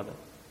big deal of it.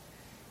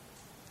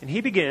 And he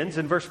begins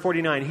in verse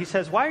 49. He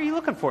says, "Why are you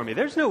looking for me?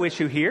 There's no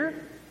issue here."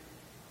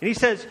 And he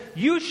says,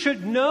 "You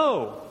should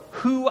know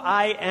who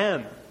I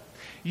am.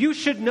 You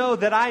should know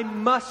that I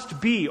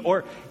must be,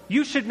 or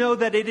you should know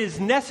that it is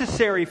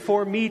necessary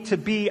for me to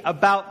be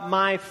about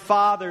my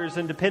Father's,"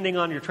 and depending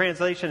on your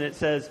translation, it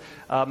says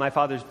my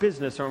Father's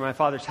business, or my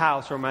Father's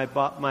house, or my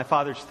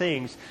Father's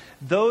things.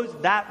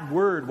 That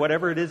word,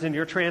 whatever it is in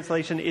your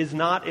translation, is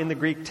not in the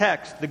Greek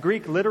text. The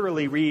Greek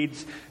literally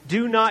reads,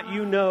 "Do not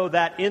you know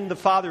that in the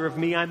Father of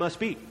me I must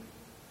be?"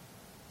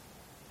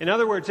 In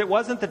other words, it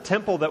wasn't the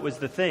temple that was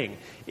the thing.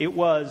 It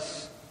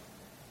was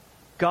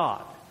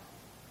God.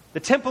 The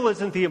temple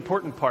isn't the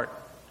important part.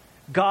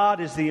 God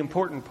is the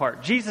important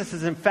part. Jesus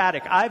is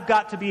emphatic. I've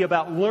got to be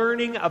about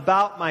learning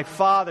about my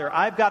Father.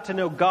 I've got to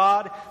know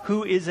God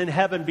who is in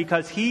heaven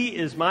because He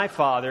is my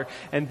Father,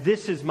 and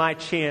this is my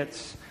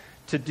chance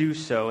to do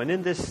so. And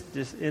in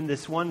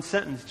this one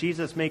sentence,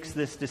 Jesus makes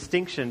this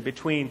distinction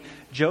between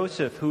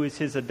Joseph, who is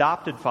his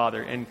adopted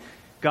father, and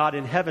God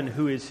in heaven,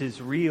 who is his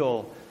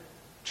real,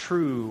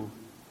 true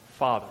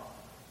Father.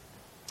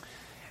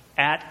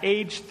 At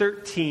age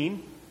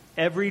 13,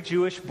 every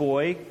Jewish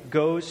boy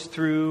goes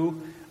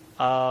through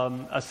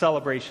a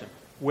celebration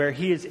where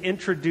he is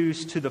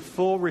introduced to the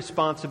full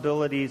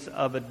responsibilities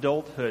of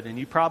adulthood. And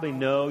you probably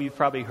know, you've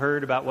probably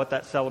heard about what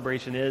that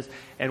celebration is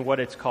and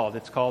what it's called.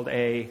 It's called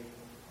a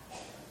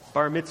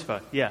bar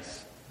mitzvah.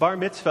 Yes. Bar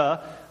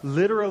mitzvah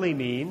literally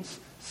means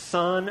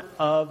son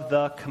of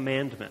the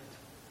commandment.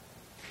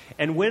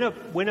 And when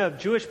a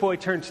Jewish boy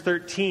turns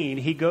 13,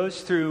 he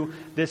goes through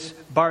this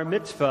bar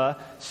mitzvah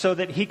so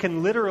that he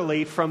can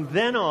literally, from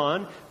then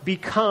on,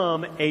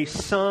 become a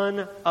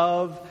son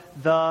of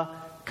the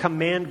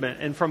commandment.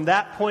 And from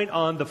that point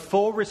on, the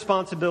full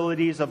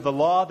responsibilities of the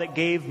law that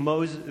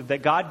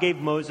God gave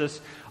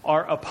Moses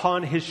are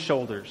upon his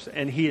shoulders.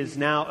 And he is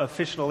now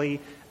officially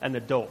an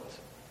adult.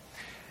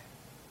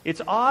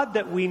 It's odd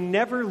that we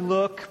never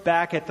look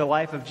back at the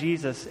life of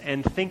Jesus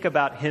and think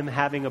about him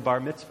having a bar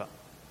mitzvah.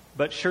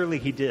 But surely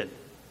he did.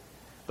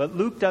 But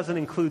Luke doesn't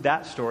include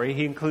that story.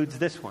 He includes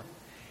this one.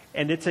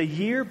 And it's a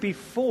year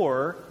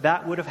before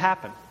that would have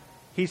happened.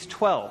 He's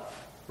 12,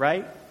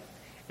 right?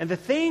 And the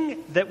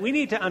thing that we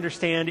need to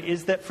understand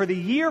is that for the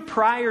year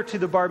prior to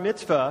the bar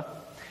mitzvah,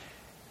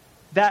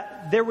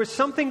 that there was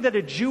something that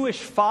a Jewish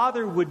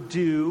father would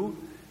do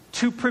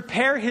to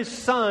prepare his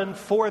son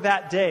for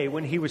that day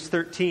when he was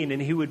 13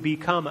 and he would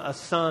become a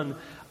son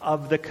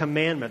of the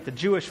commandment. The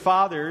Jewish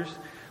fathers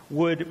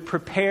would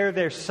prepare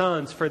their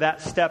sons for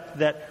that step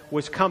that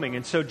was coming.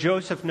 And so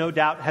Joseph, no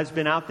doubt, has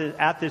been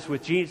at this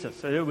with Jesus.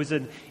 So it was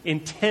an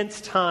intense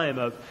time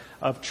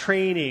of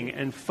training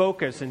and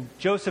focus. And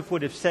Joseph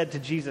would have said to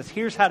Jesus,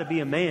 "Here's how to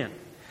be a man.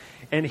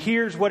 And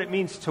here's what it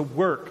means to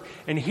work.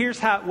 And here's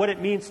what it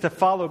means to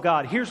follow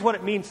God. Here's what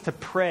it means to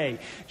pray."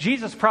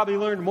 Jesus probably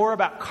learned more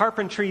about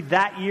carpentry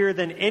that year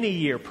than any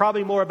year.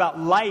 Probably more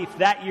about life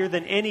that year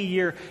than any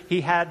year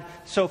he had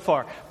so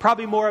far.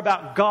 Probably more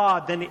about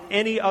God than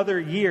any other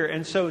year.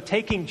 And so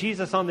taking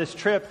Jesus on this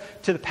trip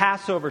to the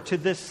Passover, to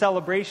this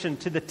celebration,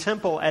 to the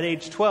temple at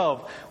age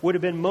 12 would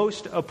have been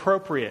most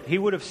appropriate. He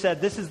would have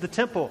said, "This is the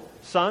temple,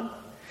 son.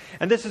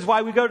 And this is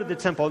why we go to the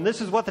temple. And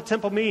this is what the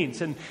temple means.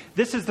 And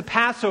this is the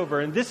Passover.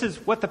 And this is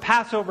what the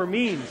Passover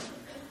means.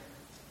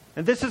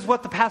 And this is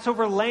what the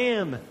Passover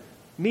lamb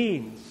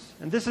means."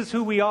 And this is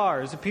who we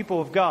are as a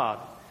people of God.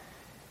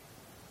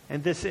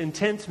 And this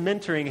intense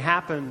mentoring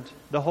happened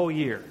the whole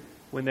year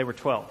when they were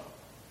 12.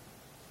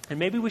 And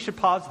maybe we should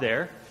pause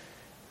there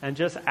and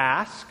just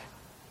ask,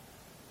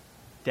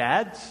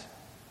 dads,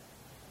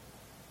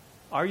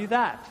 are you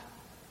that?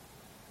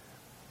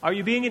 Are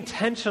you being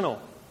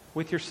intentional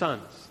with your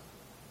sons?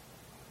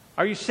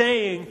 Are you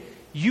saying,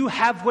 you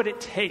have what it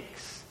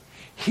takes?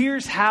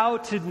 Here's how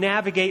to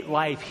navigate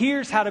life.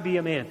 Here's how to be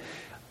a man.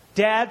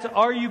 Dads,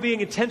 are you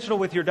being intentional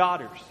with your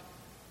daughters?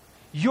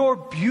 You're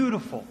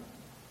beautiful.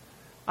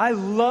 I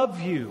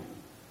love you.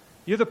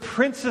 You're the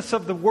princess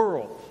of the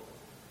world.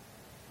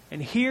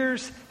 And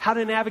here's how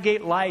to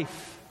navigate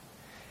life.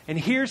 And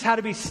here's how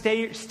to be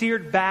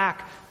steered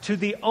back to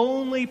the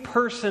only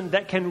person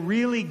that can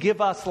really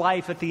give us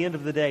life at the end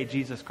of the day,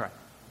 Jesus Christ.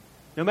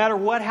 No matter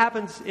what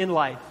happens in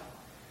life,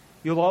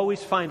 you'll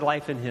always find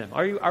life in Him.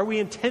 Are we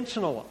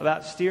intentional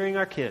about steering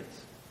our kids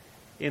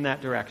in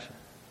that direction?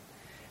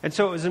 And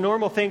so it was a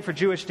normal thing for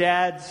Jewish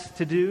dads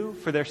to do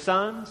for their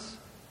sons.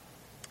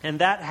 And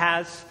that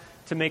has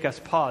to make us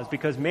pause,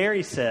 because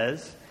Mary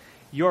says,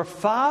 your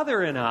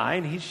father and I,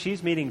 and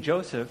she's meeting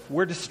Joseph,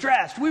 were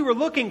distressed. We were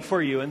looking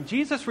for you. And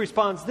Jesus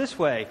responds this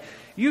way,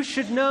 you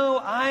should know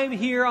I'm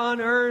here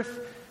on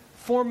earth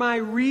for my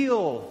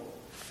real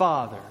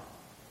Father.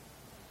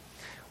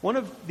 One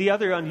of the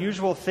other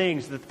unusual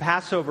things that the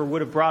Passover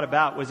would have brought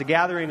about was a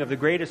gathering of the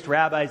greatest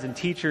rabbis and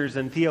teachers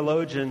and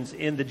theologians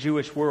in the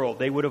Jewish world.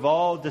 They would have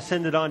all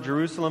descended on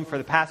Jerusalem for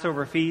the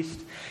Passover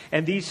feast,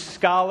 and these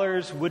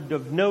scholars would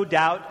have no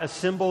doubt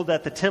assembled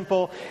at the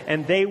temple,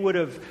 and they would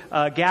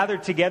have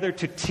gathered together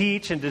to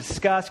teach and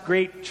discuss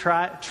great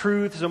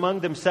truths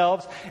among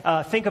themselves.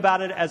 Think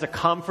about it as a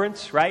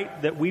conference,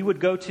 right, that we would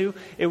go to.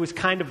 It was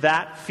kind of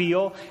that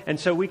feel, and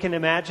so we can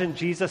imagine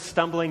Jesus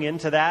stumbling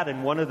into that,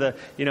 and one of the,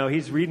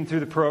 he's reading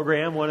through the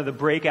program. One of the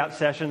breakout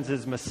sessions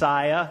is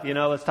Messiah.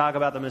 Let's talk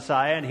about the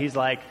Messiah. And he's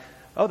like,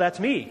 oh, that's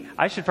me.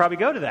 I should probably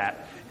go to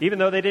that. Even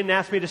though they didn't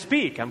ask me to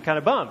speak. I'm kind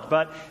of bummed.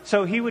 But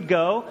so he would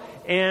go,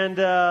 and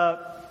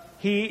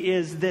he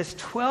is this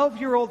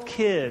 12-year-old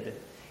kid,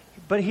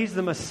 but he's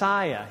the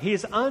Messiah. He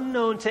is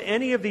unknown to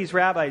any of these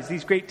rabbis,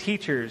 these great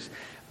teachers,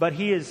 but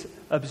he is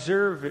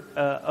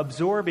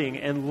absorbing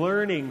and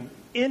learning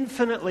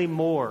infinitely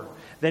more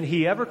than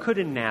he ever could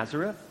in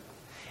Nazareth,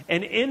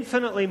 and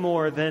infinitely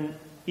more than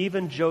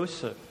even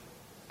Joseph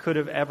could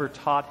have ever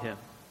taught him.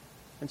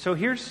 And so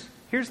here's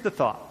the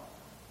thought.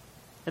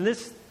 And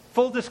this,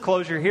 full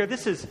disclosure here,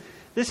 this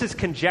is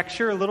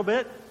conjecture a little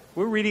bit.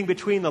 We're reading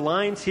between the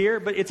lines here,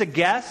 but it's a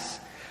guess,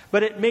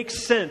 but it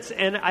makes sense.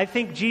 And I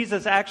think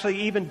Jesus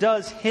actually even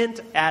does hint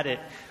at it.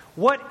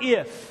 What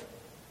if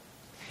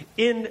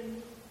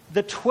in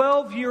the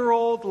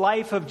 12-year-old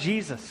life of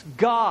Jesus,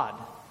 God,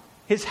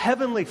 His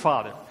heavenly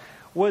Father,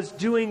 was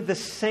doing the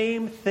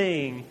same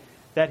thing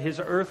that His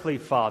earthly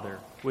Father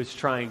was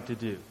trying to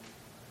do?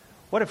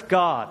 What if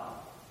God,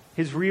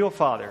 His real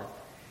Father,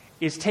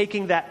 is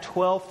taking that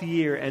 12th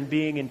year and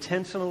being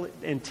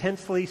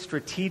intensely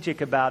strategic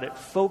about it,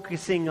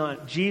 focusing on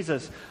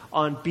Jesus,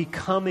 on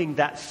becoming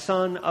that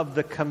son of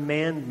the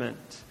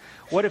commandment?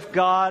 What if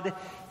God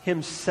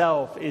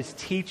Himself is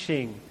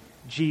teaching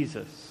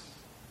Jesus?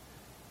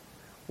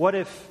 What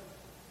if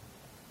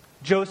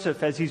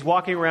Joseph, as he's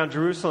walking around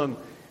Jerusalem,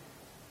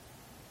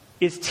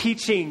 is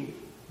teaching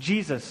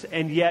Jesus,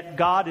 and yet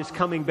God is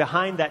coming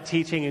behind that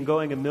teaching and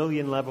going a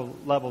million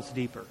levels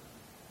deeper?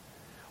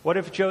 What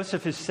if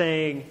Joseph is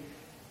saying,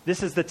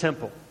 this is the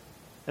temple,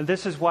 and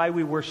this is why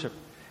we worship,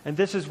 and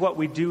this is what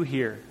we do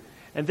here,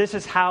 and this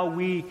is how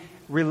we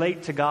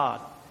relate to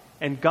God,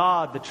 and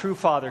God, the true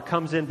Father,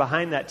 comes in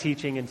behind that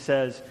teaching and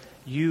says,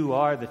 you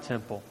are the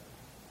temple.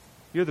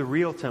 You're the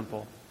real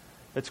temple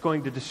that's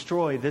going to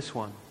destroy this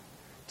one,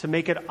 to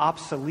make it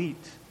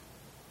obsolete.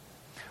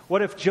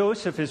 What if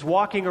Joseph is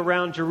walking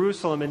around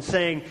Jerusalem and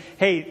saying,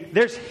 hey,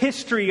 there's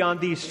history on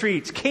these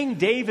streets. King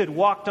David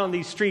walked on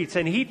these streets,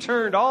 and he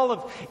turned all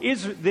of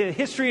the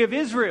history of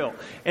Israel.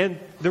 And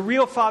the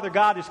real Father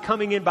God is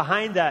coming in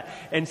behind that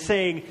and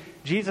saying,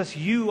 Jesus,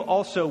 you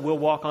also will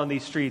walk on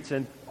these streets,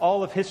 and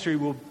all of history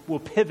will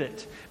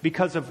pivot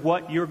because of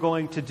what you're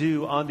going to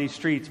do on these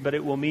streets, but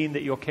it will mean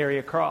that you'll carry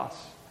a cross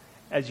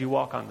as you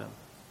walk on them.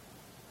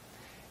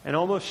 And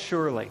almost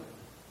surely,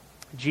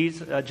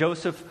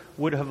 Joseph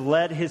would have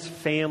led his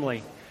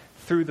family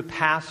through the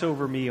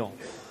Passover meal.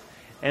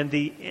 And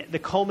the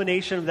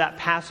culmination of that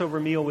Passover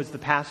meal was the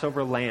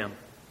Passover lamb.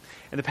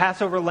 And the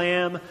Passover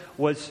lamb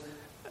was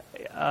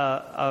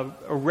a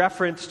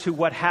reference to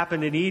what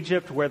happened in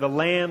Egypt, where the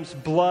lamb's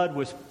blood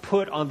was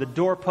put on the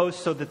doorpost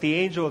so that the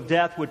angel of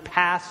death would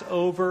pass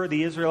over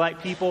the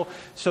Israelite people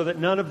so that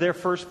none of their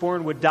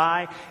firstborn would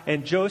die.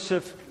 And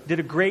Joseph did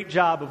a great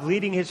job of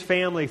leading his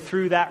family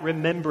through that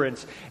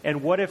remembrance.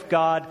 And what if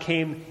God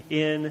came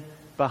in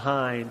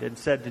behind and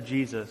said to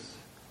Jesus,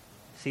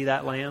 see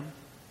that lamb?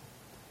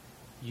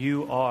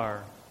 You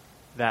are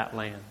that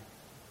lamb.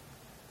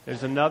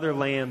 There's another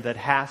lamb that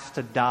has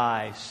to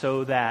die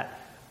so that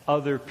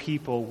other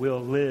people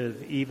will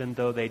live even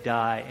though they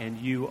die, and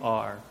you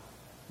are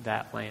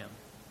that lamb.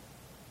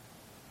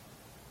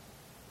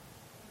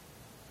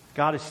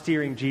 God is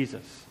steering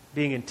Jesus,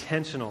 being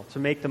intentional to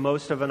make the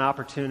most of an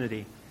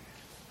opportunity.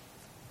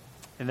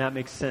 And that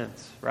makes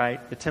sense,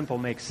 right? The temple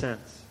makes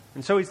sense.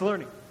 And so he's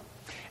learning.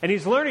 And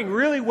he's learning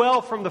really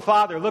well from the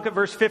Father. Look at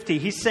verse 50.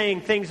 He's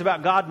saying things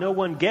about God no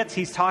one gets.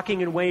 He's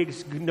talking in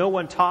ways no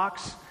one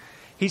talks.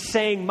 He's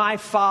saying, my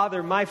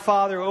Father,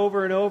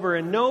 over and over.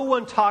 And no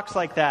one talks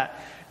like that.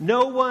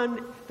 No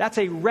one, that's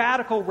a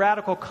radical,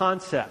 radical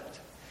concept.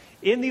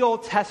 In the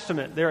Old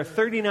Testament, there are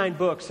 39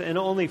 books, and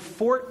only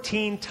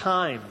 14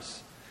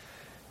 times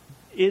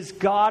is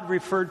God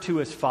referred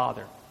to as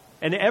Father.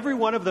 And every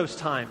one of those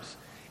times,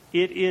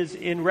 it is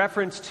in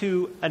reference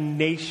to a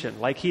nation,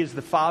 like he is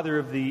the father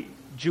of the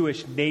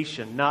Jewish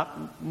nation,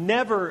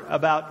 never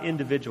about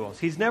individuals.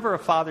 He's never a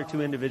father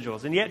to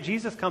individuals. And yet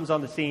Jesus comes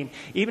on the scene,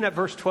 even at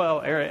verse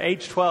 12, or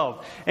age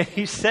 12, and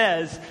he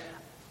says,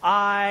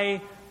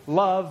 I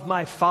love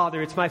my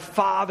Father. It's my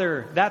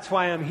Father. That's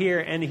why I'm here.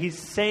 And he's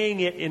saying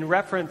it in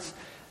reference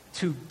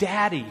to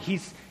Daddy.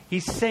 He's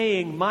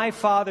saying, my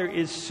Father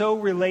is so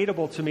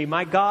relatable to me.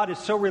 My God is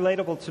so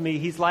relatable to me.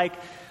 He's like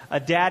a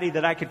daddy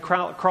that I could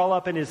crawl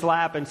up in his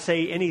lap and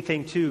say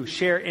anything to,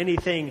 share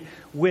anything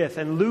with.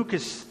 And Luke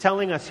is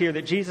telling us here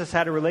that Jesus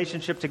had a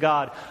relationship to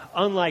God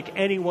unlike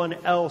anyone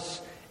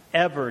else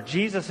ever.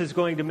 Jesus is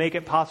going to make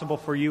it possible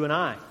for you and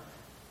I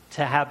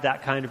to have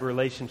that kind of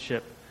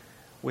relationship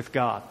with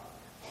God.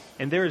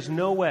 And there is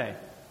no way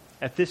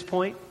at this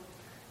point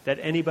that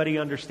anybody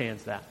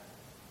understands that.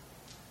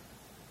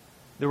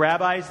 The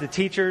rabbis, the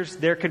teachers,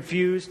 they're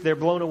confused, they're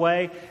blown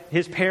away.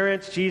 His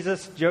parents,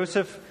 Jesus,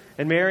 Joseph,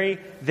 and Mary,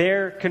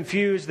 they're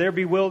confused, they're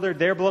bewildered,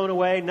 they're blown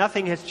away.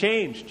 Nothing has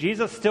changed.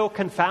 Jesus still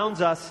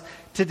confounds us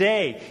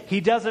today. He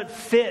doesn't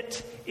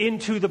fit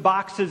into the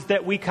boxes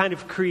that we kind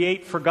of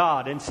create for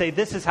God and say,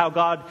 this is how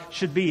God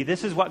should be.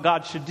 This is what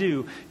God should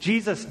do.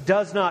 Jesus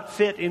does not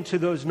fit into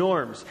those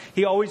norms.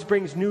 He always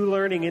brings new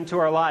learning into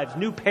our lives,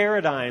 new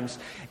paradigms,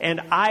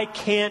 and I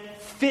can't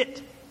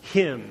fit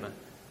him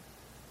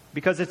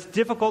because it's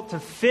difficult to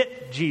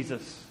fit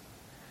Jesus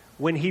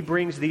when he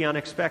brings the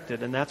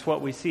unexpected, and that's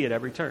what we see at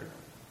every turn.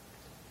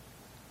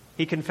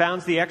 He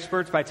confounds the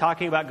experts by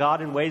talking about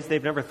God in ways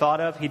they've never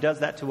thought of. He does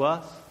that to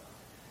us.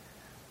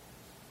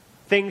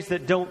 Things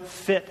that don't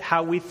fit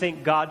how we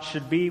think God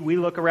should be. We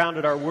look around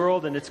at our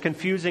world and it's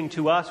confusing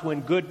to us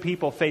when good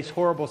people face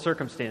horrible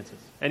circumstances.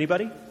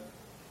 Anybody?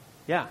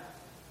 Yeah.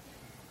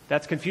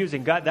 That's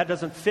confusing. God, that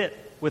doesn't fit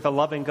with a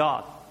loving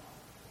God.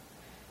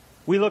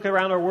 We look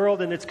around our world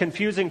and it's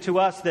confusing to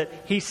us that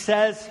he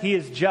says he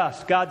is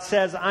just. God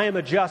says, I am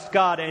a just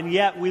God. And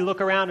yet we look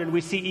around and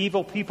we see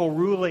evil people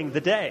ruling the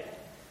day.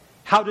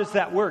 How does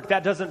that work?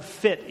 That doesn't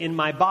fit in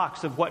my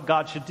box of what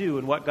God should do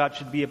and what God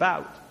should be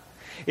about.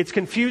 It's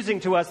confusing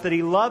to us that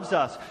he loves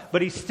us,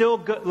 but he still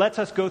lets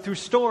us go through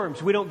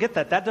storms. We don't get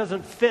that. That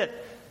doesn't fit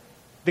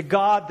the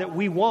God that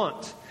we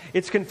want.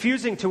 It's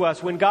confusing to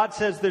us when God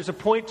says there's a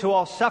point to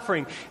all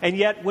suffering, and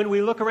yet when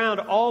we look around,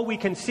 all we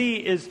can see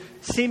is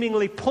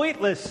seemingly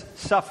pointless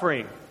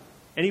suffering.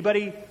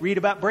 Anybody read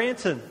about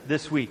Branson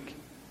this week?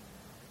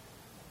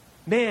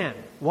 Man,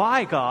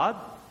 why, God?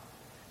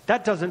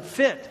 That doesn't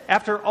fit.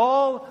 After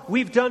all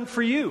we've done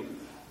for you.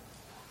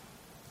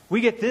 We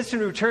get this in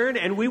return,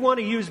 and we want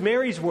to use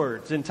Mary's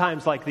words in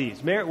times like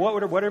these.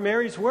 What are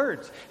Mary's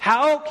words?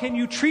 How can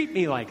you treat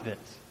me like this?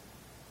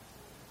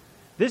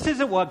 This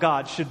isn't what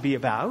God should be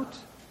about.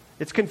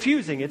 It's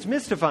confusing, it's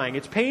mystifying,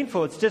 it's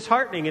painful, it's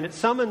disheartening, and it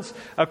summons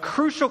a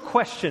crucial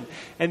question.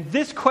 And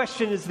this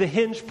question is the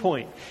hinge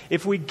point.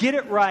 If we get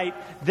it right,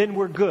 then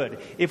we're good.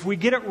 If we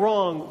get it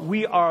wrong,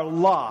 we are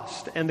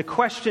lost. And the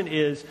question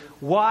is,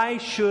 why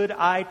should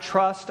I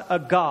trust a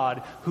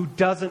God who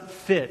doesn't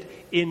fit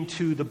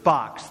into the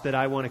box that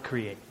I want to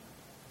create?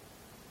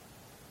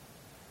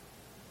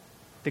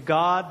 The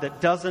God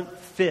that doesn't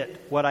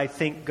fit what I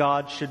think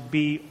God should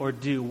be or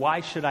do.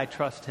 Why should I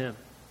trust him?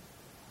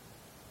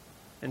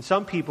 And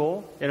some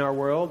people in our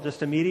world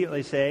just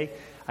immediately say,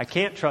 I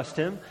can't trust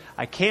him.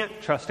 I can't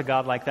trust a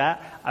God like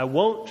that. I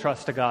won't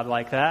trust a God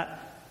like that.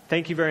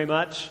 Thank you very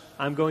much.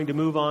 I'm going to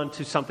move on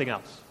to something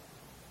else.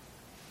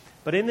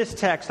 But in this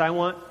text, I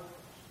want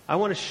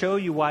to show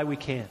you why we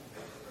can.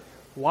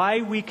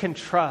 Why we can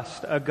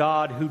trust a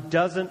God who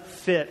doesn't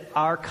fit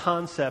our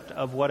concept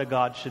of what a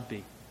God should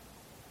be.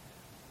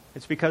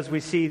 It's because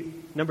we see,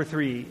 number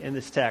 3 in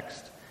this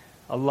text,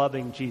 a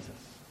loving Jesus.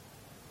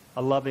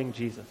 A loving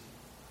Jesus.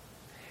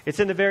 It's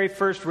in the very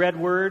first red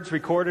words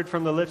recorded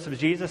from the lips of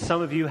Jesus.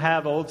 Some of you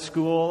have old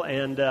school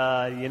and,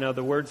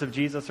 the words of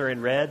Jesus are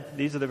in red.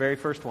 These are the very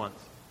first ones.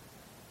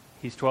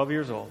 He's 12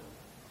 years old.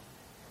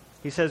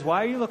 He says,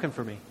 why are you looking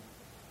for me?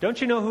 Don't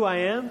you know who I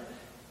am?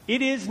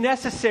 It is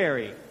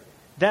necessary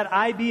that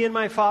I be in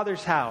my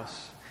Father's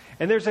house.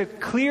 And there's a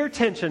clear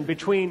tension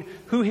between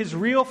who his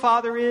real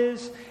father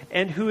is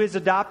and who his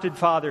adopted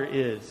father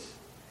is.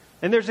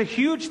 And there's a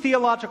huge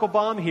theological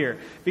bomb here,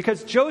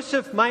 because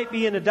Joseph might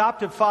be an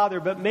adoptive father,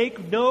 but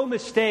make no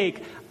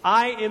mistake,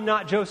 I am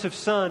not Joseph's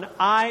son.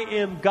 I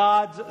am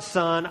God's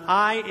son.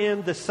 I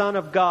am the Son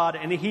of God.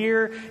 And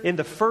here in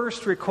the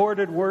first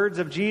recorded words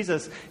of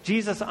Jesus,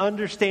 Jesus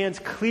understands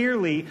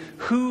clearly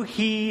who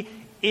he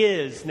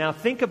is. Now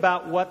think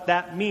about what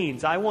that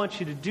means. I want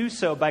you to do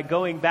so by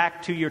going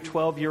back to your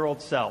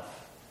 12-year-old self.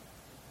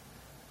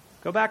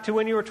 Go back to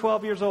when you were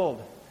 12 years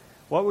old.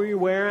 What were you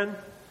wearing?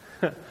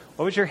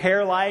 What was your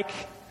hair like?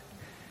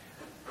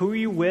 Who were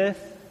you with?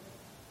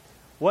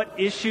 What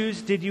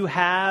issues did you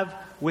have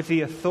with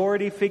the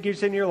authority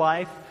figures in your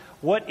life?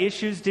 What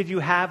issues did you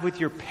have with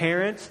your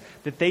parents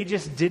that they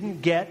just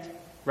didn't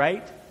get,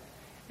 right?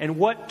 And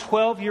what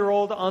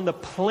 12-year-old on the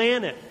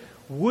planet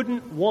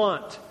wouldn't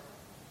want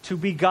to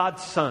be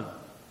God's son?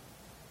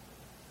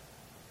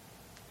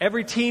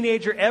 Every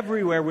teenager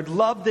everywhere would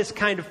love this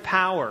kind of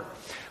power.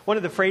 One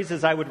of the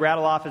phrases I would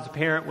rattle off as a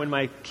parent when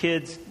my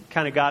kids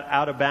kind of got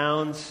out of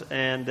bounds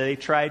and they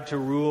tried to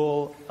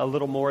rule a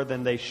little more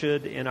than they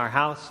should in our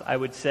house, I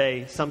would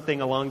say something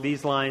along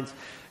these lines.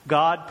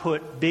 God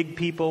put big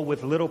people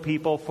with little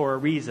people for a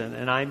reason,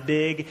 and I'm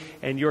big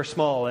and you're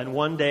small, and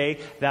one day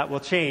that will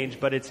change,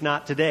 but it's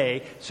not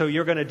today, so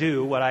you're going to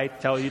do what I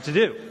tell you to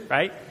do,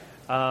 right?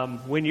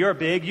 When you're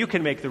big, you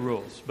can make the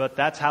rules, but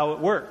that's how it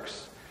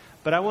works.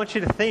 But I want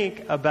you to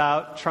think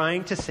about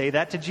trying to say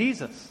that to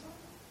Jesus.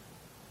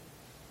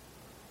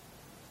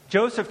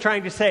 Joseph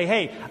trying to say,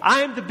 hey,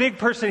 I'm the big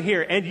person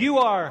here, and you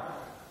are...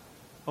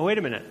 Oh, wait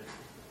a minute.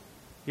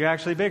 You're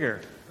actually bigger.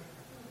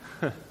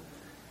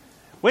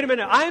 Wait a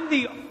minute. I'm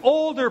the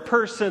older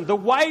person, the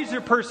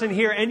wiser person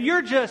here, and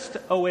you're just...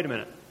 Oh, wait a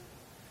minute.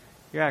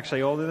 You're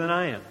actually older than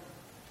I am,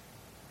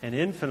 and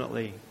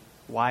infinitely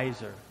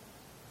wiser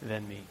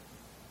than me.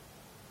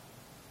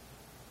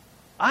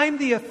 I'm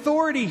the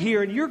authority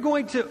here, and you're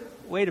going to...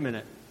 Wait a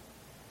minute.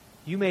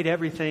 You made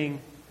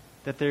everything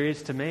that there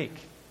is to make.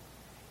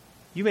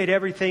 You made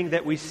everything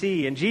that we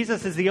see. And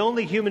Jesus is the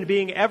only human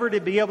being ever to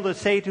be able to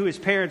say to his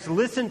parents,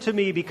 listen to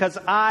me because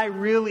I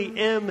really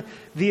am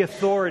the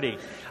authority.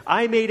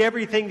 I made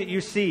everything that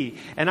you see.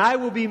 And I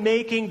will be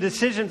making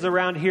decisions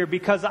around here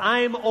because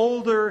I'm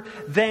older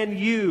than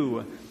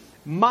you.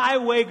 My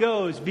way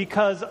goes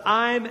because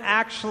I'm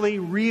actually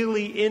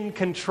really in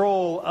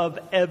control of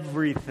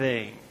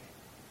everything.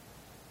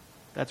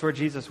 That's where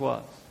Jesus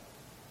was.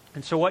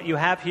 And so what you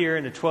have here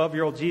in a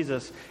 12-year-old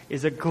Jesus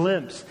is a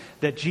glimpse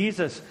that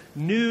Jesus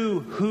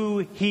knew who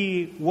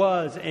he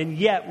was, and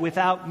yet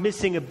without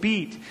missing a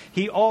beat,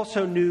 he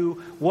also knew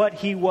what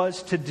he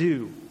was to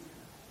do.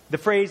 The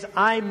phrase,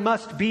 I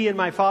must be in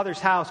my Father's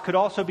house, could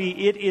also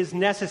be, it is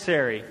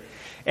necessary.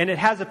 And it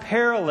has a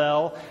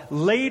parallel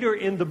later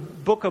in the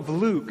book of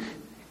Luke.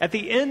 At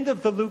the end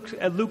of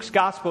Luke's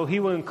gospel, he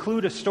will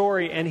include a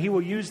story, and he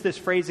will use this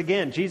phrase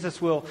again. Jesus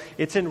will,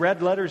 it's in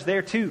red letters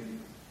there too.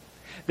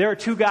 There are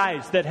two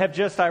guys that have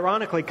just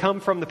ironically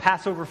come from the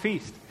Passover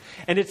feast.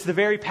 And it's the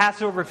very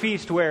Passover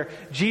feast where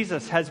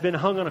Jesus has been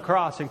hung on a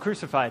cross and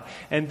crucified.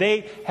 And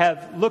they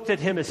have looked at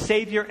him as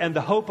Savior and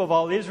the hope of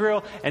all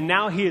Israel. And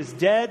now he is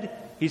dead.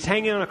 He's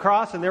hanging on a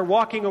cross, and they're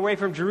walking away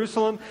from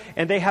Jerusalem,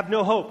 and they have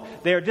no hope.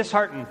 They are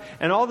disheartened.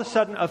 And all of a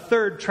sudden, a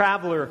third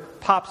traveler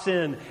pops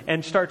in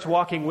and starts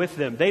walking with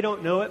them. They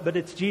don't know it, but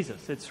it's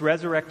Jesus. It's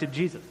resurrected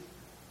Jesus.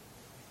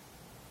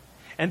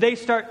 And they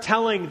start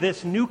telling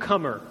this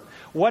newcomer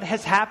what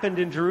has happened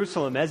in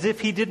Jerusalem, as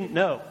if he didn't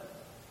know.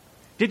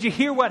 Did you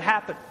hear what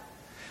happened?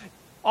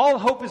 All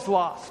hope is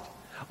lost.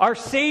 Our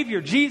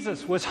Savior,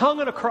 Jesus, was hung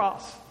on a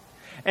cross.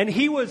 And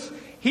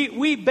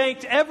we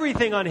banked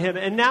everything on him,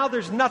 and now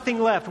there's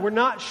nothing left. We're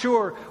not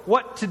sure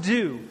what to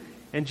do.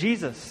 And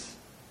Jesus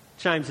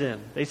chimes in.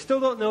 They still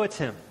don't know it's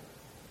him.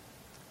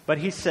 But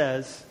he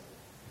says,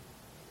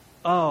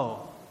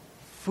 oh,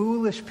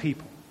 foolish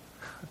people.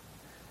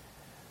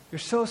 You're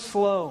so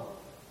slow.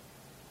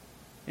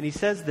 And he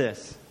says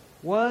this,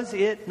 was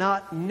it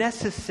not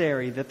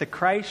necessary that the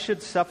Christ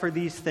should suffer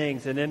these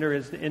things and enter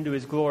into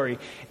his glory?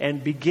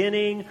 And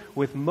beginning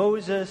with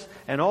Moses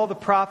and all the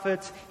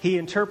prophets, he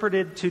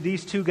interpreted to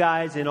these two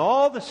guys in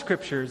all the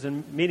scriptures,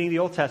 and meaning the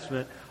Old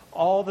Testament,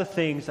 all the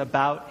things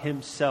about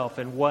himself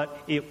and what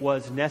it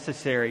was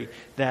necessary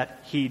that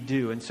he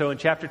do. And so in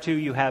chapter 2,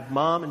 you have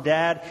Mom and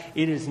Dad,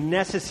 it is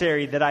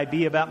necessary that I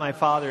be about my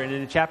Father. And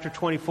in chapter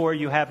 24,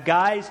 you have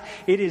guys,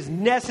 it is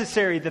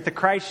necessary that the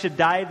Christ should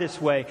die this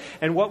way.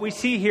 And what we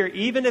see here,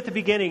 even at the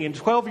beginning, in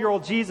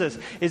 12-year-old Jesus,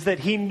 is that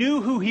he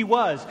knew who he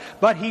was,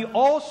 but he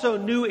also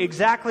knew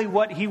exactly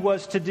what he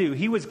was to do.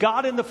 He was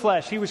God in the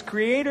flesh. He was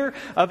creator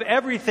of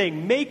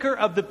everything, maker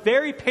of the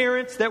very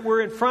parents that were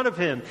in front of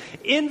him.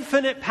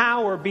 Infinite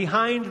power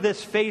behind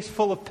this face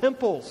full of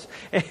pimples.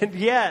 And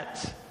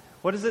yet,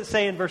 what does it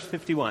say in verse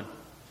 51?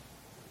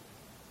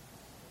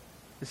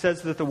 It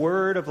says that the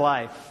word of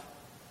life,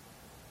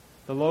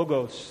 the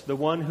Logos, the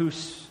one who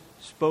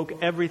spoke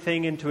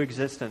everything into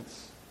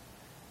existence,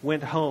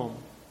 went home.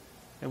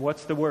 And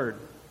what's the word?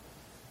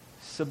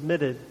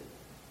 Submitted.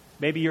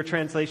 Maybe your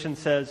translation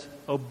says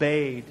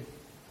obeyed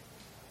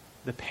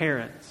the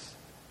parents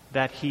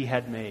that he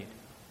had made.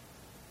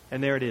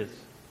 And there it is.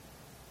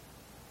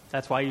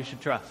 That's why you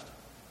should trust.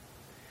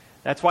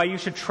 That's why you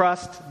should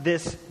trust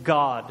this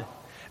God.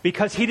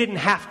 Because he didn't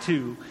have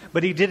to,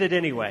 but he did it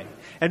anyway.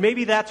 And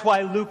maybe that's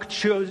why Luke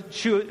chose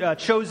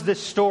this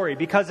story.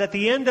 Because at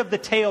the end of the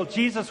tale,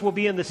 Jesus will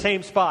be in the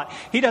same spot.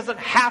 He doesn't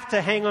have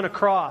to hang on a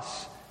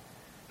cross,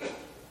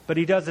 but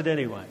he does it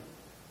anyway.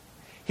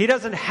 He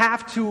doesn't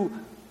have to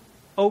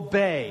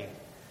obey,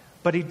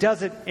 but he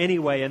does it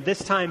anyway. And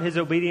this time his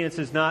obedience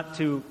is not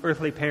to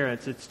earthly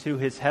parents, it's to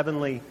his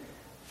heavenly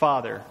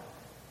Father.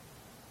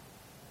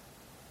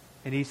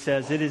 And he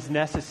says, it is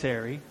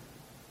necessary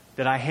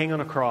that I hang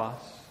on a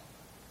cross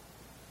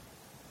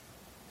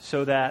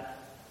so that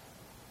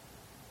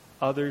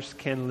others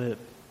can live.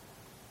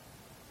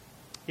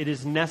 It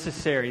is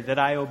necessary that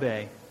I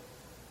obey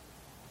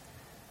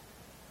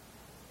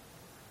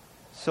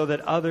so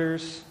that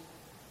others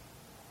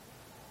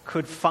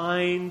could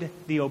find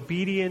the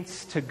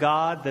obedience to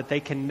God that they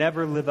can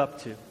never live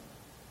up to.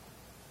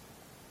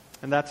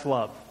 And that's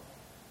love.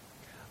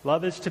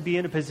 Love is to be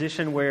in a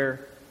position where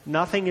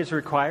nothing is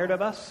required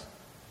of us,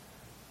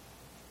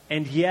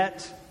 and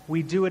yet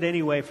we do it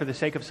anyway for the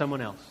sake of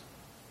someone else.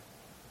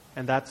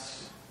 And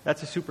that's a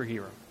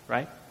superhero,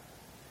 right?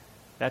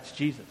 That's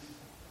Jesus.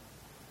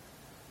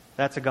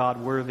 That's a God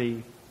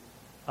worthy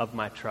of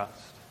my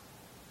trust.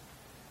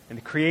 And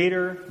the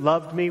Creator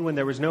loved me when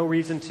there was no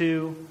reason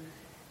to,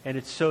 and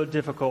it's so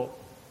difficult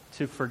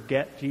to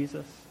forget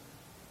Jesus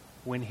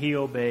when he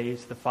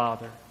obeys the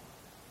Father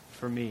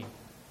for me,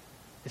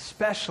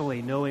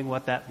 especially knowing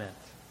what that meant.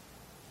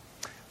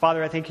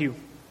 Father, I thank you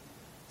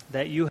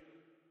that you